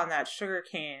picks up on that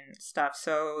sugarcane stuff.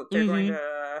 So they're going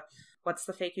to, what's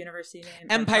the fake university name?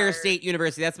 Empire State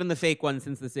University. That's been the fake one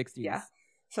since the 60s. Yeah.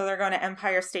 So they're going to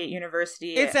Empire State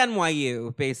University. It's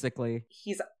NYU, basically.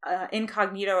 He's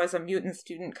incognito as a mutant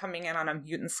student coming in on a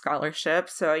mutant scholarship.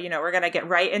 So, you know, we're going to get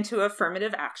right into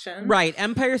affirmative action. Right.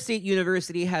 Empire State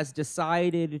University has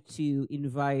decided to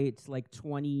invite like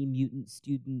 20 mutant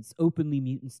students, openly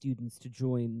mutant students, to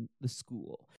join the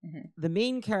school. The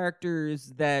main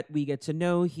characters that we get to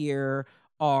know here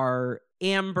are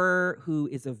Amber, who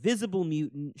is a visible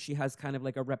mutant. She has kind of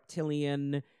like a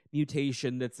reptilian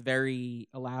mutation that's very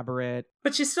elaborate.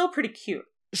 But she's still pretty cute.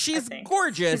 She's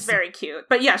gorgeous. She's very cute.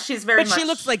 But yeah, she's very much... But she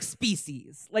looks like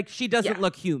species. Like, she doesn't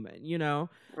look human, you know?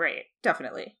 Right,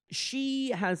 definitely.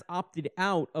 She has opted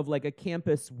out of, like, a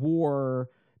campus war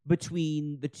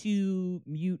between the two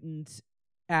mutant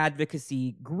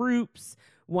advocacy groups,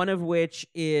 one of which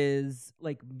is,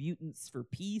 like, Mutants for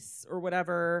Peace or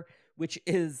whatever, which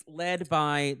is led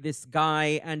by this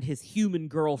guy and his human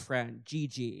girlfriend,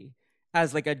 Gigi,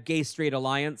 as like a gay straight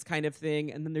alliance kind of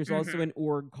thing. And then there's also an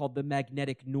org called the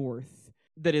Magnetic North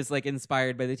that is like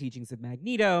inspired by the teachings of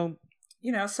Magneto.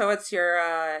 You know, so it's your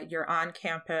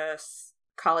on-campus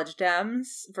college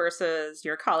Dems versus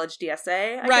your college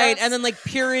DSA, I guess. And then like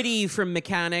Purity from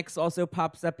Mechanics also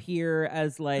pops up here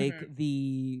as like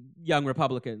the young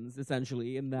Republicans,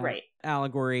 essentially, in that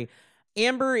allegory.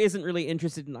 Amber isn't really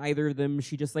interested in either of them.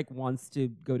 She just like wants to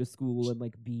go to school and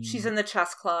like be... She's in the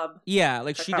chess club. Yeah,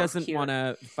 like she doesn't want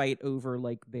to fight over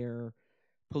like their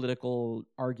political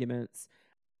arguments.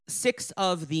 6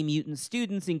 of the mutant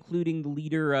students, including the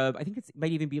leader of, I think it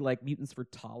might even be like Mutants for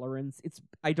Tolerance.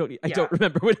 I don't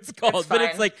remember what it's called, but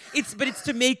it's like it's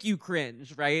to make you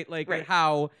cringe, right? Like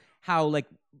how like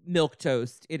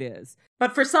milquetoast it is.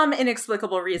 But for some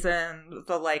inexplicable reason,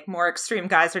 the like more extreme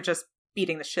guys are just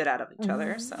beating the shit out of each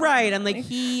other. So. Right, and like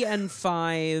he and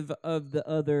 5 of the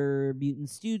other mutant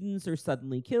students are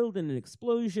suddenly killed in an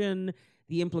explosion.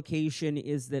 The implication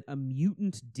is that a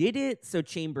mutant did it, so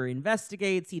Chamber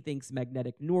investigates. He thinks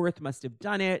Magnetic North must have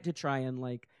done it to try and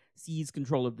like seize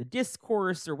control of the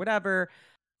discourse or whatever.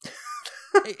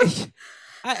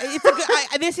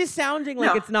 This is sounding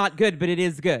like it's not good, but it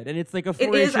is good, and it's like a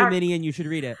 4-issue mini, and you should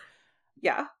read it.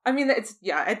 Yeah, I mean, it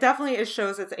definitely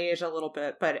shows its age a little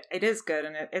bit, but it is good,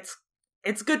 and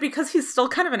it's good because he's still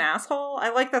kind of an asshole. I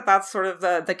like that that's sort of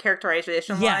the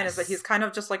characterization line, is that he's kind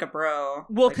of just like a bro.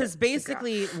 Well, because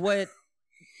basically what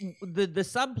the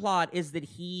subplot is that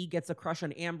he gets a crush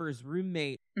on Amber's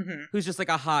roommate, who's just like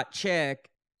a hot chick.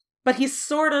 But he's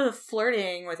sort of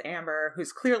flirting with Amber,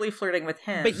 who's clearly flirting with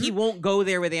him. But he won't go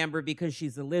there with Amber because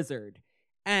she's a lizard.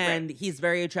 And he's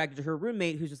very attracted to her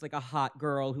roommate, who's just like a hot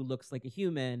girl who looks like a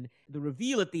human. The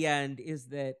reveal at the end is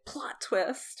that... Plot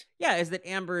twist. Yeah, is that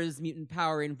Amber's mutant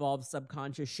power involves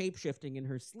subconscious shapeshifting in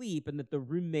her sleep, and that the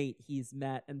roommate he's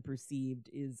met and perceived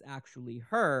is actually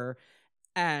her.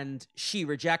 And she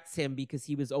rejects him because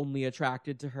he was only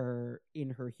attracted to her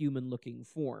in her human-looking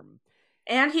form.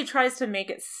 And he tries to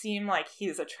make it seem like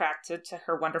he's attracted to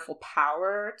her wonderful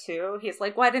power, too. He's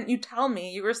like, why didn't you tell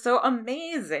me? You were so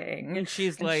amazing. And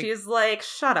she's like,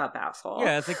 shut up, asshole.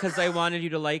 Yeah, it's like, because I wanted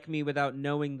you to like me without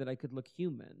knowing that I could look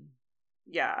human.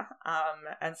 Yeah.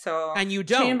 And so and you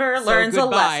don't. Chamber so learns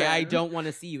goodbye. a lesson. I don't want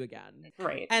to see you again.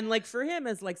 Right. And like for him,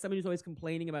 as like somebody who's always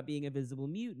complaining about being a visible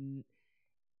mutant,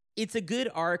 it's a good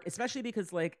arc, especially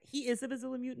because like he is a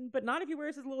visible mutant, but not if he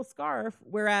wears his little scarf.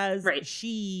 Whereas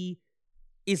she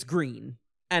is green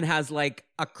and has like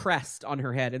a crest on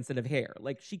her head instead of hair.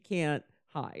 Like she can't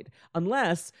hide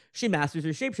unless she masters her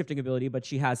shapeshifting ability, but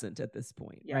she hasn't at this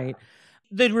point, right?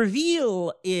 The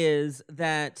reveal is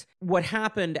that what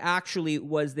happened actually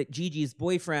was that Gigi's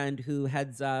boyfriend, who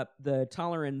heads up the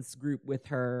Tolerance group with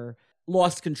her,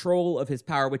 lost control of his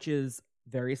power, which is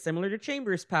very similar to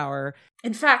Chamber's power.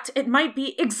 In fact, it might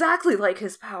be exactly like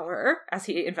his power as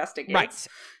he investigates. Right.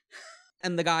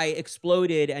 And the guy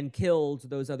exploded and killed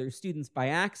those other students by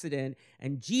accident.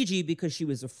 And Gigi, because she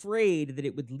was afraid that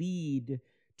it would lead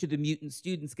to the mutant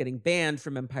students getting banned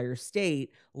from Empire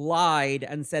State, lied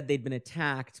and said they'd been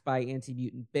attacked by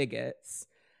anti-mutant bigots.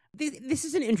 This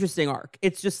is an interesting arc.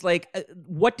 It's just like,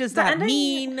 what does that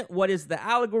mean? What is the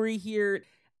allegory here?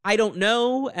 I don't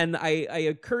know, and I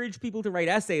encourage people to write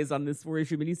essays on this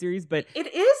 4-issue miniseries, but...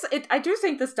 I do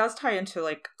think this does tie into,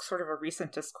 like, sort of a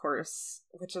recent discourse,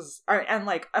 which is... and,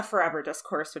 like, a forever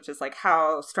discourse, which is, like,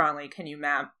 how strongly can you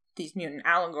map these mutant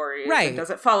allegories? Right. And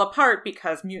does it fall apart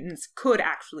because mutants could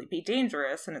actually be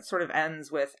dangerous? And it sort of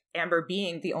ends with Amber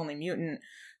being the only mutant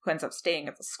who ends up staying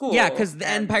at the school. Yeah, because the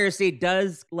Empire State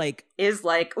does, like... is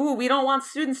like, ooh, we don't want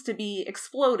students to be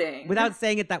exploding. Without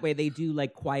saying it that way, they do,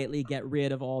 like, quietly get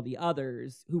rid of all the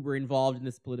others who were involved in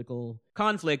this political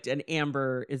conflict, and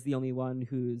Amber is the only one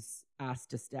who's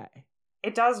asked to stay.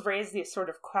 It does raise these sort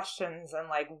of questions, and,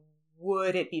 like,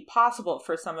 would it be possible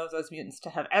for some of those mutants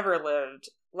to have ever lived,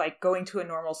 like, going to a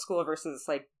normal school versus,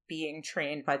 like, being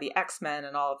trained by the X-Men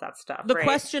and all of that stuff. The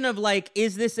question of, like,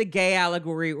 is this a gay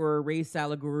allegory or a race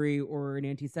allegory or an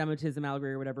anti-Semitism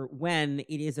allegory or whatever, when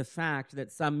it is a fact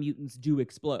that some mutants do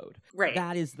explode? Right.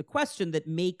 That is the question that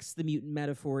makes the mutant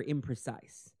metaphor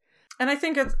imprecise. And I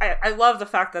think I love the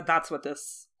fact that that's what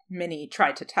this mini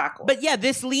tried to tackle. But yeah,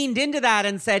 this leaned into that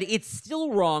and said it's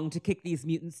still wrong to kick these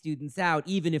mutant students out,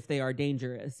 even if they are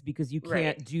dangerous, because you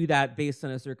can't do that based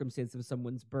on a circumstance of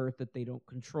someone's birth that they don't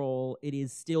control. It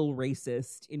is still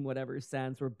racist in whatever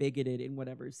sense, or bigoted in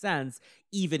whatever sense,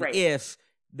 even if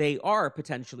they are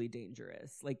potentially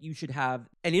dangerous. Like, you should have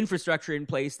an infrastructure in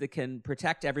place that can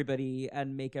protect everybody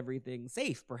and make everything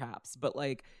safe, perhaps. But,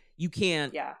 like, you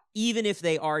can't, even if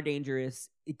they are dangerous,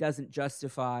 it doesn't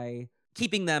justify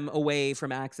keeping them away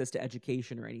from access to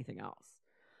education or anything else.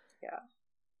 Yeah.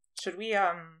 Should we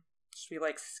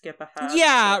like skip ahead?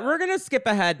 Yeah, we're going to skip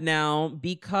ahead now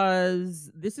because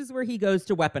this is where he goes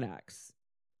to Weapon X.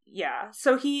 Yeah.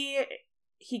 So he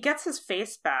gets his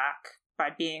face back by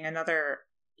being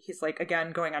he's like,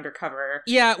 again, going undercover.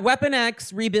 Yeah, Weapon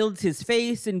X rebuilds his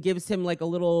face and gives him like a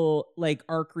little like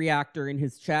arc reactor in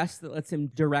his chest that lets him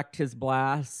direct his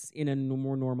blasts in a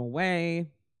more normal way.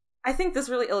 I think this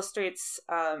really illustrates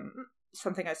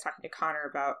something I was talking to Connor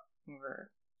about when we were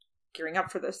gearing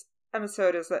up for this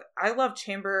episode is that I love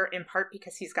Chamber in part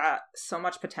because he's got so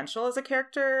much potential as a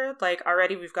character. Like,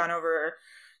 already we've gone over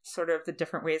sort of the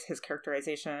different ways his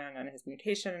characterization and his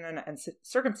mutation and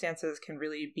circumstances can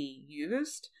really be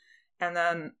used. And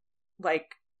then,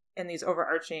 like, in these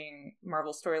overarching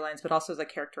Marvel storylines, but also the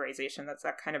characterization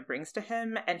that kind of brings to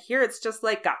him. And here it's just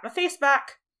like, got my face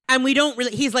back. And we don't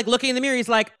really, he's like looking in the mirror, he's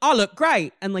like, I look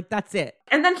great. And like, that's it.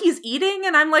 And then he's eating,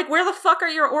 and I'm like, where the fuck are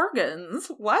your organs?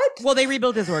 What? Well, they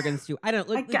rebuilt his organs too. I don't,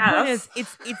 I like, the guess. point is,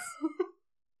 it's,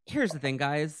 here's the thing,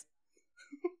 guys.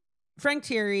 Frank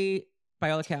Thierry,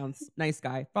 by all accounts, nice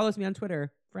guy, follows me on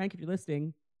Twitter. Frank, if you're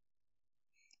listening.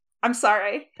 I'm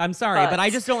sorry, but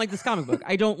I just don't like this comic book.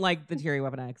 I don't like the Thierry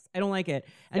Weapon X. I don't like it.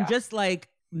 And just like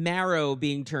Marrow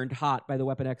being turned hot by the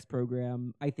Weapon X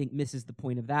program, I think misses the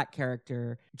point of that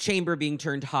character. Chamber being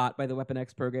turned hot by the Weapon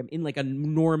X program in like a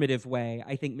normative way,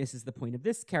 I think misses the point of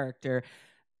this character.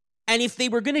 And if they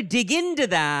were going to dig into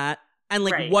that and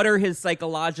like, what are his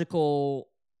psychological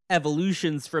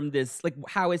evolutions from this? Like,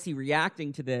 how is he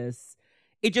reacting to this?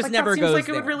 It just never goes like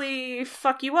there. It would really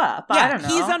fuck you up. Yeah, I don't know.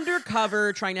 He's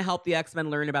undercover trying to help the X-Men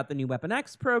learn about the new Weapon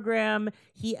X program.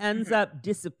 He ends up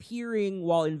disappearing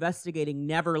while investigating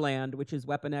Neverland, which is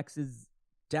Weapon X's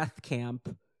death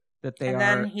camp that they and are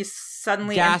then he's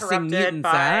suddenly gassing interrupted mutants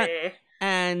by at.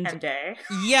 And MJ.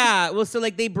 Yeah, well, so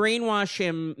like they brainwash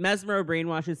him. Mesmero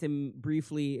brainwashes him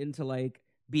briefly into like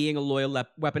being a loyal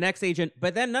Weapon X agent,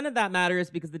 but then none of that matters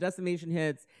because the decimation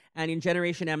hits, and in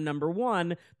Generation M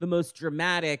 #1, the most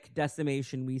dramatic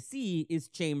decimation we see is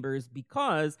Chambers,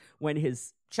 because when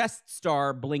his chest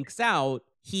star blinks out,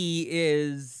 he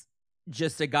is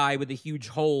just a guy with a huge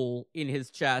hole in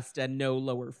his chest and no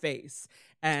lower face,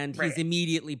 and he's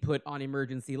immediately put on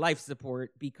emergency life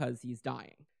support because he's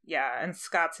dying. Yeah, and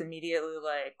Scott's immediately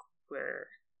like,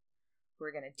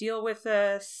 we're gonna deal with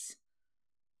this.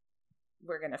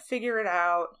 We're going to figure it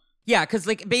out. Yeah, because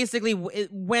like basically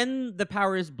when the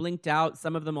powers blinked out,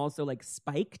 some of them also like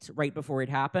spiked right before it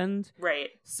happened. Right.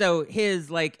 So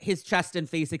his chest and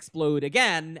face explode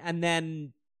again, and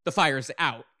then the fire's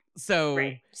out.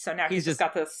 So So now he's just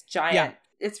got this giant. Yeah.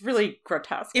 It's really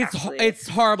grotesque. It's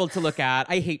horrible to look at.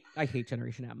 I hate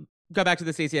Generation M. Go back to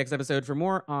the Stacey X episode for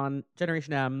more on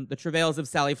Generation M, the travails of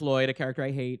Sally Floyd, a character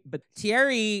I hate. But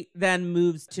Thierry then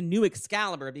moves to New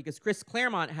Excalibur because Chris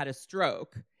Claremont had a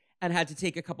stroke and had to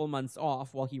take a couple months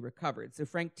off while he recovered. So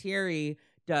Frank Thierry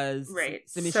does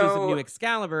some issues of New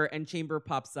Excalibur, and Chamber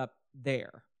pops up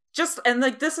there. And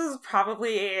like, this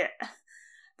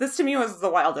to me was the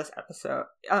wildest episode,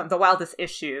 the wildest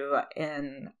issue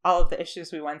in all of the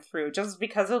issues we went through, just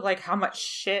because of like how much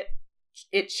shit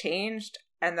it changed.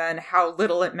 And then how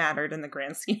little it mattered in the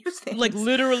grand scheme of things. Like,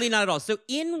 literally not at all. So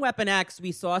in Weapon X,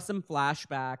 we saw some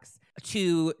flashbacks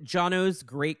to Jono's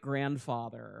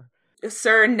great-grandfather.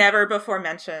 Sir, never before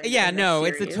mentioned. Yeah, no,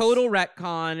 it's a total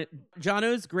retcon.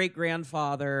 Jono's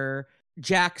great-grandfather,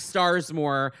 Jack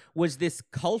Starsmore, was this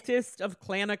cultist of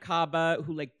Clan Akaba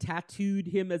who like tattooed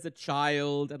him as a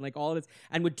child and like all of this,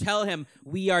 and would tell him,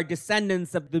 we are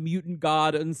descendants of the mutant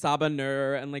god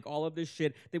Unsaba-Nur, and like all of this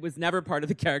shit that was never part of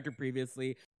the character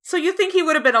previously. So you think he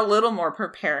would have been a little more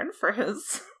prepared for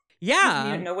his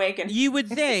mutant awakening? You would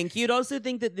think. You'd also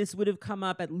think that this would have come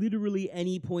up at literally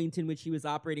any point in which he was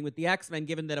operating with the X-Men,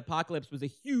 given that Apocalypse was a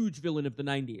huge villain of the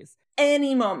 90s.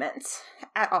 Any moment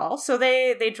at all. So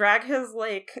they drag his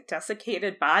like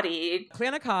desiccated body.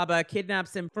 Clan Akaba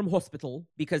kidnaps him from hospital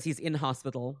because he's in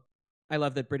hospital. I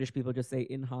love that British people just say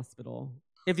in hospital.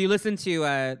 If you listen to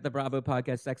the Bravo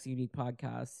podcast, Sexy Unique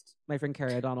podcast, my friend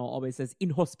Carrie O'Donnell always says in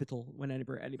hospital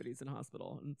whenever anybody's in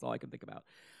hospital. And that's all I can think about.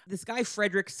 This guy,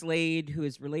 Frederick Slade, who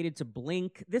is related to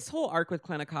Blink, this whole arc with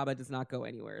Clan Akaba does not go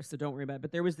anywhere, so don't worry about it.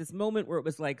 But there was this moment where it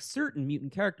was like certain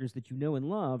mutant characters that you know and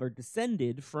love are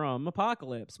descended from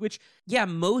Apocalypse, which, yeah,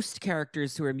 most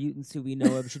characters who are mutants who we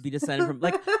know of should be descended from,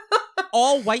 like...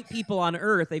 All white people on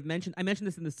Earth, I mentioned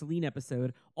this in the Celine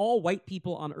episode, all white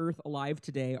people on Earth alive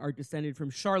today are descended from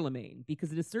Charlemagne,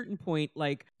 because at a certain point,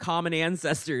 like, common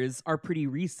ancestors are pretty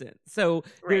recent. So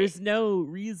there's no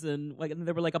reason, like, and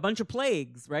there were like a bunch of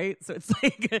plagues, right? So it's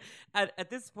like, at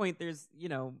this point, there's, you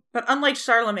know... But unlike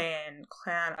Charlemagne,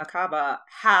 Clan Akaba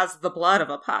has the blood of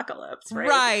Apocalypse, right?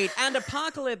 Right, and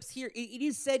Apocalypse here, it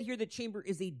is said here that Chamber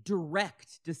is a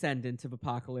direct descendant of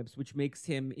Apocalypse, which makes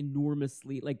him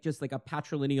enormously, like, just like a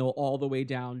patrilineal all the way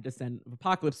down descent of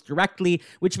Apocalypse directly,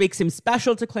 which makes him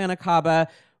special to Clan Akaba.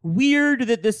 Weird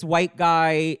that this white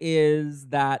guy is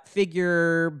that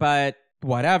figure, but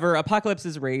whatever.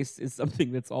 Apocalypse's race is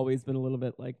something that's always been a little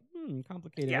bit like,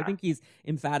 complicated. Yeah. I think he's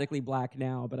emphatically black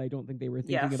now, but I don't think they were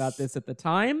thinking about this at the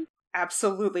time.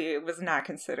 absolutely was not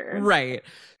considered. Right.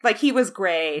 Like, he was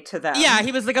gray to them. Yeah,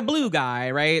 he was like a blue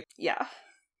guy, right? Yeah.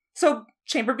 So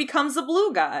Chamber becomes a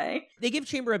blue guy. They give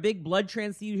Chamber a big blood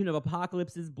transfusion of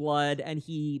Apocalypse's blood, and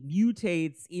he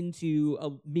mutates into a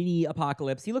mini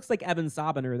Apocalypse. He looks like Evan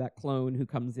Sabaner, that clone who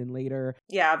comes in later.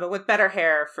 Yeah, but with better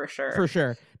hair, for sure. For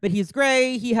sure. But he's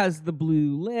gray. He has the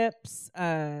blue lips,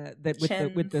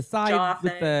 with the side,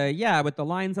 with the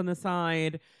lines on the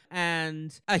side,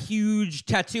 and a huge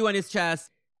tattoo on his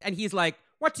chest. And he's like,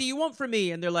 "What do you want from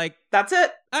me?" And they're like, "That's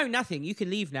it. Oh, nothing. You can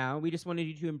leave now. We just wanted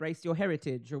you to embrace your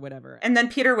heritage," or whatever. And then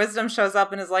Peter Wisdom shows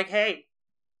up and is like, hey,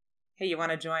 you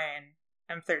want to join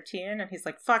M13? And he's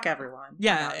like, fuck everyone.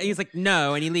 Yeah, and he's like,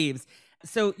 no, and he leaves.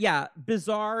 So yeah,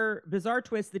 bizarre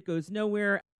twist that goes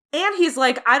nowhere. And he's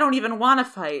like, I don't even want to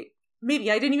fight.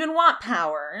 Maybe I didn't even want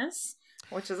powers.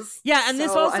 Which is and so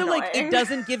this also annoying. like, it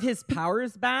doesn't give his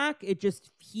powers back. It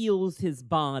just heals his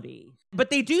body. But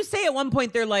they do say at one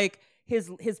point, they're like,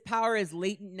 his power is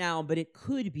latent now, but it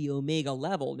could be Omega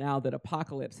level now that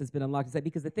Apocalypse has been unlocked.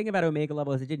 Because the thing about Omega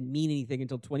level is it didn't mean anything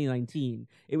until 2019.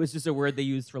 It was just a word they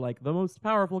used for like the most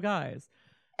powerful guys.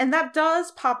 And that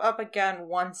does pop up again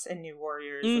once in New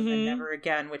Warriors, and then never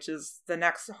again, which is the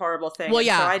next horrible thing. Well,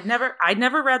 yeah. So I'd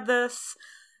never read this.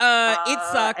 It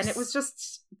sucks. And it was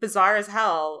just bizarre as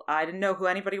hell. I didn't know who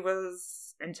anybody was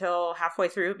until halfway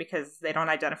through because they don't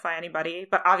identify anybody.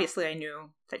 But obviously I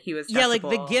knew that he was testable. Yeah,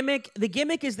 like the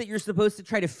gimmick is that you're supposed to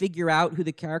try to figure out who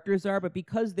the characters are, but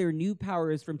because their new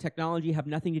powers from technology have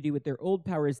nothing to do with their old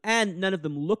powers, and none of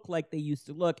them look like they used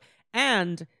to look,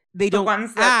 and they don't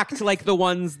act like the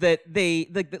ones that they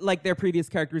like their previous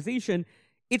characterization,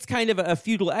 it's kind of a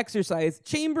futile exercise.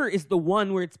 Chamber is the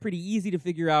one where it's pretty easy to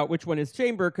figure out which one is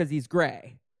Chamber because he's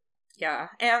gray. Yeah,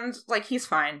 and, like, he's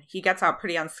fine. He gets out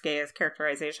pretty unscathed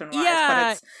characterization-wise.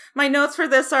 Yeah. But my notes for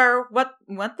this are, what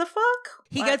the fuck?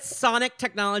 He gets sonic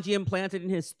technology implanted in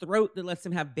his throat that lets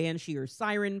him have Banshee or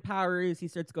Siren powers. He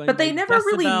starts going But they never Decibel.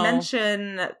 really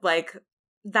mention, like,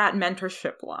 that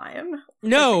mentorship line.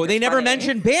 No, they never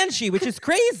mention Banshee, which is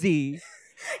crazy.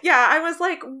 Yeah, I was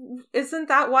like, isn't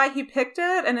that why he picked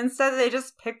it? And instead they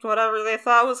just picked whatever they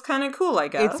thought was kind of cool, I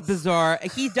guess. It's bizarre.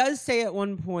 He does say at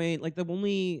one point, like, the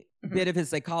only bit of his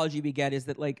psychology we get is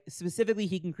that, like, specifically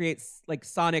he can create, like,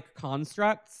 sonic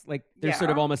constructs. Like, they're sort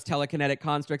of almost telekinetic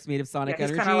constructs made of sonic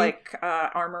energy. He's kind of like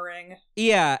armoring.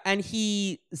 Yeah, and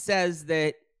he says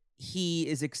that he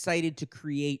is excited to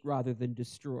create rather than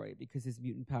destroy because his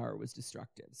mutant power was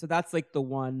destructive. So that's, like, the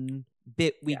one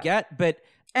bit we get, but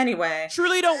anyway,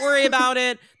 truly don't worry about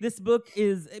it. This book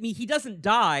is, I mean, he doesn't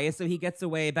die, so he gets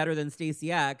away better than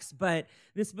Stacey X, but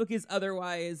this book is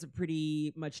otherwise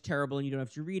pretty much terrible and you don't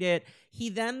have to read it. He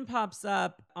then pops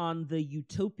up on the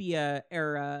Utopia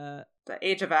era, the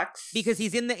Age of X, because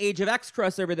he's in the Age of X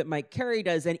crossover that Mike Carey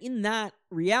does, and in that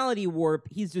reality warp,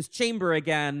 he's just Chamber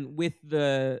again with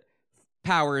the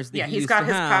powers that he used to have.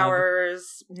 He's got his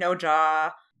powers, no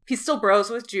jaw. He still bros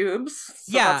with Jubes,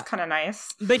 so that's kind of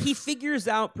nice. But he figures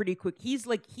out pretty quick. He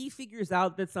figures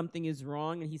out that something is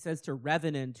wrong, and he says to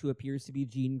Revenant, who appears to be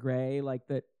Jean Grey, like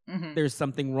that there's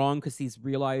something wrong because he's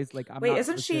realized, like, I'm not. Wait,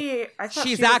 isn't she? I thought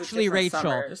she's she was actually Rachel.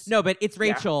 Summers. No, but it's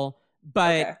Rachel.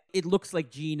 But it looks like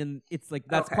Jean, and it's like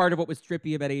that's part of what was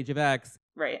trippy about Age of X,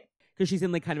 right? Because she's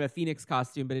in like kind of a Phoenix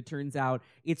costume, but it turns out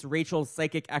it's Rachel's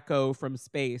psychic echo from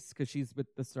space because she's with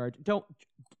the Sergeant.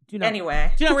 Do not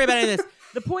worry about any of this.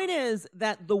 The point is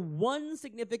that the one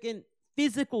significant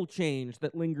physical change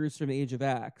that lingers from Age of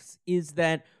X is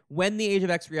that when the Age of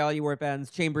X reality warp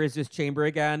ends, Chamber is just Chamber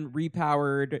again,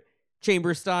 repowered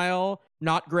Chamber style,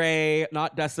 not gray,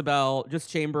 not Decibel, just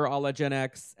Chamber a la Gen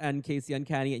X and Casey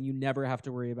Uncanny, and you never have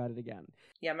to worry about it again.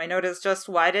 Yeah, my note is just,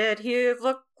 why did he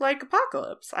look like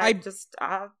Apocalypse?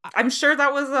 I'm sure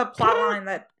that was a plot line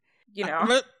that, you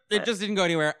know. It just didn't go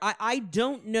anywhere. I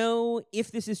don't know if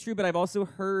this is true, but I've also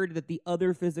heard that the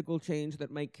other physical change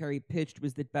that Mike Carey pitched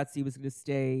was that Betsy was going to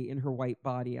stay in her white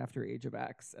body after Age of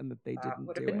X, and that they didn't do it.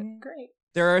 Would have been great.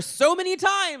 There are so many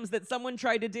times that someone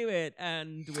tried to do it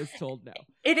and was told no.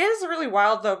 It is really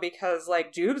wild, though, because,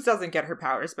 like, Jubes doesn't get her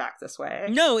powers back this way.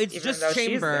 No, it's just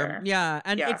Chamber. Yeah,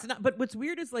 and Yeah. it's not. But what's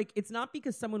weird is, like, it's not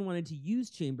because someone wanted to use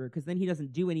Chamber, because then he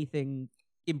doesn't do anything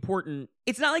important.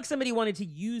 It's not like somebody wanted to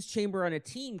use Chamber on a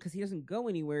team because he doesn't go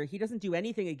anywhere. He doesn't do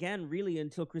anything again really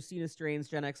until Christina Strain's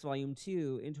Gen X Volume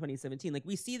 2 in 2017. Like,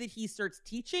 we see that he starts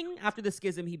teaching after the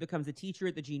schism. He becomes a teacher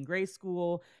at the Jean Grey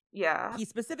School. Yeah. He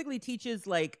specifically teaches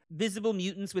like visible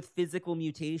mutants with physical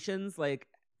mutations, like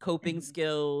coping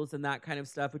skills and that kind of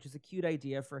stuff, which is a cute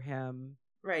idea for him.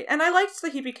 Right. And I liked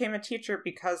that he became a teacher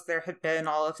because there had been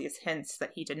all of these hints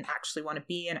that he didn't actually want to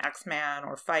be an X-Man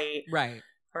or fight. Right.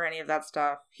 or any of that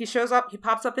stuff. He shows up, he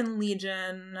pops up in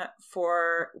Legion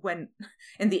for when,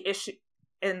 in the issue,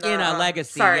 in a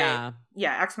Legacy,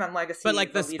 yeah, X-Men Legacy, but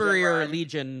like the Spurrier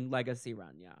Legion Legacy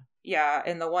run, yeah,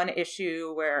 in the one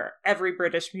issue where every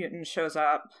British mutant shows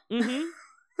up,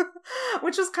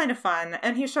 which is kind of fun,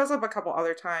 and he shows up a couple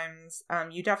other times.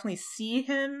 You definitely see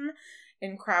him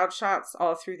in crowd shots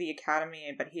all through the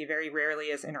Academy, but he very rarely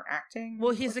is interacting.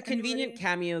 Well, he's a convenient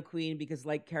cameo queen because,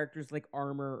 like, characters like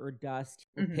Armor or Dust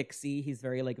or Pixie, he's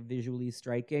very, like, visually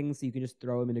striking, so you can just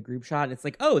throw him in a group shot, and it's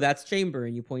like, oh, that's Chamber,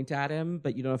 and you point at him,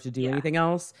 but you don't have to do anything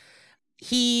else.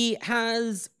 He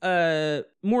has a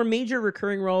more major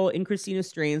recurring role in Christina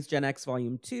Strain's Gen X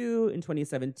Volume 2 in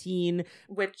 2017.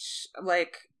 Which,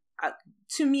 like,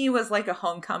 to me was like a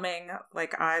homecoming.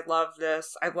 Like, I love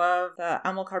this. I love the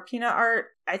Emil Carpina art.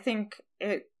 I think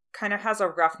it kind of has a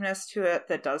roughness to it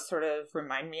that does sort of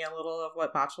remind me a little of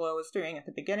what Bachelot was doing at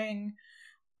the beginning.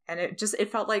 And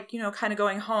it felt like, you know, kind of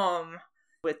going home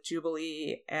with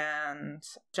Jubilee and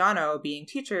Jono being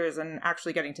teachers and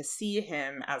actually getting to see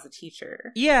him as a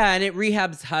teacher. Yeah, and it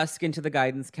rehabs Husk into the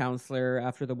guidance counselor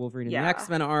after the Wolverine and the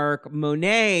X-Men arc.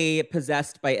 Monet,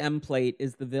 possessed by M-Plate,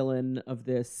 is the villain of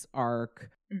this arc.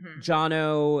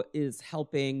 Jono is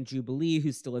helping Jubilee,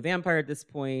 who's still a vampire at this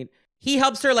point. He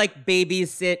helps her, like,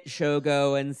 babysit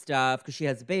Shogo and stuff because she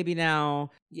has a baby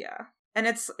now. Yeah. And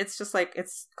it's just like,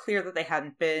 it's clear that they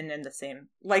hadn't been in the same,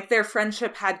 like, their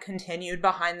friendship had continued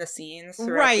behind the scenes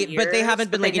throughout the years, but they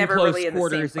haven't been like in close really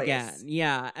quarters again.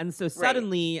 Yeah. And so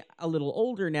suddenly, a little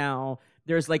older now,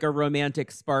 there's like a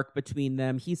romantic spark between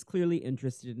them. He's clearly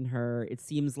interested in her. It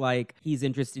seems like he's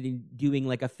interested in doing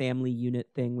like a family unit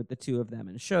thing with the two of them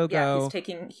and Shogo.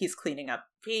 Yeah, he's cleaning up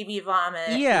baby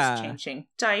vomit. Yeah. He's changing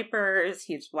diapers.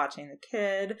 He's watching the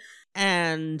kid.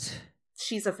 And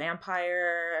she's a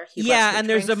vampire. And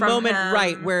there's a moment,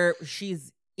 right, where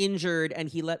she's injured and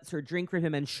he lets her drink from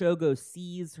him, and Shogo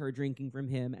sees her drinking from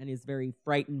him and is very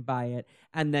frightened by it,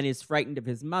 and then is frightened of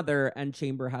his mother, and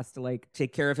Chamber has to like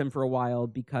take care of him for a while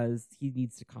because he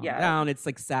needs to calm down. It's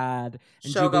like sad,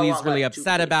 and Shogo Jubilee's really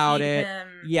upset about it.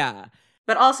 Yeah.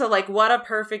 But also, like, what a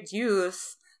perfect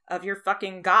use of your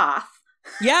fucking goth.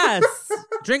 Yes.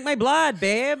 Drink my blood,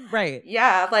 babe. Right.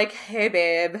 Yeah, like, hey,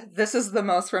 babe, this is the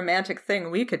most romantic thing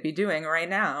we could be doing right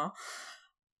now.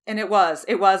 And it was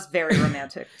very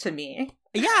romantic to me.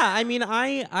 Yeah, I mean,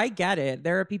 I get it.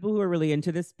 There are people who are really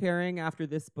into this pairing after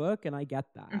this book, and I get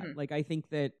that. Like, I think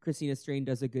that Christina Strain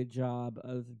does a good job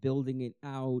of building it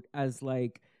out as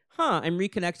like, I'm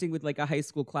reconnecting with like a high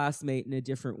school classmate in a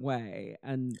different way.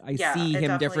 And I see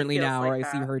him differently now, or I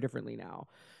see her differently now.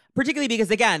 Particularly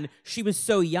because, again, she was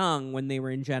so young when they were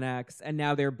in Gen X, and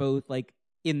now they're both, like,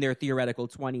 in their theoretical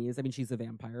 20s. I mean, she's a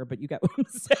vampire, but you get what I'm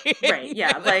saying. Right,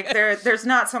 yeah. Like, there's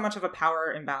not so much of a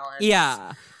power imbalance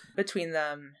between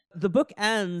them. The book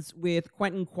ends with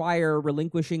Quentin Quire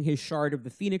relinquishing his shard of the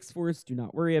Phoenix Force. Do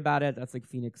not worry about it. That's, like,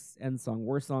 Phoenix Endsong,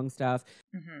 War Song stuff.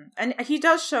 And he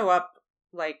does show up,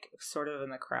 like, sort of in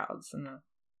the crowds in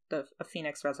a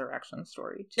Phoenix Resurrection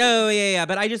story too. Oh yeah,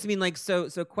 but I just mean like so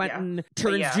Quentin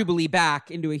turns Jubilee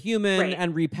back into a human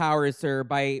and repowers her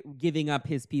by giving up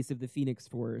his piece of the Phoenix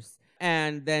Force.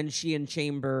 And then she and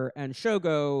Chamber and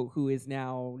Shogo, who is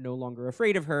now no longer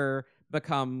afraid of her,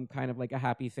 become kind of like a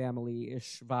happy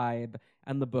family-ish vibe,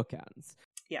 and the book ends.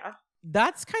 Yeah.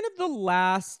 That's kind of the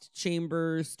last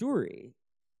Chamber story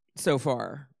so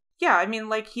far. Yeah, I mean,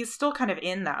 like, he's still kind of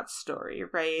in that story,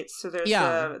 right? So there's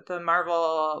the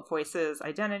Marvel Voices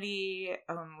identity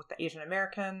with the Asian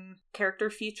American character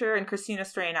feature, and Christina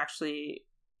Strain actually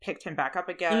picked him back up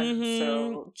again.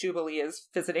 So Jubilee is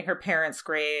visiting her parents'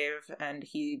 grave, and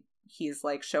he's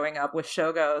like showing up with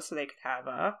Shogo so they could have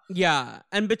a... Yeah,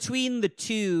 and between the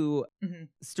two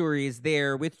stories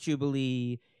there with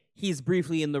Jubilee, he's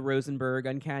briefly in the Rosenberg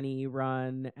Uncanny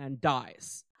run and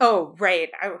dies. Oh, right.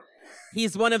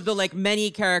 He's one of the like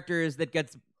many characters that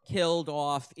gets killed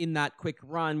off in that quick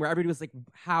run where everybody was like,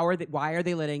 why are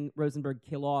they letting Rosenberg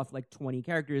kill off like 20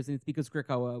 characters? And it's because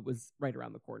Krakoa was right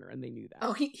around the corner and they knew that.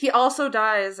 Oh, he also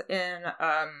dies in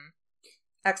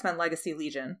X-Men Legacy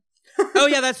Legion. Oh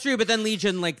yeah, that's true. But then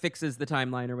Legion like fixes the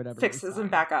timeline or whatever. Fixes him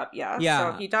back up, yeah.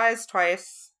 So he dies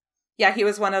twice. Yeah, he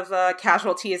was one of the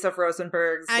casualties of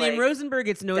Rosenberg's. And in Rosenberg,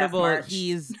 it's notable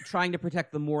he's trying to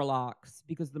protect the Morlocks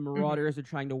because the Marauders are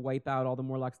trying to wipe out all the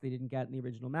Morlocks they didn't get in the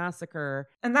original massacre.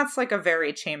 And that's like a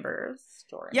very Chamber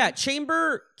story. Yeah,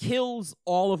 Chamber kills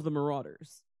all of the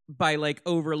Marauders by like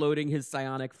overloading his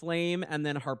psionic flame, and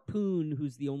then Harpoon,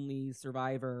 who's the only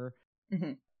survivor,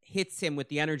 hits him with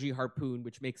the energy harpoon,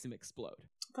 which makes him explode.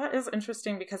 That is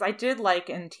interesting because I did like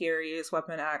in Thierry's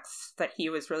Weapon X that he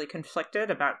was really conflicted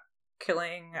about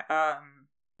killing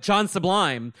John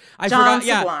Sublime. I John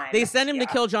forgot. Sublime. Yeah, they send him to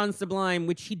kill John Sublime,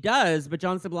 which he does, but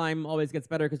John Sublime always gets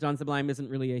better because John Sublime isn't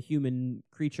really a human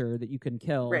creature that you can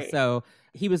kill. Right. So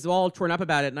he was all torn up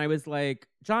about it, and I was like,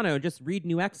 Jono, just read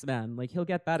New X-Men. Like, he'll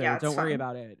get better. Yeah, Don't worry fine.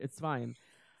 about it. It's fine.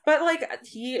 But, like,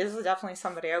 he is definitely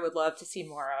somebody I would love to see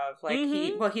more of. Like,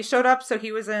 he showed up, so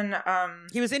he was in...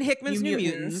 he was in Hickman's New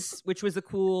Mutants, which was a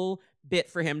cool bit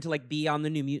for him to, like, be on the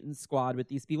New Mutants squad with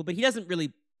these people, but he doesn't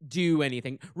really do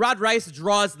anything. Rod Reiss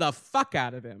draws the fuck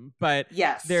out of him, but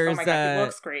yes, there's oh my God, he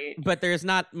looks great. But there's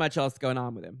not much else going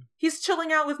on with him. He's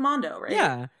chilling out with Mondo, right?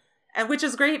 Yeah. And which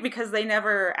is great because they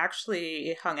never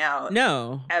actually hung out.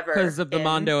 No, ever because of the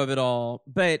Mondo of it all.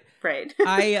 But right,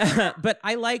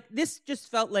 I like this.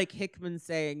 Just felt like Hickman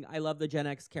saying, "I love the Gen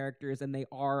X characters, and they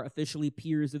are officially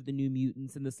peers of the New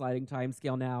Mutants in the sliding time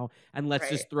scale now, and let's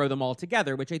just throw them all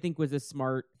together," which I think was a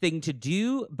smart thing to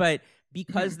do. But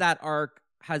because that arc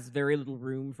has very little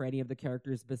room for any of the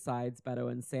characters besides Beto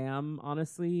and Sam,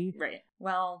 honestly. Right.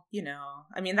 Well,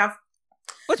 I mean that's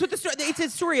what's with the story. It's a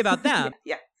story about them.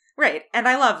 Yeah. Right, and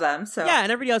I love them, so... Yeah,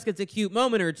 and everybody else gets a cute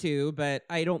moment or two, but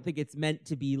I don't think it's meant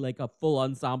to be like a full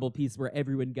ensemble piece where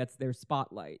everyone gets their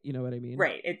spotlight, you know what I mean?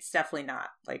 Right, it's definitely not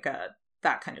like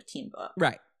that kind of team book.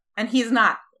 Right. And he's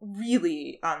not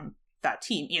really on that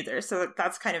team either, so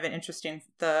that's kind of an interesting,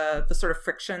 the sort of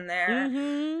friction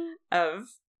there of,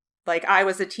 like, I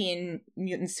was a teen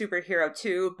mutant superhero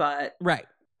too, but... Right.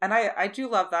 And I do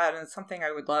love that, and it's something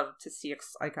I would love to see,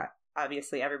 like,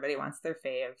 obviously everybody wants their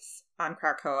faves on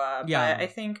Krakoa, but I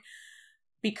think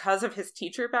because of his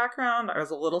teacher background, I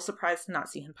was a little surprised to not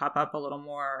see him pop up a little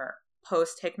more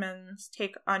post Hickman's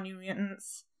take on New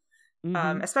Mutants,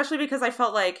 especially because I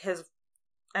felt like his,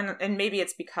 and maybe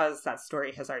it's because that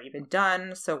story has already been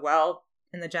done so well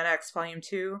in the Gen X Volume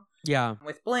 2. Yeah.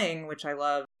 With Bling, which I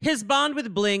love. His bond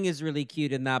with Bling is really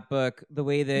cute in that book. The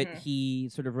way that he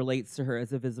sort of relates to her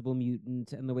as a visible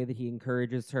mutant and the way that he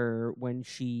encourages her when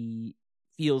she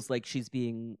feels like she's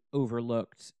being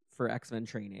overlooked for X-Men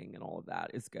training and all of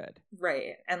that is good.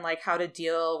 Right. And like how to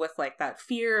deal with like that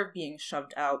fear of being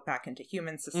shoved out back into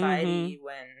human society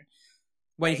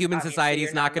when human society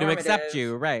is not going to accept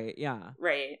you. Right. Yeah.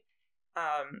 Right.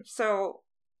 So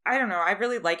I don't know. I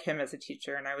really like him as a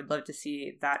teacher, and I would love to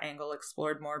see that angle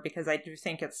explored more because I do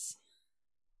think it's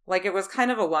like it was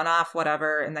kind of a one-off,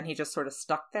 whatever, and then he just sort of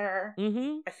stuck there.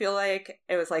 I feel like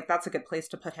it was like that's a good place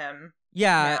to put him.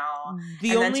 Yeah. Now.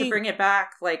 Then to bring it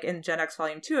back, like in Gen X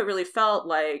Volume 2, it really felt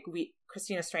like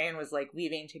Christina Strain was like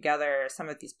weaving together some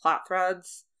of these plot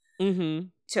threads to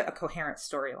a coherent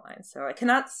storyline. So I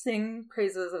cannot sing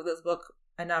praises of this book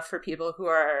enough for people who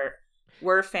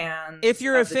were fans. If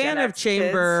you're a fan of Gen X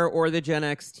Chamber kids. or the Gen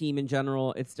X team in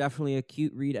general, it's definitely a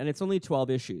cute read, and it's only 12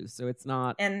 issues, so it's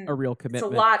not a real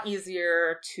commitment. It's a lot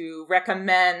easier to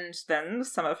recommend than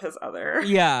some of his other.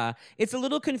 Yeah, it's a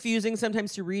little confusing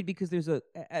sometimes to read because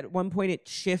at one point it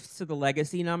shifts to the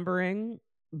legacy numbering,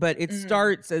 but it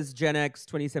starts as Gen X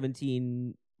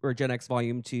 2017 or Gen X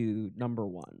Volume 2 number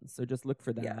 1. So just look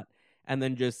for that, and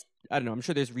then just I don't know. I'm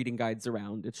sure there's reading guides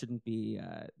around. It shouldn't be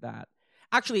that.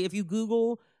 Actually, if you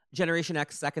Google Generation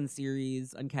X second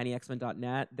series,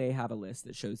 UncannyX-Men.net, they have a list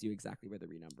that shows you exactly where the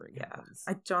renumbering happens.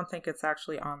 I don't think it's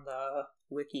actually on the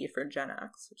wiki for Gen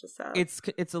X, which is sad. It's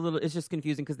just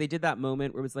confusing because they did that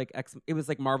moment where it was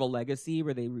like Marvel Legacy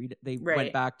where they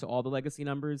went back to all the legacy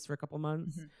numbers for a couple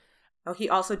months. Oh, he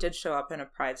also did show up in a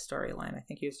Pride storyline. I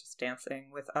think he was just dancing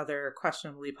with other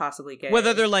questionably, possibly gay.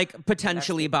 Whether they're like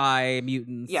potentially bi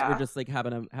mutants or just like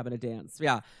having a dance.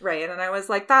 Yeah. Right. And I was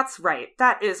like, that's right.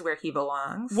 That is where he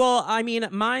belongs. Well, I mean,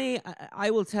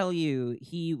 I will tell you,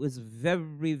 he was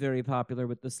very, very popular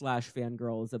with the Slash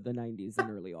fangirls of the 90s and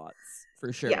early aughts.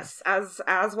 For sure. Yes.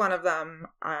 As one of them,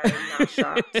 I'm not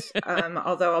shocked.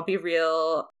 Although I'll be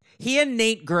real. He and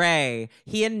Nate Gray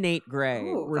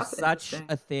were such interesting.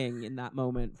 a thing in that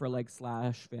moment for like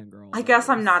Slash fangirls. I guess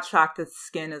I'm not shocked that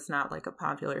Skin is not like a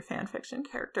popular fan fiction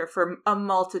character for a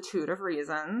multitude of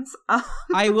reasons.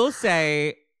 I will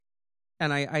say,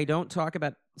 and I don't talk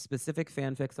about specific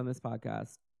fanfics on this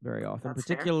podcast very often, That's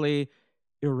particularly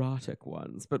erotic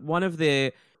ones, but one of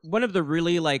the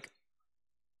really like,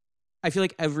 I feel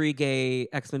like every gay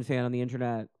X-Men fan on the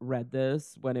internet read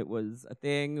this when it was a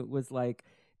thing. It was like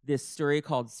this story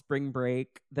called Spring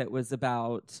Break that was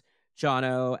about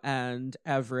Jono and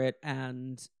Everett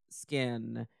and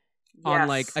Skin on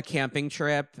like a camping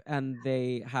trip, and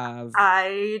they have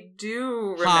I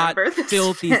do hot, remember this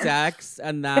filthy sex,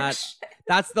 and that's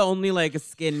the only like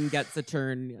Skin gets a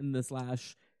turn in the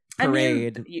Slash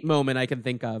parade moment I can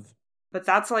think of. But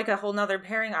that's like a whole nother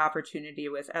pairing opportunity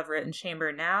with Everett and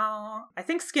Chamber now. I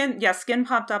think Skin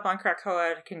popped up on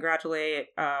Krakoa to congratulate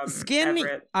Skin,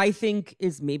 Everett. I think,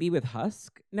 is maybe with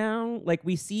Husk now. Like,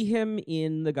 we see him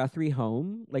in the Guthrie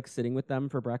home, like, sitting with them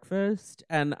for breakfast.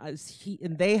 And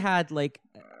they had, like,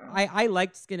 I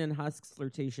liked Skin and Husk's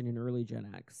flirtation in early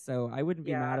Gen X, so I wouldn't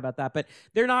be mad about that. But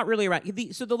they're not really around.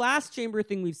 So the last Chamber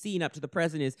thing we've seen up to the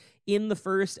present is in the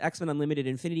first X-Men Unlimited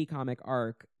Infinity comic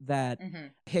arc that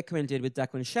Hickman did with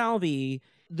Declan Shalvey.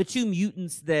 The two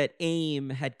mutants that AIM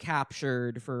had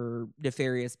captured for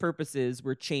nefarious purposes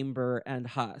were Chamber and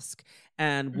Husk.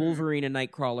 And Wolverine and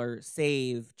Nightcrawler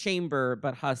save Chamber,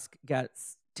 but Husk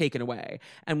gets taken away.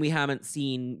 And we haven't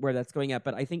seen where that's going yet.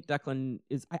 But I think Declan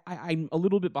is... I'm a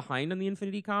little bit behind on the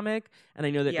Infinity comic. And I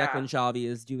know that Declan Shalvey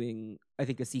is doing, I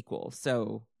think, a sequel.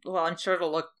 So... Well, I'm sure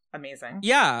it'll look amazing.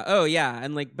 Yeah. Oh, yeah.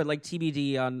 And but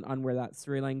TBD on where that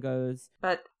storyline goes.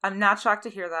 But I'm not shocked to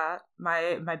hear that.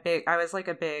 I was like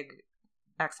a big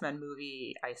X-Men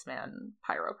movie Iceman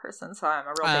pyro person, so I'm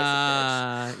a real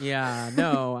basic bitch. Yeah.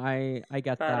 No, I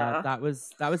get that. That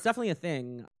was definitely a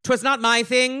thing. 'Twas not my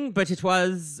thing, but it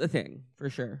was a thing for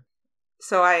sure.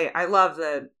 So I love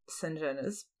that St. John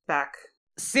is back.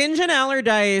 St. John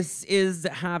Allardyce is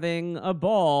having a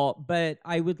ball, but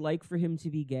I would like for him to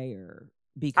be gayer.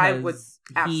 Because he was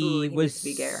to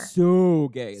be gayer. So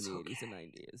gay in the 80s and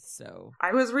 90s. So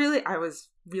I was really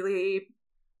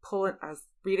pulling. I was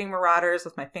reading Marauders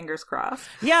with my fingers crossed.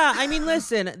 Yeah, I mean,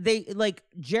 listen, they like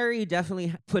Jerry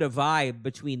definitely put a vibe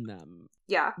between them.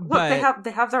 Yeah, look,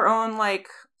 they have their own like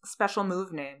special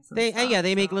move names.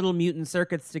 They make little mutant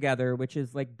circuits together, which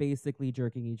is like basically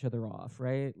jerking each other off,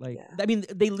 right? Like, I mean,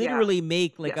 they literally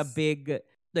make like a big,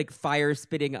 like, fire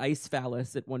spitting ice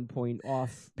phallus at one point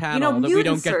off panel that we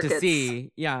don't get to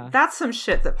see. Yeah, that's some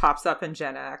shit that pops up in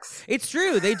Gen X. It's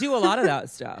true. They do a lot of that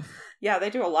stuff. Yeah,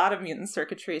 they do a lot of mutant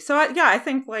circuitry. So I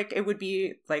think like it would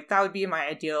be like that would be my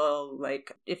ideal.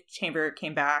 Like if Chamber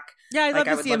came back. Yeah, I'd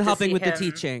love to see him helping with the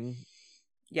teaching.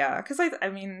 Yeah, because I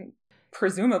mean,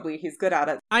 presumably he's good at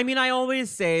it. I mean, I always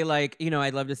say, like, you know,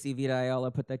 I'd love to see Vita Ayala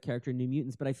put that character in New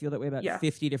Mutants, but I feel that way about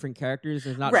 50 different characters.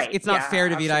 It's not fair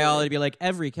to Vita Ayala to be like,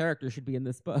 every character should be in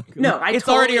this book. No, it's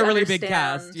totally already a really big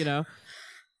cast, you know?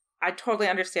 I totally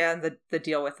understand the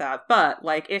deal with that. But,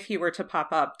 like, if he were to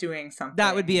pop up doing something...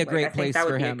 That would be a great place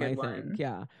for him, I think.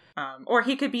 Yeah. Or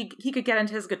he could get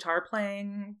into his guitar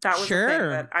playing. That was a thing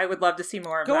that I would love to see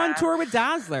more of. Go on tour with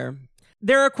Dazzler.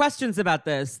 There are questions about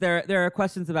this. There are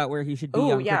questions about where he should be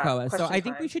on Krakoa. So I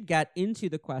think we should get into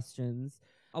the questions.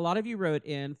 A lot of you wrote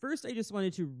in. First, I just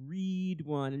wanted to read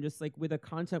one, and just like with a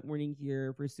content warning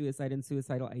here for suicide and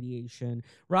suicidal ideation.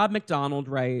 Rob McDonald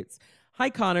writes, "Hi,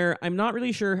 Connor. I'm not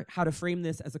really sure how to frame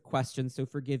this as a question, so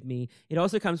forgive me. It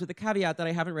also comes with the caveat that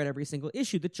I haven't read every single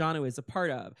issue that Jono is a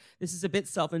part of. This is a bit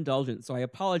self-indulgent, so I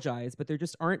apologize, but there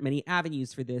just aren't many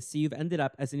avenues for this, so you've ended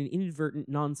up as an inadvertent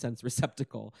nonsense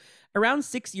receptacle. Around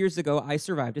 6 years ago, I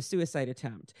survived a suicide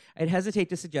attempt. I'd hesitate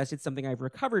to suggest it's something I've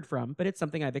recovered from, but it's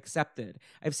something I've accepted.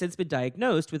 I've since been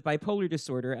diagnosed with bipolar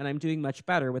disorder, and I'm doing much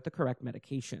better with the correct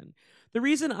medication. The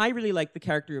reason I really like the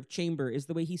character of Chamber is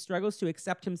the way he struggles to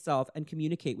accept himself and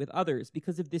communicate with others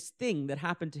because of this thing that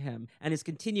happened to him and is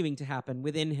continuing to happen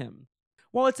within him.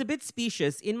 While it's a bit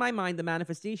specious, in my mind the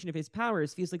manifestation of his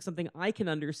powers feels like something I can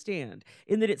understand,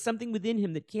 in that it's something within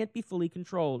him that can't be fully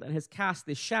controlled and has cast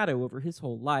this shadow over his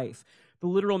whole life. The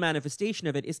literal manifestation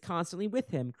of it is constantly with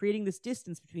him, creating this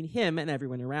distance between him and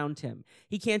everyone around him.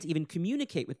 He can't even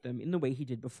communicate with them in the way he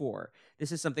did before.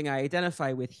 This is something I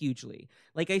identify with hugely.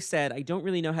 Like I said, I don't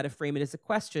really know how to frame it as a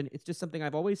question. It's just something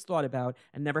I've always thought about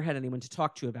and never had anyone to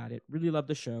talk to about it. Really love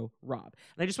the show, Rob."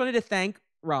 And I just wanted to thank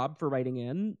Rob for writing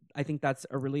in. I think that's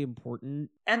a really important,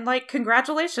 and like,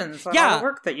 congratulations on all the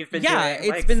work that you've been doing.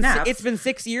 It's been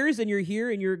 6 years and you're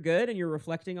here and you're good and you're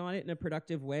reflecting on it in a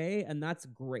productive way, and that's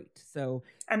great. So,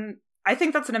 and I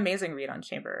think that's an amazing read on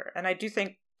Chamber, and I do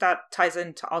think that ties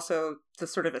into also the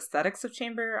sort of aesthetics of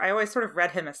Chamber. I always sort of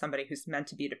read him as somebody who's meant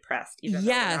to be depressed, even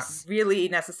though we're not really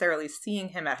necessarily seeing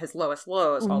him at his lowest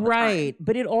lows all the time. Right.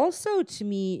 But it also, to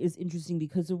me, is interesting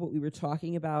because of what we were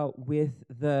talking about with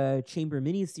the Chamber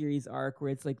miniseries arc, where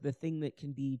it's like the thing that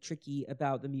can be tricky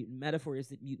about the mutant metaphor is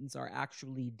that mutants are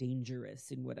actually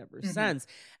dangerous in whatever sense.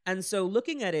 And so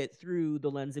looking at it through the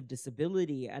lens of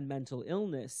disability and mental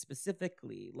illness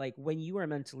specifically, like when you are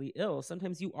mentally ill,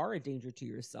 sometimes you are a danger to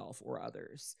yourself or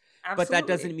others. Absolutely. But that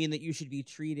doesn't mean that you should be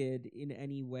treated in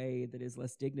any way that is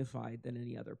less dignified than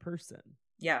any other person.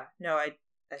 Yeah, no, I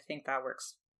think that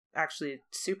works actually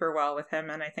super well with him,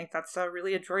 and I think that's a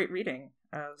really adroit reading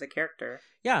of the character.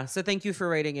 Yeah, so thank you for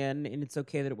writing in, and it's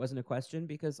okay that it wasn't a question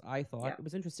because I thought it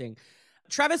was interesting.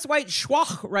 Travis White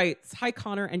Schwach writes, "Hi,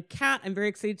 Connor and Kat. I'm very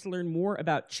excited to learn more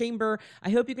about Chamber. I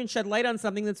hope you can shed light on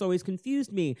something that's always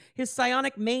confused me. His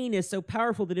psionic mane is so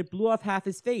powerful that it blew off half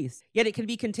his face. Yet it can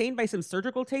be contained by some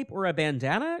surgical tape or a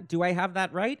bandana? Do I have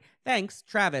that right? Thanks,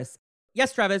 Travis."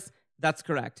 Yes, Travis. That's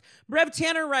correct. Brev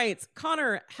Tanner writes,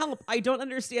 "Connor, help. I don't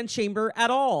understand Chamber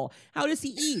at all. How does he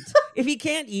eat? If he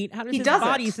can't eat, how does his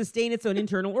body sustain its own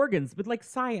internal organs? With like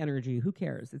psi energy, who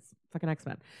cares? It's fucking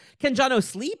X-Men. Can Jono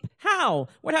sleep? How?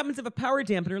 What happens if a power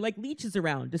dampener like Leech is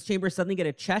around? Does Chamber suddenly get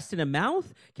a chest and a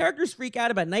mouth? Characters freak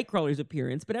out about Nightcrawler's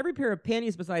appearance, but every pair of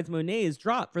panties besides Monet is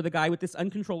dropped for the guy with this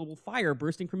uncontrollable fire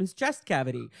bursting from his chest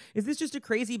cavity. Is this just a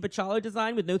crazy Bachala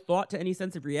design with no thought to any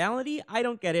sense of reality? I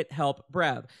don't get it. Help,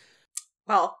 Brev."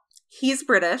 Well, he's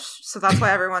British, so that's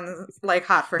why everyone's like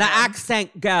hot for him. The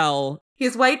accent girl.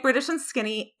 He's white, British, and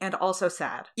skinny, and also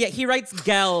sad. Yeah, he writes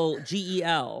gel,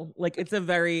 G-E-L. Like, it's a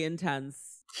very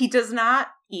intense. He does not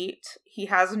eat. He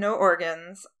has no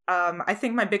organs. I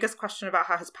think my biggest question about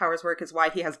how his powers work is why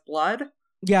he has blood.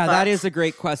 Yeah, that is a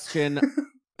great question.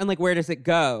 And, like, where does it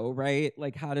go, right?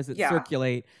 Like, how does it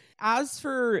circulate? As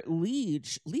for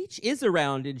Leech is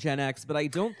around in Gen X, but I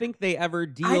don't think they ever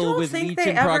deal with Leech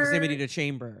in proximity to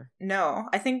Chamber. No,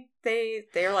 I think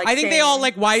they're like. I think they all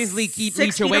like wisely keep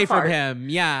Leech away from him.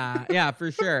 Yeah,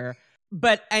 for sure.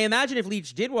 But I imagine if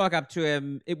Leech did walk up to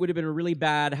him, it would have been a really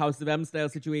bad House of M style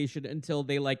situation until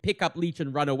they like pick up Leech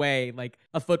and run away like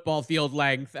a football field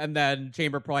length, and then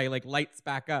Chamber probably like lights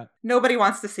back up. Nobody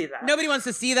wants to see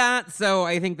that. So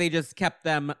I think they just kept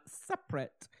them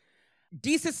separate.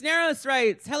 D. Cisneros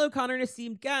writes, "Hello, Connor and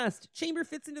esteemed guest. Chamber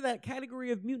fits into that category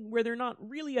of mutant where they're not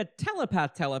really a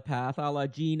telepath, a la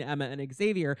Jean, Emma, and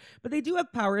Xavier, but they do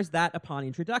have powers that, upon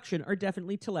introduction, are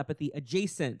definitely telepathy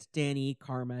adjacent. Danny,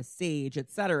 Karma, Sage,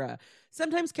 etc.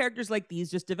 Sometimes characters like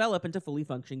these just develop into fully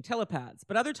functioning telepaths,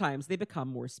 but other times they become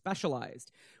more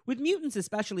specialized. With mutants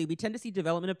especially, we tend to see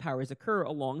development of powers occur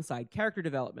alongside character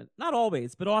development. Not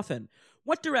always, but often.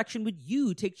 What direction would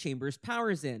you take Chamber's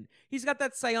powers in? He's got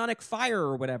that psionic fire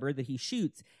or whatever that he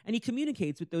shoots, and he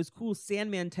communicates with those cool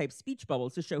Sandman-type speech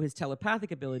bubbles to show his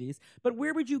telepathic abilities, but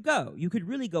where would you go? You could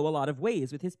really go a lot of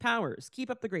ways with his powers. Keep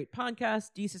up the great podcast.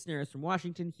 D. Cisneros from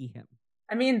Washington, he, him."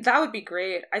 I mean, that would be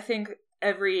great. I think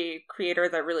every creator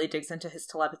that really digs into his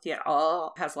telepathy at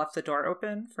all has left the door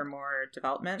open for more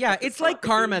development. Yeah, it's like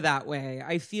Karma that way.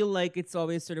 I feel like it's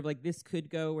always sort of like this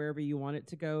could go wherever you want it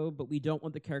to go, but we don't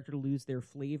want the character to lose their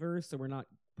flavor, so we're not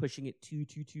pushing it too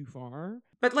far.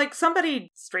 But like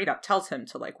somebody straight up tells him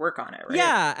to like work on it, right?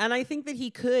 Yeah, and I think that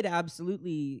he could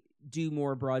absolutely do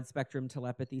more broad spectrum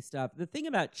telepathy stuff. The thing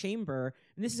about Chamber,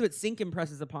 and this is what Sync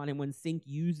impresses upon him when Sync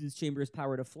uses Chamber's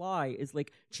power to fly, is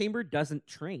like Chamber doesn't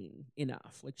train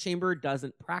enough. Like Chamber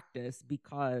doesn't practice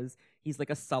because he's like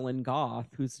a sullen goth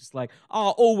who's just like,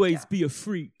 I'll always be a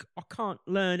freak. I can't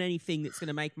learn anything that's going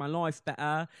to make my life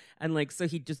better. And like, so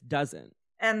he just doesn't.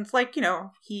 And like, you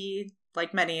know, he,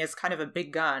 like many, is kind of a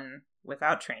big gun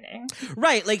without training.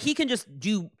 Right, like he can just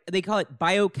do, they call it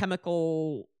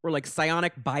biochemical or like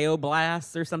psionic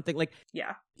bioblasts or something. Like,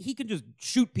 yeah, he can just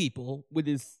shoot people with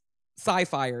his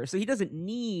psi-fire, so he doesn't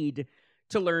need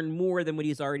to learn more than what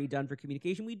he's already done for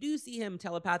communication. We do see him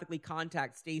telepathically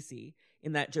contact Stacy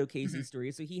in that Joe Casey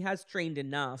story, so he has trained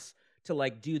enough to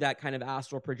like do that kind of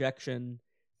astral projection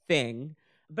thing.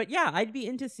 But yeah, I'd be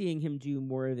into seeing him do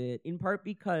more of it, in part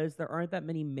because there aren't that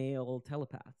many male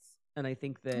telepaths. And I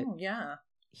think that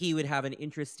he would have an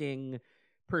interesting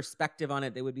perspective on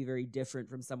it that would be very different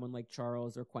from someone like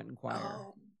Charles or Quentin Quire.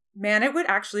 Oh, man, it would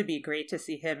actually be great to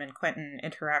see him and Quentin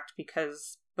interact,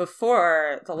 because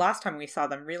before, the last time we saw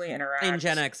them really interact... In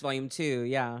Gen X Volume 2,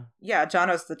 yeah. Yeah,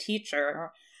 Jono's the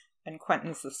teacher and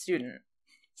Quentin's the student.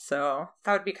 So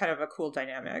that would be kind of a cool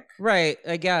dynamic. Right,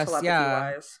 I guess,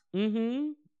 telepathy-wise.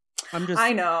 Mm-hmm.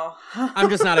 I know. I'm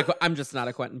just not a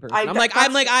Quentin person.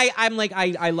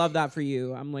 I love that for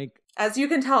you. I'm like, as you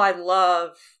can tell, I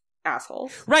love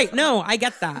assholes. Right. So. No, I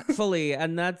get that fully.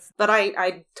 And that's, but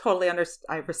I totally understand.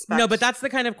 I respect. No, but that's the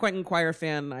kind of Quentin Quire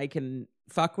fan I can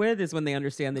fuck with, is when they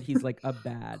understand that he's like a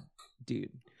bad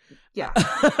dude. Yeah.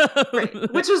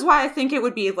 Right. Which is why I think it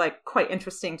would be like quite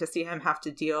interesting to see him have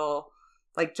to deal,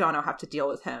 like Jono have to deal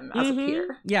with him as a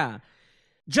peer. Yeah.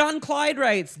 John Clyde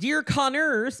writes, "Dear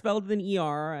Connor," spelled with an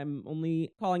ER. I'm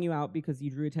only calling you out because you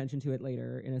drew attention to it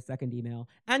later in a second email.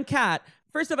 And Kat,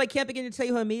 first off, I can't begin to tell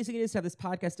you how amazing it is to have this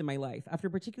podcast in my life. After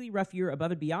a particularly rough year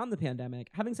above and beyond the pandemic,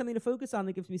 having something to focus on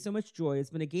that gives me so much joy has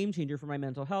been a game changer for my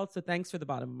mental health, so thanks from the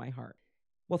bottom of my heart.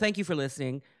 Well, thank you for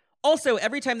listening. Also,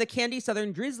 every time the Candy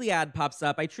Southern Drizzly ad pops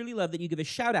up, I truly love that you give a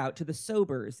shout out to the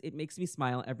Sobers. It makes me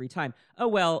smile every time. Oh,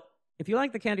 well, if you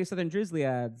like the Candy Southern Drizzly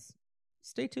ads,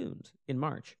 Stay tuned in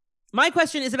March. My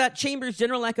question is about Chambers'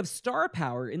 general lack of star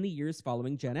power in the years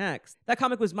following Gen X. That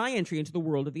comic was my entry into the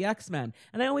world of the X-Men,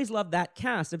 and I always loved that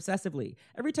cast obsessively.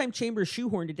 Every time Chambers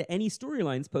shoehorned into any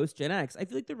storylines post-Gen X, I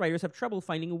feel like the writers have trouble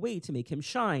finding a way to make him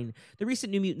shine. The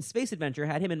recent New Mutant Space Adventure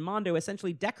had him and Mondo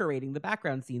essentially decorating the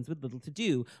background scenes with little to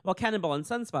do, while Cannonball and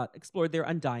Sunspot explored their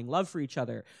undying love for each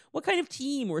other. What kind of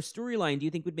team or storyline do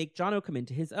you think would make Jono come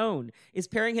into his own? Is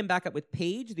pairing him back up with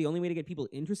Paige the only way to get people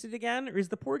interested again, or is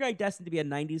the poor guy destined to be a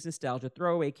 90s nostalgia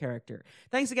throwaway character?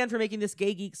 Thanks again for making this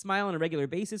gay geek smile on a regular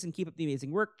basis, and keep up the amazing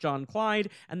work, John Clyde.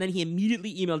 And then he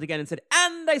immediately emailed again and said,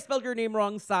 and I spelled your name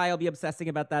wrong, sigh. I'll be obsessing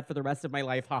about that for the rest of my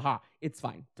life. Haha. It's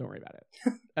fine. Don't worry about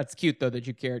it. That's cute though that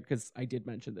you cared, because I did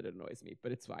mention that it annoys me,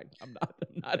 but it's fine. I'm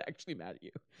not actually mad at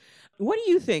you. What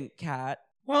do you think, Kat?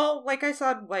 Well, like I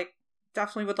said,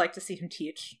 definitely would like to see him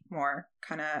teach more.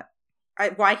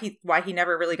 Why he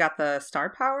never really got the star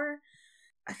power.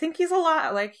 I think he's a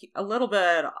little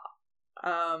bit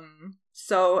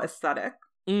so aesthetic.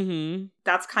 Mm-hmm.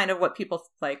 That's kind of what people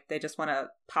like. They just want to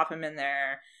pop him in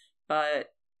there,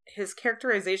 but his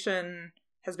characterization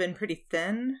has been pretty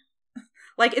thin.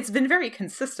 It's been very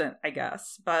consistent, I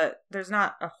guess, but there's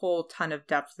not a whole ton of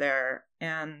depth there,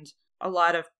 and a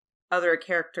lot of other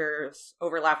characters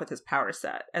overlap with his power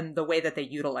set and the way that they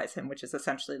utilize him, which is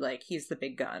essentially he's the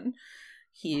big gun.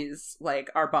 He's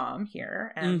our bomb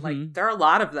here, and there are a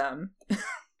lot of them.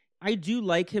 I do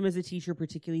like him as a teacher,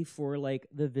 particularly for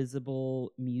the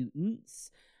visible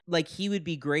mutants. He would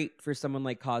be great for someone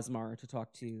like Cosmar to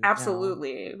talk to.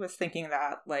 Absolutely. I was thinking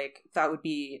that that would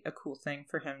be a cool thing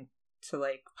for him to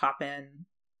pop in.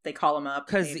 They call him up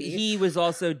because he was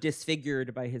also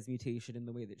disfigured by his mutation in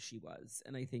the way that she was,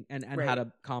 and I think and right. had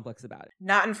a complex about it.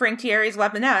 Not in Frank Thierry's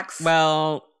Weapon X.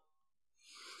 Well,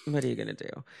 what are you gonna do?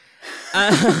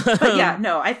 But yeah,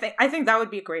 no, I think that would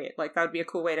be great. That would be a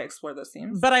cool way to explore those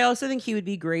themes. But I also think he would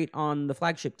be great on the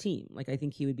flagship team. I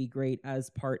think he would be great as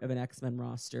part of an X-Men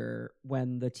roster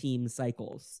when the team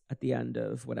cycles at the end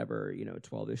of whatever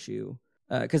 12 issue.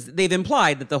 Because they've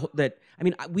implied that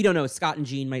we don't know. Scott and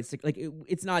Jean might stick.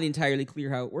 It's not entirely clear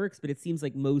how it works, but it seems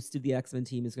like most of the X-Men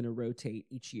team is going to rotate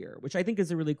each year, which I think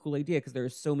is a really cool idea because there are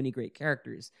so many great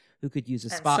characters who could use a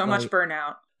spotlight. So much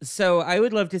burnout. So I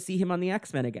would love to see him on the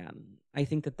X-Men again. I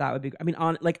think that would be.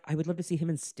 I would love to see him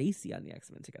and Stacy on the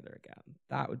X-Men together again.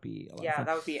 That would be a lot of fun.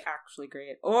 That would be actually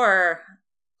great.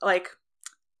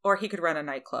 Or he could run a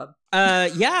nightclub.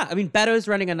 Yeah. Beto's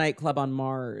running a nightclub on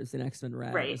Mars in X-Men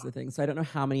Red right. is the thing. So I don't know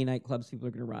how many nightclubs people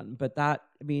are going to run. But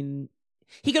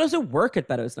he could also work at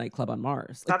Beto's nightclub on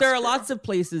Mars. There are lots of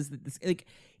places that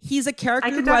he's a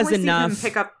character who has enough. I could definitely see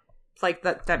him pick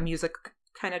up that music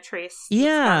kind of trace.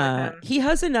 Yeah. He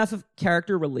has enough of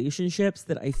character relationships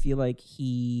that I feel like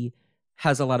he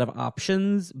has a lot of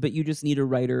options, but you just need a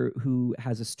writer who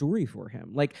has a story for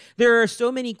him. There are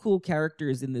so many cool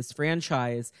characters in this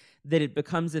franchise that it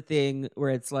becomes a thing where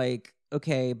it's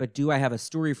okay, but do I have a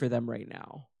story for them right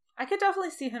now? I could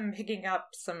definitely see him picking up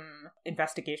some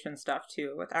investigation stuff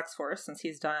too with X-Force, since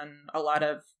he's done a lot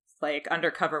of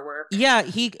undercover work. Yeah,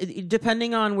 he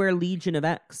depending on where Legion of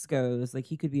X goes,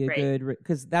 he could be a good,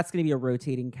 because that's going to be a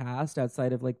rotating cast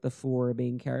outside of the 4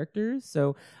 main characters.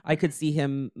 So I could see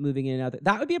him moving in and out.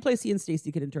 That would be a place he and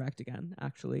Stacy could interact again,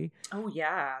 actually. Oh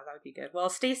yeah, that would be good.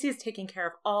 Well, Stacy's taking care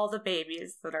of all the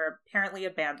babies that are apparently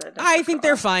abandoned. I think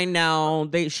they're fine now.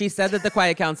 She said that the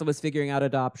Quiet Council was figuring out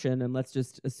adoption, and let's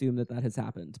just assume that has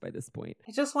happened by this point.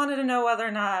 I just wanted to know whether or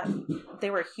not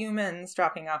they were humans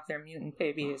dropping off their mutant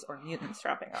babies or mutants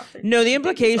dropping off their No, the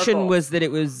implication was that it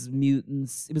was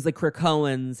mutants. It was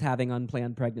Krakoans having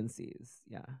unplanned pregnancies.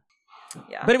 Yeah.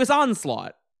 But it was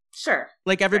Onslaught. Sure.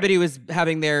 Everybody was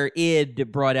having their id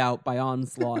brought out by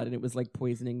Onslaught, and it was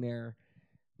poisoning their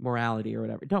morality or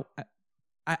whatever.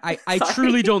 I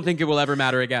truly don't think it will ever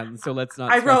matter again. So let's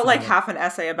not. I wrote half an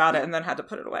essay about it and then had to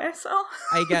put it away. So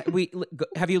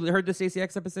have you heard the Stacey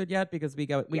X episode yet? Because we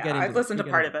get into I listened to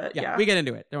part of it. Yeah, we get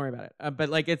into it. Don't worry about it. But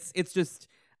it's just.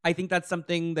 I think that's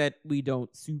something that we don't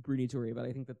super need to worry about.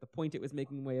 I think that the point it was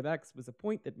making in Way of X was a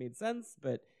point that made sense,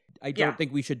 but I don't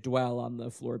think we should dwell on the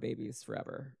floor babies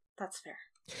forever. That's fair.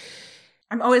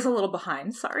 I'm always a little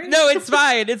behind. Sorry. No, it's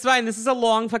fine. It's fine. This is a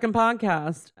long fucking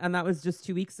podcast, and that was just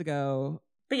 2 weeks ago.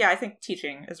 But yeah, I think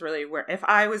teaching is really where, if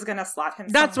I was going to slot him,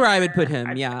 that's where I would put him.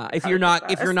 If you're not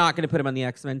going to put him on the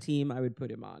X-Men team, I would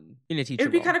put him in a teacher. It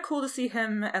would be kind of cool to see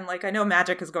him, and I know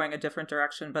Magic is going a different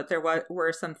direction, but there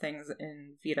were some things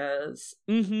in Vita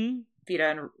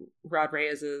and Rod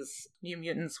Reyes's New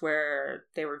Mutants where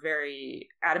they were very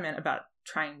adamant about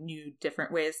trying new,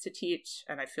 different ways to teach,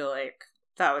 and I feel like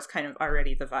that was kind of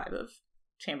already the vibe of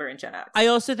Chamber and Gen X. I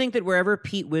also think that wherever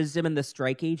Pete Wisdom and the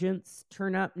Strike Agents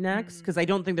turn up next, because I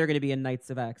don't think they're going to be in Knights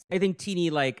of X. I think Teeny,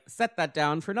 like, set that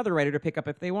down for another writer to pick up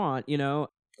if they want, you know?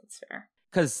 That's fair.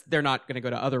 Because they're not going to go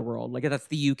to Otherworld. Like, that's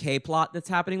the UK plot that's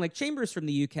happening. Like, Chamber's from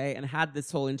the UK and had this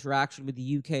whole interaction with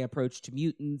the UK approach to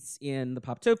mutants in the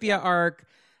Poptopia arc.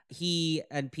 He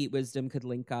and Pete Wisdom could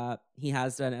link up. He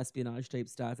has done espionage type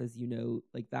stuff, as you know.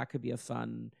 Like, that could be a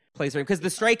fun place for him. Because the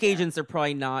Strike Agents are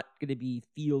probably not going to be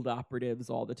field operatives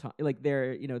all the time. Like,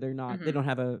 they're not, they don't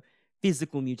have a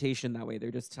physical mutation that way.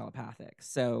 They're just telepathic.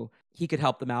 So he could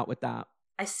help them out with that.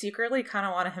 I secretly kind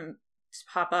of wanted him to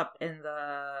pop up in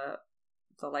the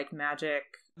like magic,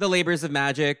 the Labors of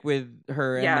Magic with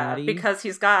her and Maddie, because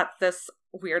he's got this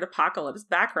weird apocalypse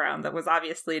background that was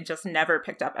obviously just never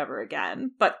picked up ever again,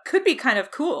 but could be kind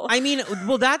of cool. I mean,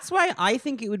 well, that's why I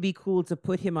think it would be cool to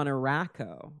put him on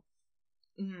Arakko.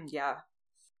 Yeah,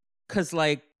 because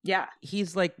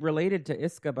he's like related to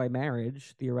Iska by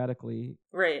marriage, theoretically,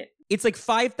 right? It's like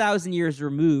 5,000 years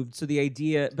removed, so the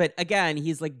idea, but again,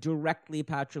 he's like directly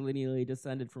patrilineally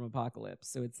descended from Apocalypse,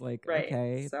 so it's like,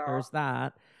 okay, so there's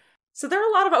that. So there are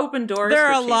a lot of open doors. There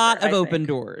are a lot of open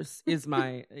doors, is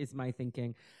my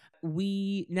thinking.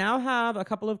 We now have a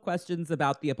couple of questions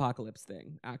about the Apocalypse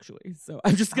thing, actually. So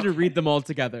I'm just going to read them all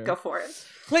together. Go for it.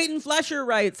 Clayton Flesher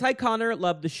writes, "Hi, Connor.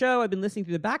 Love the show. I've been listening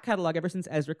through the back catalog ever since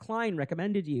Ezra Klein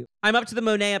recommended you. I'm up to the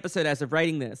Monet episode as of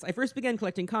writing this. I first began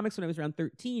collecting comics when I was around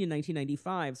 13 in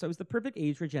 1995, so I was the perfect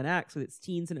age for Gen X with its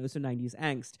teens and also 90s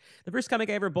angst. The first comic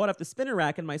I ever bought off the spinner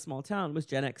rack in my small town was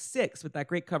Gen X 6, with that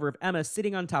great cover of Emma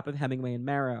sitting on top of Hemingway and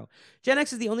Marrow. Gen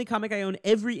X is the only comic I own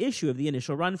every issue of the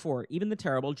initial run for, even the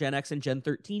terrible Gen X and Gen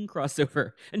 13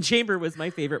 crossover. And Chamber was my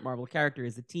favorite Marvel character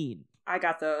as a teen." I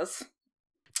got those.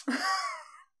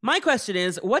 My question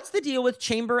is, what's the deal with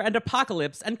Chamber and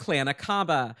Apocalypse and Clan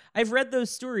Akaba? I've read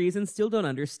those stories and still don't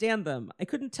understand them. I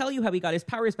couldn't tell you how he got his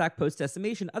powers back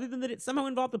post-decimation, other than that it somehow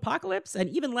involved Apocalypse, and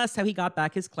even less how he got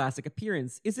back his classic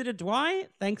appearance. Is it a Dwy?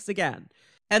 Thanks again.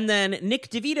 And then Nick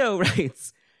DeVito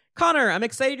writes, "Connor, I'm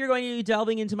excited you're going to be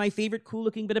delving into my favorite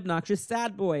cool-looking but obnoxious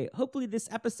sad boy. Hopefully this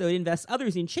episode invests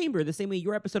others in Chamber the same way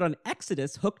your episode on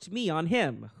Exodus hooked me on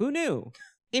him. Who knew?"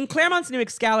 In Claremont's new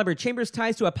Excalibur, Chamber's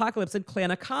ties to Apocalypse and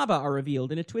Clan Akaba are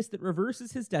revealed in a twist that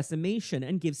reverses his decimation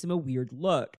and gives him a weird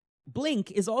look.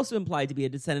 Blink is also implied to be a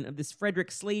descendant of this Frederick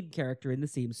Slade character in the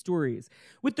same stories.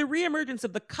 With the reemergence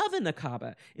of the Coven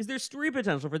Akaba, is there story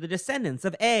potential for the descendants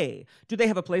of A? Do they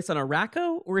have a place on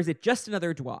Arakko, or is it just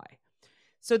another Dwy?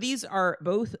 So these are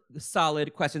both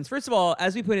solid questions. First of all,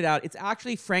 as we pointed out, it's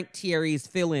actually Frank Thierry's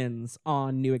fill-ins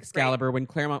on New Excalibur when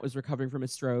Claremont was recovering from a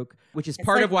stroke, which is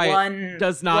part of why it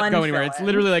does not go anywhere. It's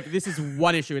literally like, this is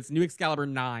one issue. It's New Excalibur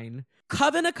 9.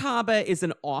 Coven Akaba is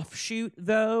an offshoot,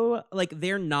 though. Like,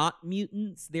 they're not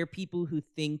mutants. They're people who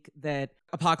think that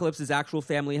Apocalypse's actual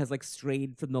family has, like,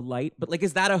 strayed from the light. But, like,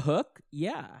 is that a hook?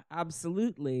 Yeah,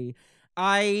 absolutely.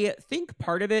 I think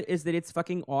part of it is that it's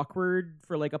fucking awkward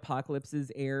for, like, Apocalypse's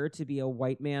heir to be a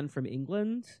white man from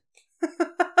England.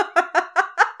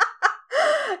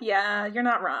 Yeah, you're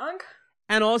not wrong.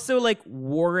 And also, like,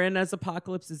 Warren as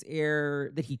Apocalypse's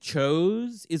heir that he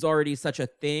chose is already such a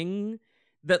thing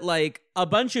that, like, a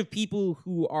bunch of people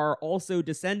who are also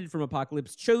descended from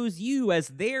Apocalypse chose you as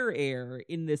their heir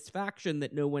in this faction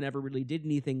that no one ever really did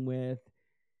anything with.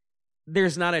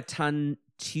 There's not a ton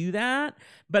to that,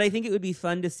 but I think it would be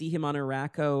fun to see him on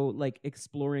Arakko, like,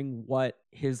 exploring what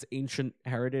his ancient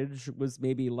heritage was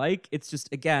maybe like. It's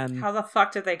just, again, how the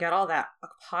fuck did they get all that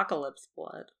Apocalypse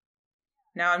blood?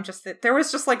 Now I'm just, there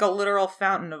was just like a literal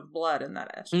fountain of blood in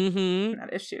that issue. Mm-hmm. In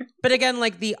that issue. But again,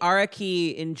 like, the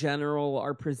Araki in general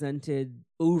are presented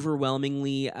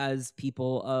overwhelmingly as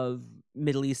people of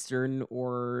Middle Eastern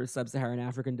or Sub-Saharan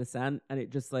African descent, and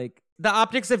it just, like, the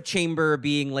optics of Chamber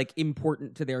being, like,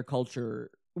 important to their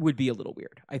culture would be a little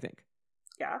weird, I think.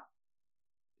 Yeah.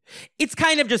 It's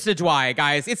kind of just a Dwy,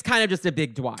 guys. It's kind of just a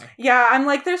big Dwy. Yeah, I'm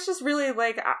like, there's just really,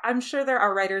 like, I'm sure there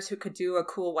are writers who could do a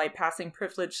cool white passing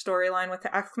privilege storyline with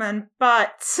the X-Men,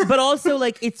 but... But also,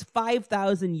 like, it's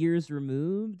 5,000 years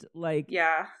removed. Like,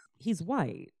 yeah, he's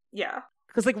white. Yeah.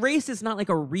 Because, like, race is not, like,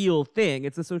 a real thing.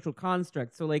 It's a social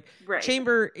construct. So, like, right.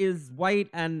 Chamber is white,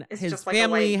 and it's his like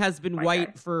family has been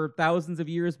white guy. For thousands of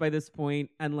years by this point.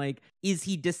 And, like, is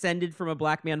he descended from a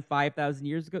black man 5,000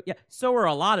 years ago? Yeah, so are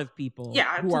a lot of people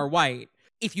who are white.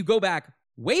 If you go back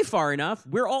way far enough,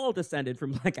 we're all descended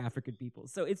from Black African people.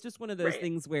 So it's just one of those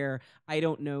things where I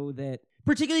don't know that,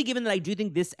 particularly given that I do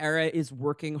think this era is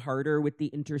working harder with the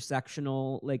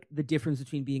intersectional, like the difference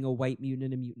between being a white mutant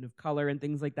and a mutant of color and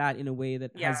things like that in a way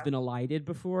that has been elided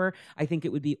before. I think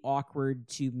it would be awkward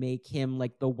to make him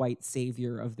like the white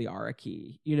savior of the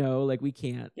Araki. You know, like we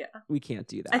can't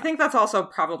do that. I think that's also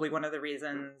probably one of the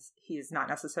reasons he's not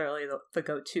necessarily the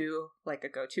go-to, like a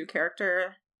go-to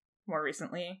character more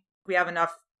recently. We have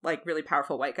enough like really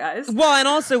powerful white guys. Well, and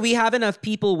also we have enough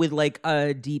people with like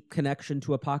a deep connection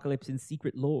to Apocalypse and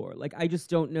secret lore. Like I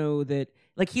just don't know that,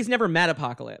 like he's never met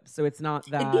Apocalypse, so it's not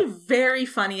that. It'd be very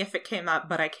funny if it came up,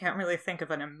 but I can't really think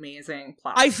of an amazing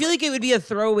plot. I feel like it would be a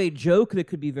throwaway joke that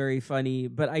could be very funny,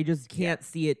 but I just can't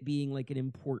see it being like an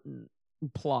important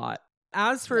plot.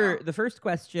 As for the first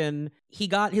question, he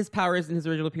got his powers in his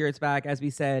original appearance back, as we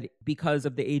said, because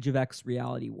of the Age of X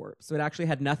reality warp. So it actually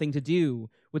had nothing to do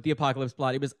with the Apocalypse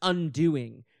plot. It was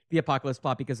undoing the Apocalypse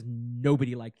plot because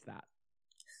nobody liked that.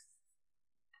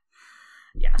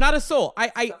 Yeah. Not a soul.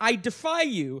 I defy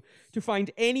you to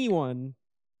find anyone.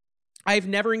 I've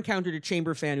never encountered a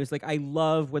Chamber fan who's like, I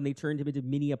love when they turned him into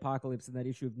mini Apocalypse in that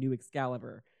issue of New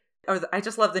Excalibur. Oh, I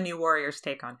just love the New Warriors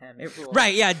take on him. It rules.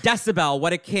 Right, yeah, Decibel,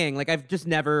 what a king. Like I've just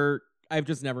never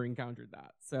encountered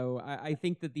that. So I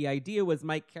think that the idea was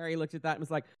Mike Carey looked at that and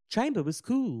was like, Chamber was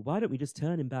cool. Why don't we just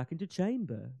turn him back into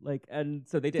Chamber? Like, and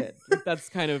so they did. That's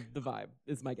kind of the vibe,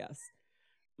 is my guess.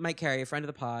 Mike Carey, a friend of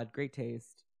the pod, great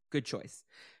taste, good choice.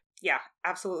 Yeah,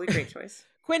 absolutely great choice.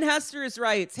 Quinn Hester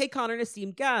writes, hey, Connor, an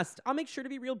esteemed guest. I'll make sure to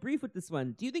be real brief with this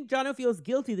one. Do you think Jono feels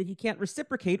guilty that he can't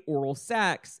reciprocate oral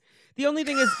sex? The only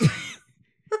thing is...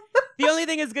 The only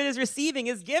thing as good as receiving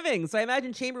is giving. So I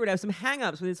imagine Chamber would have some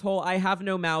hang-ups with his whole I have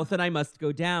no mouth and I must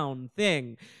go down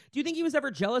thing. Do you think he was ever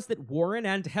jealous that Warren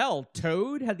and hell,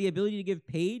 Toad, had the ability to give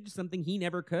Paige something he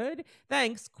never could?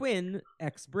 Thanks, Quinn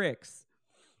X Bricks.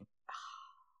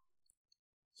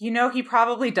 You know, he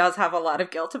probably does have a lot of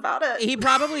guilt about it. He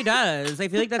probably does. I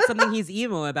feel like that's something he's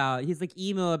emo about. He's like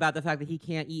emo about the fact that he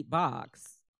can't eat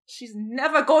box. She's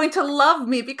never going to love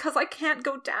me because I can't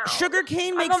go down.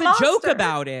 Sugarcane makes a joke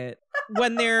about it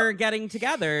when they're getting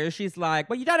together. She's like,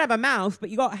 well, you don't have a mouth, but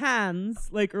you got hands,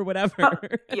 like, or whatever.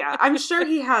 Yeah, I'm sure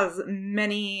he has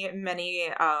many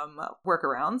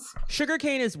workarounds.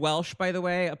 Sugarcane is Welsh, by the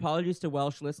way. Apologies to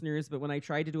Welsh listeners, but when I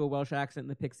tried to do a Welsh accent in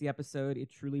the Pixie episode, it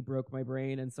truly broke my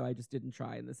brain, and so I just didn't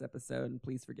try in this episode, and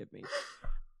please forgive me.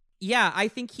 Yeah, I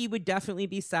think he would definitely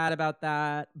be sad about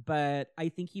that, but I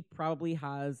think he probably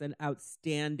has an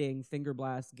outstanding Finger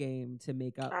Blast game to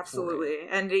make up. Absolutely.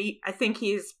 And I think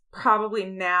he's probably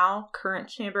now, current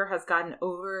Chamber, has gotten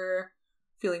over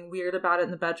feeling weird about it in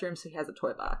the bedroom, so he has a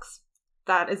toy box.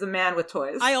 That is a man with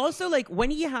toys. I also like when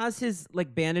he has his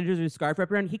like bandages or scarf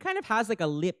wrapped around, he kind of has like a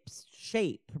lips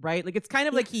shape, right? Like it's kind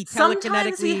of like he telekinetically...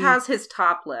 Sometimes he has his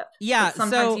top lip. Yeah,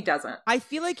 sometimes he doesn't. I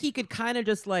feel like he could kind of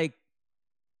just like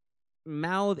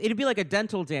mouth, it'd be like a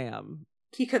dental dam.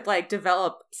 He could like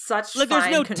develop such like,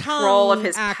 fine no control of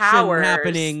his powers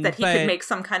happening, that he could make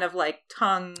some kind of like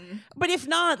tongue. But if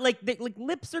not, like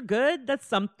lips are good. That's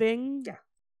something. Yeah.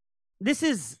 This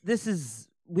is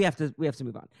we have to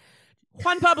move on.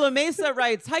 Juan Pablo Mesa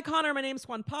writes, hi Connor, my name's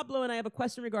Juan Pablo and I have a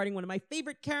question regarding one of my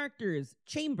favorite characters,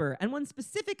 Chamber, and one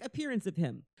specific appearance of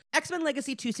him. X-Men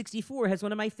Legacy 264 has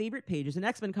one of my favorite pages in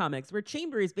X-Men comics where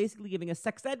Chamber is basically giving a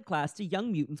sex ed class to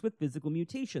young mutants with physical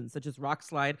mutations such as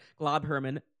Rockslide, Glob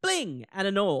Herman, Bling, and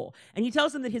Anole. And he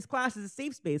tells them that his class is a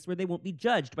safe space where they won't be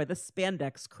judged by the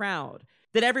spandex crowd.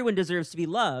 That everyone deserves to be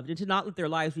loved and to not let their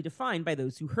lives be defined by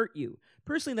those who hurt you.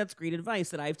 Personally, that's great advice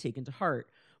that I've taken to heart.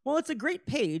 While it's a great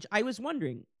page, I was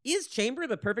wondering, is Chamber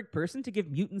the perfect person to give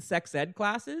mutant sex ed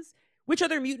classes? Which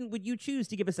other mutant would you choose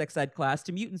to give a sex ed class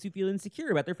to mutants who feel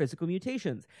insecure about their physical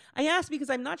mutations? I ask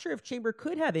because I'm not sure if Chamber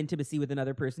could have intimacy with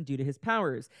another person due to his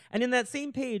powers. And in that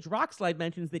same page, Rockslide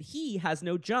mentions that he has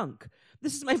no junk.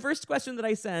 This is my first question that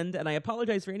I send, and I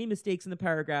apologize for any mistakes in the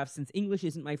paragraph since English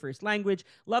isn't my first language.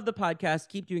 Love the podcast.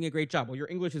 Keep doing a great job. Well, your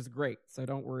English is great, so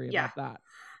don't worry about that.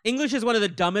 English is one of the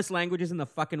dumbest languages in the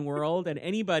fucking world, and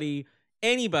anybody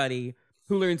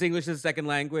who learns English as a second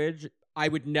language, I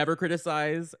would never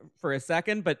criticize for a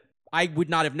second, but I would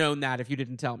not have known that if you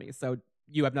didn't tell me, so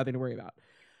you have nothing to worry about.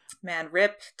 Man,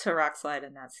 rip to Rockslide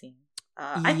in that scene.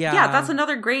 That's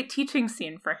another great teaching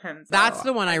scene for him. That's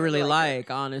the one I really like,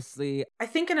 honestly. I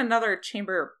think in another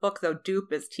Chamber book, though,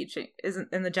 Dupe is teaching,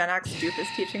 isn't in the Gen X, Dupe is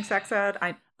teaching sex ed.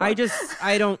 I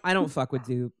don't fuck with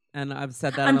Dupe. And I've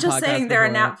said that I'm on the just podcast saying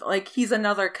before. like he's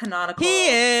another canonical he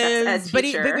is, sex ed but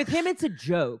teacher. with him it's a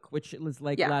joke, which was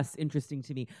like less interesting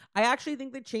to me. I actually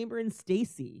think that Chamber and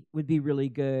Stacy would be really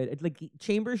good. Like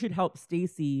Chamber should help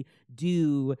Stacy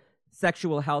do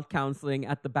sexual health counseling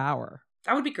at the Bower.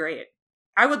 That would be great.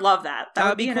 I would love that. That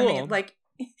would be cool. Like,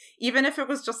 even if it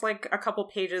was just like a couple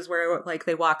pages where like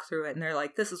they walk through it and they're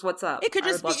like, "This is what's up." It could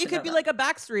just be. It could be like a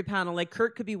backstory panel. Like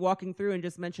Kurt could be walking through and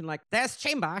just mention like, "There's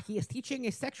Chamber. He is teaching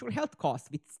a sexual health course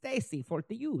with Stacy for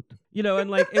the youth." You know, and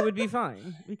like it would be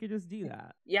fine. We could just do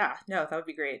that. Yeah. No, that would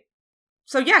be great.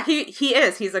 So yeah, he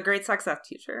is. He's a great sex ed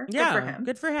teacher. Yeah, good for him.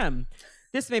 Good for him.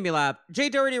 This made me laugh. Jay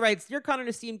Doherty writes, "Dear Connor and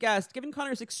esteemed guest, given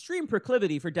Connor's extreme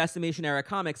proclivity for Decimation-era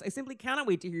comics, I simply cannot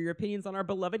wait to hear your opinions on our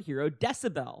beloved hero,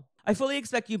 Decibel. I fully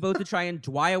expect you both to try and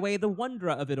dwy away the wonder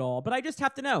of it all, but I just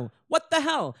have to know, what the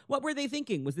hell? What were they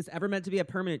thinking? Was this ever meant to be a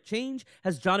permanent change?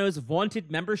 Has Jono's vaunted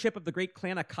membership of the great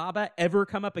clan Akaba ever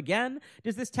come up again?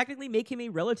 Does this technically make him a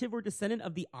relative or descendant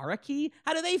of the Araki?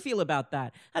 How do they feel about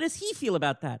that? How does he feel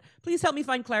about that? Please help me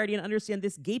find clarity and understand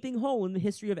this gaping hole in the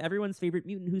history of everyone's favorite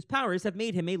mutant whose powers have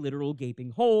made him a literal gaping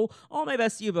hole. All my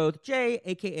best to you both, Jay,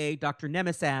 a.k.a. Dr.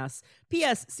 Nemesis.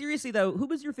 P.S. Seriously, though, who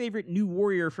was your favorite new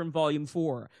warrior from Volume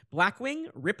 4? Blackwing?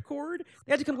 Ripcord?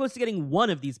 They had to come close to getting one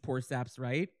of these poor saps,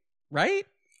 right? Right?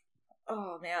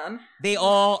 Oh, man. They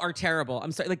all are terrible.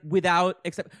 I'm sorry, like,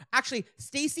 except, actually,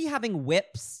 Stacy having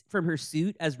whips from her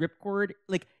suit as Ripcord,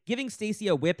 like, giving Stacy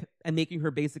a whip and making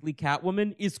her basically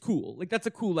Catwoman is cool. Like, that's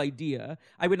a cool idea.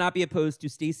 I would not be opposed to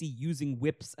Stacy using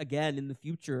whips again in the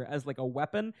future as, like, a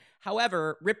weapon.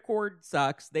 However, Ripcord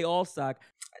sucks. They all suck.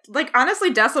 Like,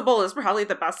 honestly, Decibel is probably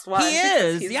the best one. He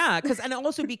is, yeah. And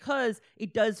also because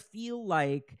it does feel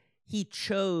like he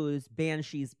chose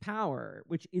Banshee's power,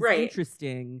 which is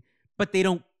interesting, but they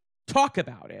don't talk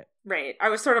about it. Right. I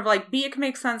was sort of like, Beak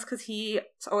makes sense because he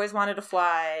always wanted to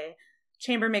fly.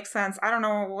 Chamber makes sense. I don't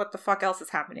know what the fuck else is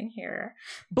happening here.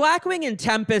 Blackwing and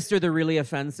Tempest are the really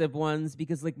offensive ones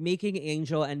because, like, making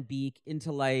Angel and Beak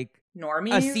into, like,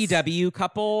 normies? A CW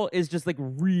couple is just, like,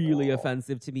 really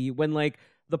offensive to me when, like,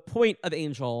 the point of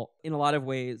Angel, in a lot of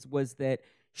ways, was that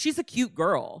she's a cute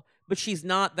girl, but she's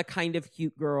not the kind of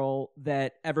cute girl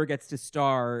that ever gets to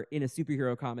star in a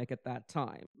superhero comic at that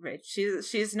time. Right.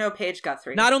 She's no Paige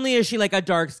Guthrie. Not only is she, like, a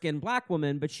dark-skinned black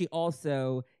woman, but she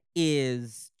also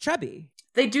is chubby.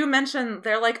 They do mention,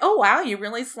 they're like, "Oh, wow, you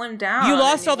really slimmed down. You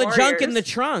lost all the junk in the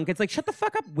trunk." It's like, shut the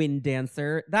fuck up, Wind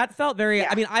Dancer. That felt very,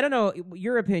 I mean, I don't know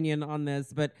your opinion on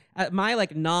this, but my,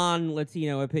 like,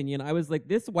 non-Latino opinion, I was like,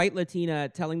 this white Latina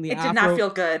telling the It did not feel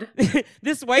good.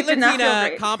 This white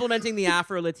Latina complimenting the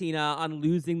Afro-Latina on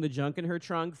losing the junk in her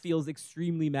trunk feels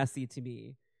extremely messy to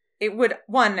me. It would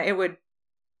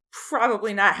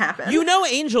probably not happen. You know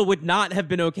Angel would not have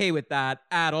been okay with that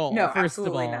at all, no, first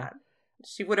absolutely of all. Not.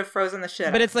 She would have frozen the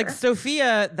shit. But it's like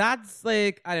Sophia, that's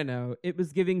like, I don't know. It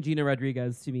was giving Gina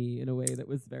Rodriguez to me in a way that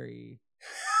was very...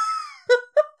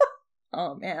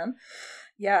 Oh, man.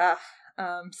 Yeah.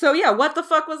 So yeah, what the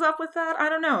fuck was up with that? I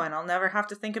don't know, and I'll never have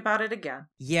to think about it again.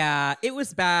 Yeah, it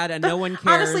was bad, and no one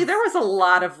cares. Honestly, there was a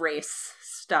lot of race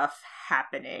stuff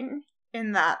happening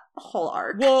in that whole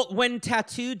arc. Well, when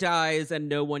Tattoo dies and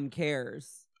no one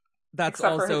cares, that's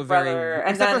except also very...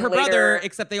 Except for her brother,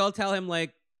 except they all tell him,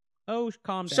 like, oh,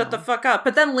 calm down. Shut the fuck up.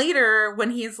 But then later,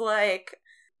 when he's like,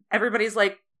 everybody's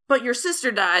like, but your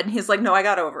sister died. And he's like, no, I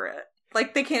got over it.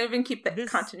 Like, they can't even keep the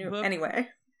continuity. Anyway.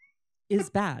 Is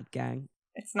bad, gang.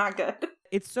 It's not good.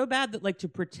 It's so bad that, like, to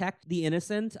protect the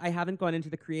innocent, I haven't gone into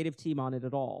the creative team on it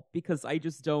at all. Because we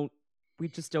just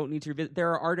don't need to.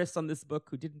 There are artists on this book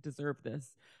who didn't deserve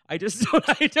this. I don't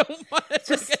want it.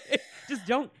 Just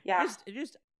don't. Yeah.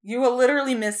 Just you will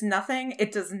literally miss nothing.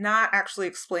 It does not actually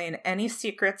explain any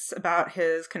secrets about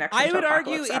his connection to Apocalypse. I would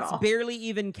argue it's barely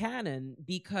even canon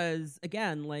because,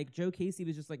 again, like, Joe Casey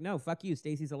was just like, no, fuck you,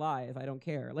 Stacy's alive. I don't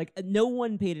care. Like, no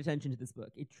one paid attention to this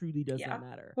book. It truly does not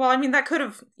matter. Well, I mean,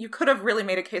 you could have really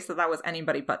made a case that was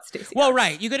anybody but Stacey Well, X.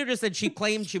 Right. You could have just said she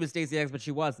claimed she was Stacey X, but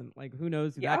she wasn't. Like, who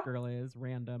knows who that girl is?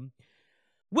 Random.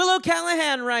 Willow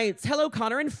Callahan writes, hello,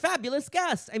 Connor and fabulous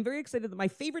guest. I'm very excited that my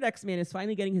favorite X-Man is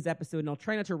finally getting his episode, and I'll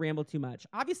try not to ramble too much.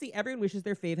 Obviously, everyone wishes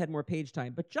their fave had more page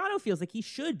time, but Jono feels like he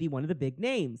should be one of the big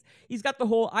names. He's got the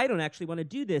whole I don't actually want to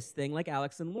do this thing like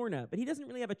Alex and Lorna, but he doesn't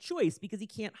really have a choice because he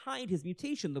can't hide his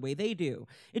mutation the way they do.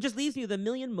 It just leaves me with a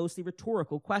million mostly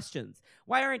rhetorical questions.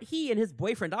 Why aren't he and his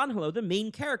boyfriend Angelo the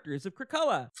main characters of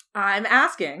Krakoa? I'm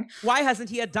asking. Why hasn't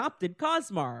he adopted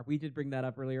Cosmar? We did bring that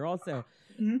up earlier also.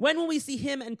 Mm-hmm. When will we see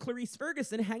him and Clarice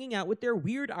Ferguson hanging out with their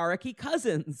weird Araki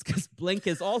cousins? Because Blink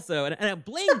is also, and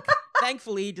Blink,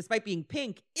 thankfully, despite being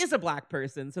pink, is a black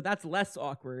person, so that's less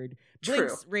awkward.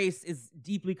 Blink's race is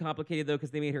deeply complicated, though,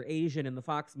 because they made her Asian in the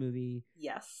Fox movie.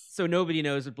 Yes. So nobody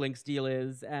knows what Blink's deal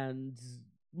is, and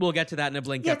we'll get to that in a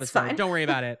Blink episode. Fine. Don't worry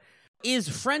about it. Is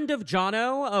friend of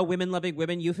Jono a women-loving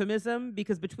women euphemism?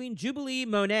 Because between Jubilee,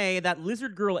 Monet, that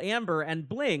lizard girl Amber, and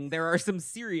Bling, there are some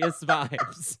serious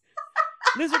vibes.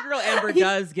 Lizard girl Amber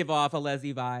does give off a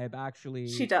Leslie vibe, actually.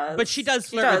 She does. But she does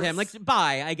flirt with him. Like,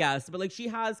 bi, I guess. But, like, she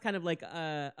has kind of, like,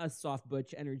 a soft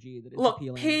butch energy that is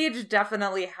appealing. Paige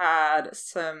definitely had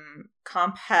some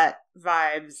compet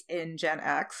vibes in Gen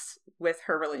X with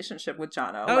her relationship with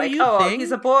Jono. Oh, like,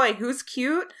 he's a boy who's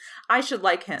cute. I should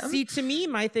like him. See, to me,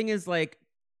 my thing is, like,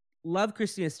 love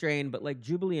Christina Strain, but like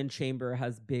Jubilee and Chamber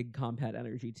has big compet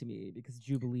energy to me because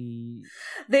Jubilee.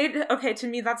 To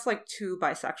me, that's like two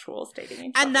bisexuals dating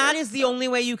each other. And that is the only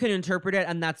way you can interpret it,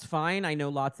 and that's fine. I know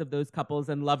lots of those couples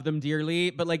and love them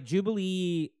dearly, but like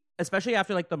Jubilee, especially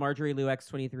after like the Marjorie Liu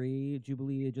X-23,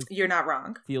 Jubilee just. You're not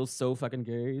wrong. Feels so fucking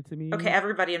gay to me. Okay,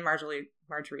 everybody in Marjorie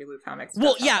Liu comics.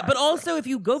 Well, yeah, but also if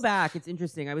you go back, it's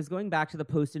interesting. I was going back to the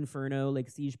post-Inferno, like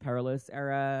Siege Perilous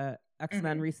era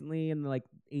X-Men recently in like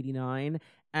 89,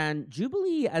 and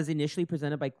Jubilee, as initially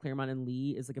presented by Claremont and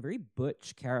Lee, is like a very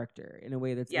butch character in a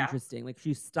way that's interesting. Like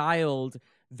she's styled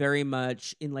very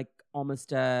much in like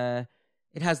almost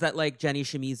it has that like Jenny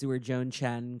Shimizu or Joan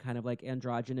Chen kind of like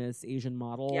androgynous Asian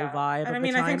model vibe. And I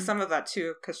mean, I think some of that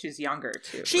too, because she's younger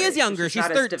too. She is younger. She's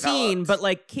 13, but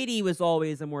like Kitty was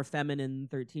always a more feminine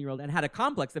 13-year-old and had a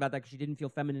complex about that because she didn't feel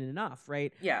feminine enough,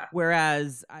 right? Yeah.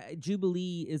 Whereas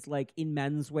Jubilee is like in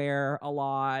menswear a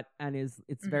lot and it's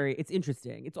very, it's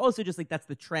interesting. It's also just like that's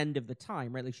the trend of the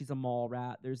time, right? Like she's a mall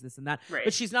rat. There's this and that. Right.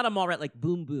 But she's not a mall rat like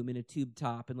Boom Boom in a tube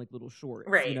top and like little shorts.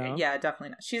 Right. You know? Yeah, definitely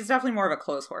not. She's definitely more of a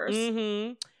clothes horse. Mm-hmm.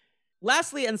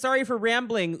 Lastly, and sorry for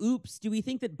rambling, oops, do we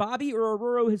think that Bobby or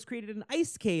Ororo has created an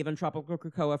ice cave on tropical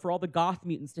Krakoa for all the goth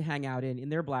mutants to hang out in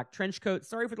their black trench coats?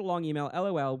 Sorry for the long email.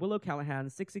 LOL, Willow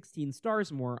Callahan, 616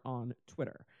 stars more on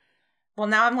Twitter. Well,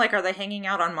 now I'm like, are they hanging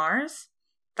out on Mars?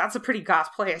 That's a pretty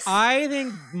goth place. I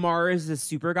think Mars is a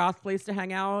super goth place to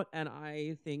hang out, and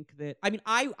I think that, I mean,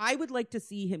 I would like to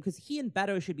see him, because he and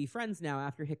Beto should be friends now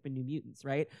after Hickman New Mutants,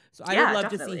 right? So I would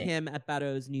love to see him at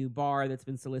Beto's new bar that's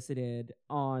been solicited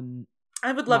on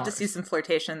I would love to see some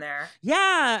flirtation there.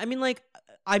 Yeah, I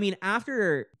mean,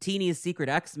 after Teeny's Secret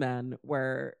X-Men,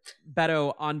 where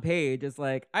Beto on page is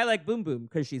like, I like Boom Boom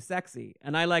because she's sexy,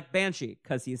 and I like Banshee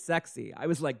because he's sexy. I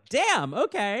was like, damn,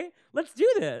 okay, let's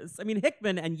do this. I mean,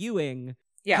 Hickman and Ewing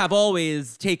have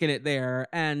always taken it there,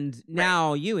 and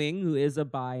now Ewing, who is a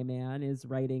bi man, is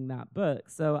writing that book.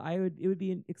 So it would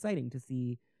be exciting to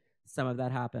see some of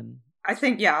that happen. I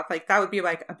think, like that would be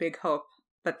like a big hope.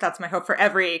 But that's my hope for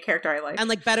every character I like. And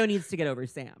like Beto needs to get over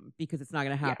Sam because it's not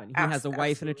going to happen. He has a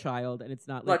wife and a child, and it's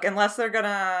not like... Look, unless they're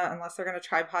gonna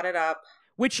tripod it up,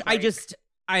 which like...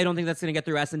 I don't think that's going to get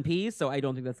through S&P, so I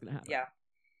don't think that's going to happen. Yeah,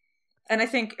 and I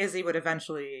think Izzy would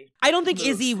eventually. I don't think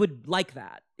Izzy would like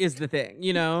that. Is the thing,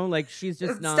 you know? Like she's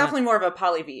just it's not. It's definitely more of a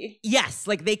poly V. Yes,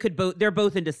 like they could both. They're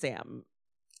both into Sam.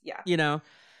 Yeah, you know.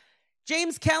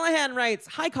 James Callahan writes,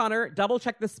 "Hi Connor, double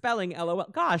check the spelling. LOL."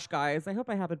 Gosh, guys, I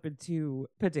hope I haven't been too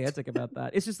pedantic about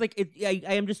that. It's just like I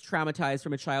am just traumatized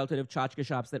from a childhood of tchotchke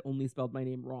shops that only spelled my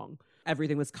name wrong.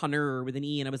 Everything was Connor with an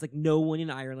E, and I was like, no one in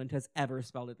Ireland has ever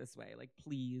spelled it this way. Like,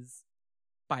 please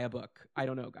buy a book. I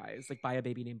don't know, guys. Like, buy a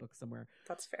baby name book somewhere.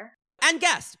 That's fair. And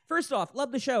guest, first off,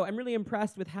 love the show. I'm really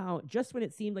impressed with how, just when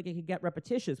it seemed like it could get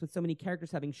repetitious with so many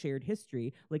characters having shared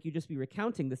history, like you just be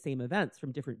recounting the same events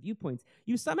from different viewpoints,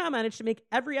 you somehow managed to make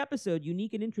every episode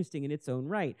unique and interesting in its own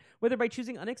right, whether by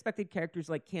choosing unexpected characters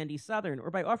like Candy Southern or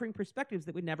by offering perspectives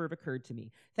that would never have occurred to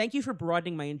me. Thank you for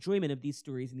broadening my enjoyment of these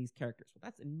stories and these characters. Well,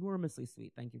 that's enormously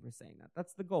sweet. Thank you for saying that.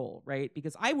 That's the goal, right?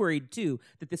 Because I worried, too,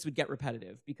 that this would get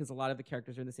repetitive because a lot of the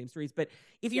characters are in the same stories. But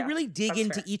if you really dig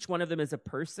into each one of them as a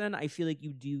person, I feel like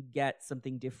you do get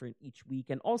something different each week.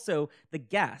 And also the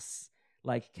guests,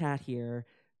 like Kat here,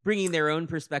 bringing their own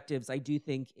perspectives, I do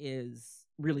think is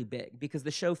really big because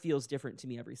the show feels different to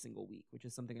me every single week, which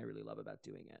is something I really love about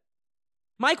doing it.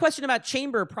 My question about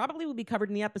Chamber probably will be covered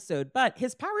in the episode, but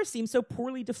his powers seem so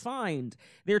poorly defined.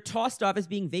 They're tossed off as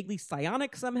being vaguely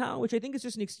psionic somehow, which I think is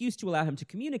just an excuse to allow him to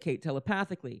communicate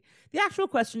telepathically. The actual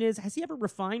question is, has he ever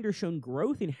refined or shown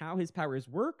growth in how his powers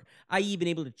work, i.e. been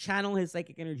able to channel his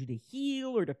psychic energy to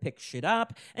heal or to pick shit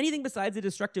up? Anything besides a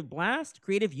destructive blast?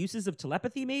 Creative uses of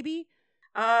telepathy, maybe?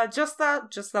 Just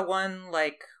that one,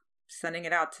 like, sending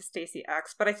it out to Stacy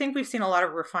X. But I think we've seen a lot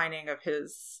of refining of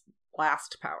his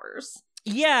blast powers.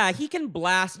 Yeah, he can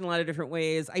blast in a lot of different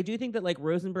ways. I do think that like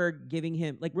Rosenberg giving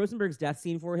him like Rosenberg's death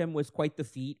scene for him was quite the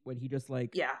feat when he just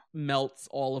like melts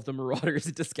all of the Marauders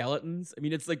into skeletons. I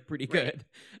mean, it's like pretty good.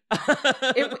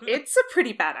 It's a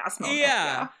pretty badass moment.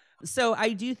 Yeah. So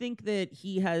I do think that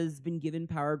he has been given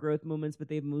power growth moments, but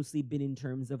they've mostly been in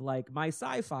terms of like my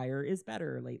sci-fire is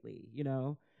better lately, you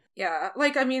know? Yeah,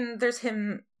 like I mean, there's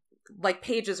him. Like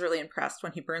Paige is really impressed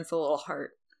when he burns the little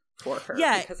heart for her,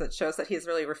 because it shows that he's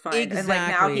really refined. Exactly. And like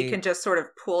now he can just sort of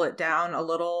pull it down a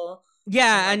little.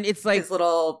 Yeah, and it's like his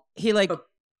little he like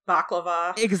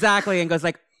baklava. Exactly, and goes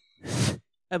like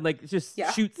and like just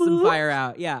shoots some fire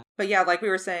out. Yeah. But yeah, like we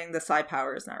were saying, the psi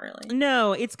power is not really.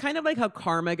 No, it's kind of like how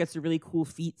Karma gets a really cool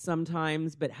feat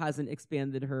sometimes, but hasn't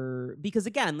expanded her. Because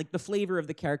again, like the flavor of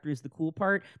the character is the cool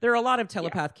part. There are a lot of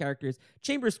telepath characters.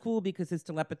 Chamber's cool because his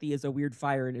telepathy is a weird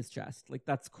fire in his chest. Like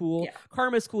that's cool. Yeah.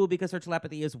 Karma's cool because her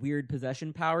telepathy is weird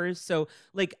possession powers. So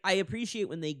like I appreciate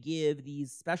when they give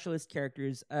these specialist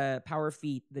characters a power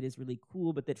feat that is really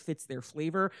cool, but that fits their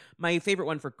flavor. My favorite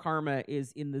one for Karma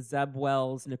is in the Zeb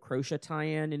Wells Necrosha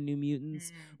tie-in in New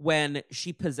Mutants, when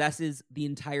she possesses the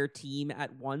entire team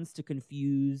at once to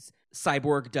confuse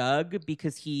Cyborg Doug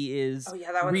because he is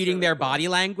reading their body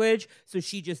language. So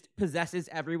she just possesses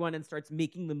everyone and starts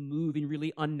making them move in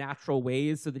really unnatural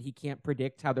ways so that he can't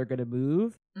predict how they're going to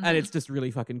move. And it's just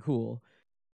really fucking cool.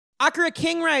 Akira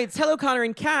King writes, hello, Connor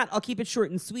and Kat. I'll keep it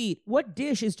short and sweet. What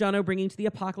dish is Jono bringing to the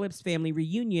Apocalypse family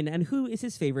reunion, and who is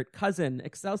his favorite cousin?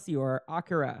 Excelsior,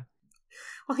 Akira.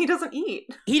 Well, he doesn't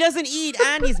eat. He doesn't eat,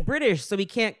 and he's British, so he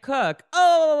can't cook.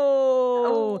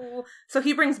 Oh! So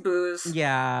he brings booze.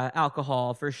 Yeah,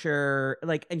 alcohol, for sure.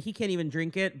 Like, and he can't even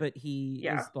drink it, but he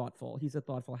is thoughtful. He's a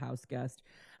thoughtful house guest.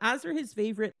 As for his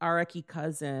favorite Araki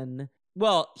cousin,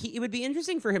 well, it would be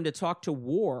interesting for him to talk to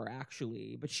War,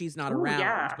 actually, but she's not around.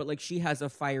 Yeah. But, like, she has a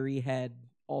fiery head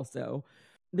also.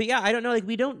 But yeah, I don't know. Like,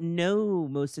 we don't know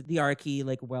most of the Araki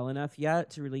like well enough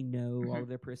yet to really know all of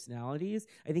their personalities.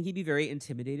 I think he'd be very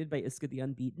intimidated by Iska the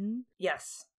Unbeaten.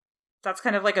 Yes, that's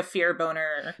kind of like a fear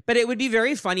boner. But it would be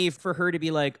very funny for her to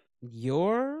be like,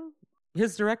 "You're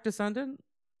his direct descendant."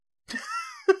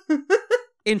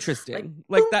 Interesting,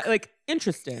 like that. Like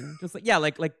interesting. Just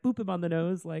like like boop him on the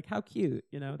nose. Like how cute,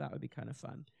 you know? That would be kind of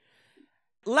fun.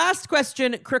 Last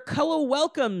question, Krakoa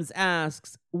Welcomes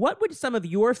asks, what would some of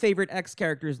your favorite X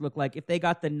characters look like if they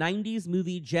got the 90s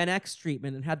movie Gen X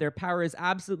treatment and had their powers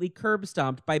absolutely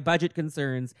curb-stomped by budget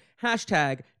concerns?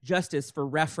 #justice for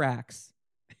Refrax.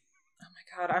 Oh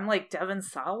my god, I'm like Devon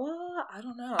Sawa? I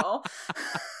don't know.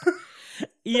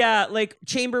 Yeah, like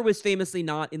Chamber was famously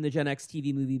not in the Gen X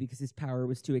TV movie because his power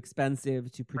was too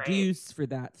expensive to produce for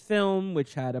that film,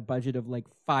 which had a budget of like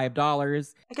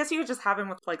 $5. I guess you could just have him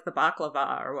with like the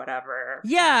baklava or whatever.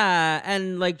 Yeah,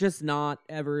 and like just not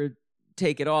ever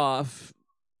take it off.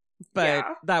 But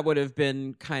that would have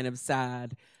been kind of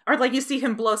sad. Or like you see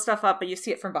him blow stuff up, but you see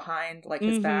it from behind, like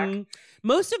his back.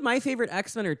 Most of my favorite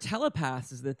X-Men are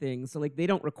telepaths is the thing. So like they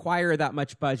don't require that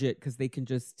much budget because you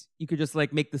could just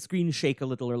like make the screen shake a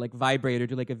little or like vibrate or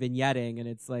do like a vignetting and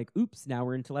it's like, oops, now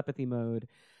we're in telepathy mode.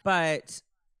 But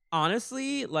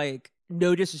honestly, like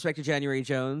no disrespect to January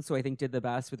Jones, who I think did the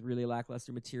best with really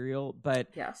lackluster material. But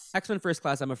X-Men First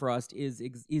Class Emma Frost is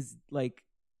like,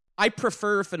 I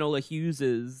prefer Finola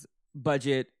Hughes's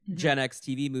budget Gen X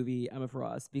TV movie Emma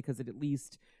Frost because at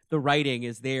least the writing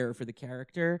is there for the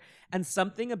character, and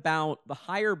something about the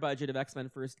higher budget of X-Men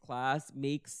First Class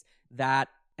makes that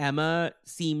Emma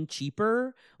seem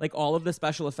cheaper. Like all of the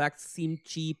special effects seem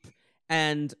cheap,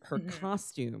 and her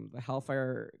costume, the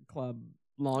Hellfire Club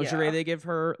lingerie they give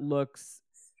her, looks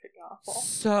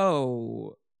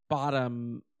so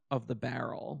bottom of the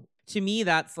barrel. To me,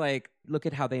 that's like, look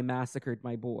at how they massacred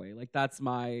my boy. Like, that's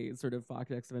my sort of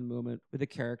Fox X-Men moment with a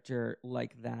character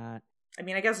like that. I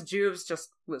mean, I guess Juves just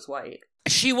was white.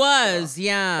 She was,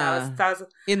 yeah. That was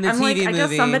in the TV movie. I guess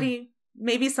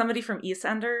maybe somebody from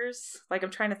EastEnders. Like,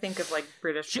 I'm trying to think of like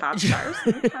British pop stars,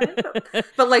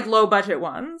 but like low budget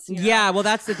ones. You know? Yeah, well,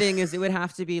 that's the thing is it would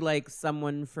have to be like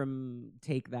someone from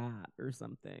Take That or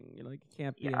something. You know, like it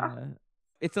can't be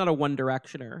it's not a One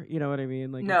Directioner, you know what I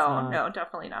mean? Like no,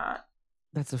 definitely not.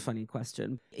 That's a funny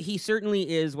question. He certainly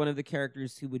is one of the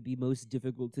characters who would be most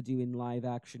difficult to do in live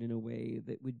action in a way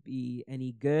that would be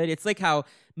any good. It's like how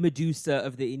Medusa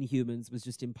of the Inhumans was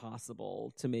just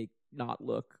impossible to make not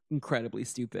look incredibly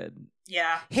stupid.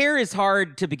 Yeah. Hair is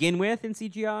hard to begin with in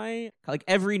CGI. Like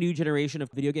every new generation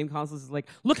of video game consoles is like,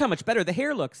 look how much better the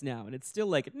hair looks now. And it's still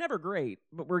like, never great,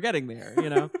 but we're getting there, you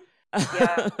know?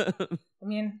 Yeah. I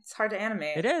mean, it's hard to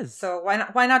animate. It is. So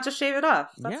why not just shave it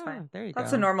off? That's fine. There you go.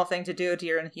 That's a normal thing to do,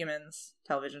 Dear Inhumans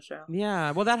television show.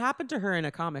 Yeah. Well, that happened to her in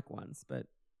a comic once, but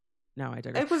now I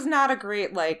digress. It was not a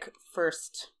great,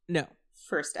 first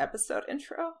episode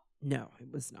intro. No,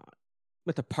 it was not.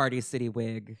 With the Party City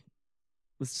wig. It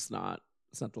was just not.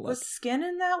 It's not the look. Was Skin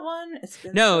in that one? It's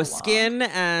been no, so long. Skin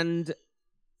and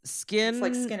Skin. It's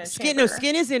like Skin and Chamber. No,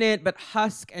 Skin is in it, but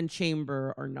Husk and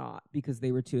Chamber are not because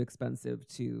they were too expensive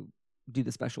to do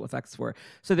the special effects for.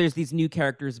 So there's these new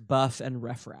characters, Buff and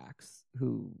Refrax,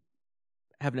 who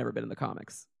have never been in the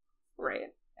comics. Right.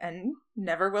 And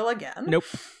never will again. Nope.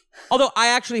 Although I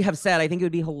actually have said I think it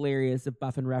would be hilarious if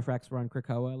Buff and Refrax were on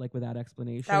Krakoa, without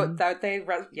explanation. They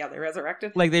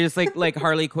resurrected. They just like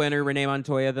Harley Quinn or Renee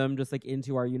Montoya them just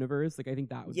into our universe. I think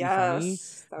that would be funny.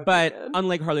 But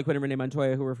unlike Harley Quinn and Renee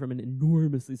Montoya, who are from an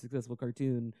enormously successful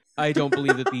cartoon, I don't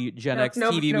believe that the Gen X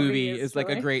TV movie is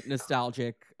a great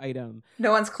nostalgic item.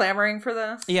 No one's clamoring for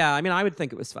this. Yeah, I mean, I would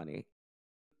think it was funny.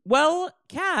 Well,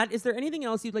 Kat, is there anything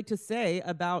else you'd like to say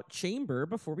about Chamber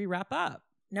before we wrap up?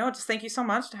 No, just thank you so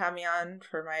much to have me on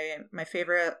for my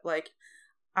favorite,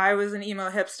 I was an emo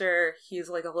hipster. He's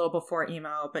a little before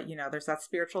emo, but there's that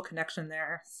spiritual connection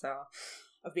there. So,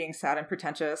 of being sad and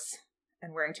pretentious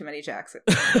and wearing too many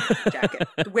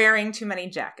wearing too many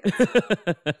jackets.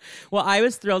 Well, I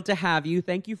was thrilled to have you.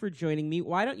 Thank you for joining me.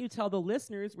 Why don't you tell the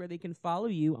listeners where they can follow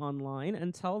you online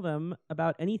and tell them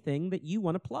about anything that you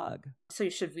want to plug? So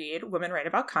you should read Women Write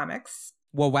About Comics.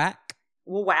 Whack.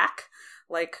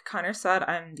 Like Connor said,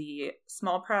 I'm the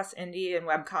small press indie and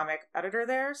webcomic editor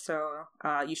there, so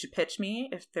you should pitch me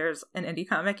if there's an indie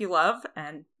comic you love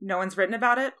and no one's written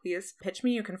about it. Please pitch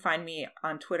me. You can find me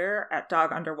on Twitter at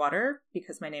Dog Underwater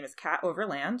because my name is Kat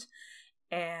Overland.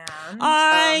 And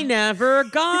I never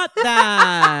got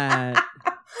that.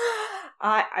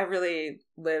 I really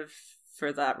live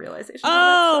for that realization.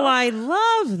 I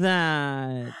love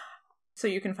that. So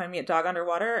you can find me at Dog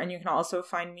Underwater, and you can also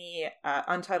find me at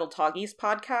Untitled Toggies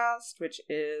Podcast, which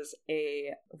is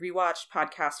a rewatch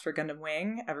podcast for Gundam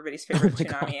Wing, everybody's favorite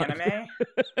Toonami anime,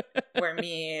 where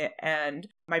me and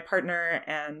my partner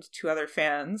and two other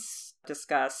fans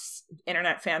discuss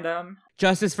internet fandom.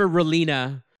 Justice for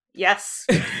Relina. Yes,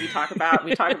 we talk about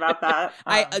that.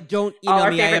 Don't email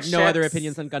me. I have no other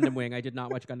opinions on Gundam Wing. I did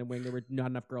not watch Gundam Wing. There were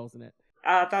not enough girls in it.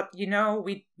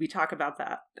 We talk about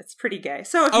that. It's pretty gay.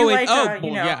 So if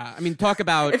yeah. I mean, talk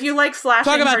about if you like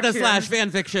slashing cartoons. The slash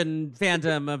fanfiction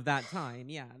fandom of that time.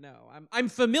 Yeah, no, I'm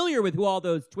familiar with who all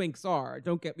those twinks are.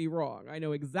 Don't get me wrong. I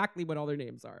know exactly what all their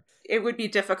names are. It would be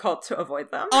difficult to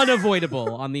avoid them.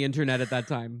 Unavoidable on the internet at that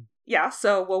time. Yeah.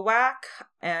 So Whack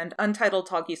and Untitled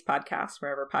Tall Geese Podcast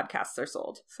wherever podcasts are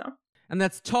sold. So. And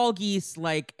that's tall geese,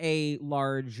 like a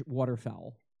large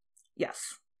waterfowl.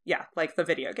 Yes. Yeah, like the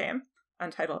video game.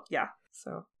 Untitled, yeah.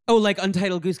 So. Oh, like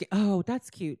Untitled Goose Game. Oh,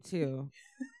 that's cute too.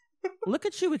 Look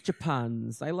at you with your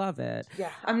puns. I love it.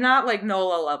 Yeah, I'm not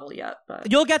NOLA level yet,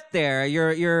 but you'll get there.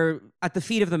 You're at the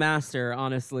feet of the master,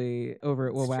 honestly, over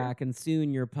at Whack, and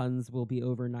soon your puns will be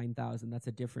over 9,000. That's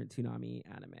a different Toonami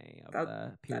anime of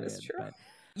the period. That is true. But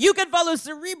you can follow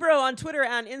Cerebro on Twitter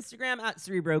and Instagram at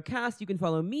CerebroCast. You can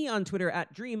follow me on Twitter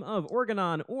at Dream of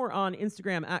Organon or on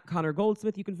Instagram at Connor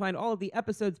Goldsmith. You can find all of the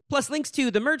episodes, plus links to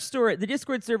the merch store, the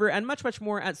Discord server, and much, much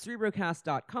more at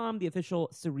CerebroCast.com, the official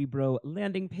Cerebro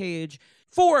landing page.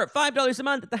 For $5 a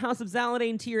month at the House of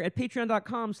Zaladane tier at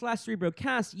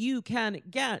patreon.com/CerebroCast, you can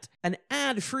get an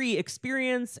ad-free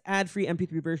experience, ad-free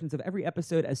MP3 versions of every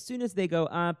episode as soon as they go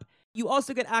up. You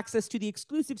also get access to the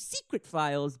exclusive Secret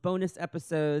Files bonus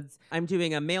episodes. I'm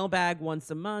doing a mailbag once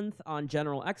a month on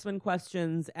general X-Men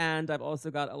questions, and I've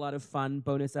also got a lot of fun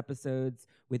bonus episodes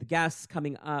with guests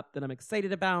coming up that I'm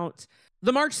excited about.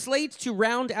 The March slate to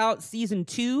round out Season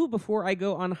 2 before I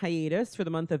go on hiatus for the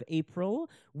month of April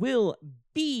will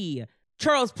be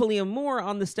Charles Pulliam Moore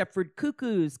on the Stepford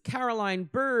Cuckoos, Caroline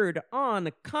Bird on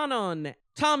Kanon,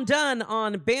 Tom Dunn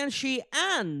on Banshee,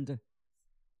 and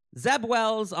Zeb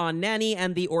Wells on Nanny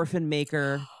and the Orphan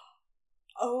Maker.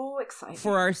 Oh, exciting.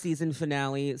 For our season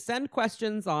finale. Send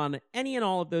questions on any and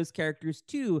all of those characters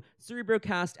to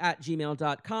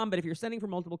cerebrocast@gmail.com. But if you're sending for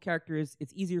multiple characters,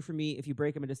 it's easier for me if you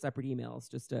break them into separate emails.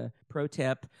 Just a pro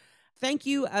tip. Thank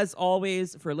you, as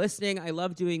always, for listening. I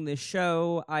love doing this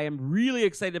show. I am really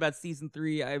excited about Season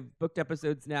 3. I've booked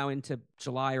episodes now into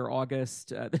July or August.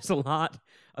 There's a lot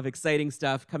of exciting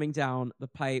stuff coming down the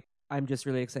pipe. I'm just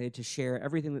really excited to share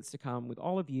everything that's to come with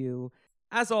all of you.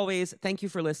 As always, thank you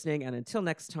for listening, and until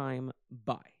next time,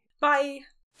 bye. Bye.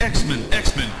 X-Men. In the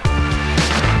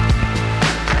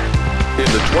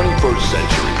 21st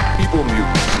century, evil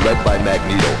mutants led by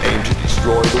Magneto aim to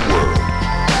destroy the world.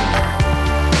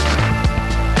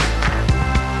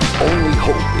 only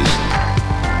hope is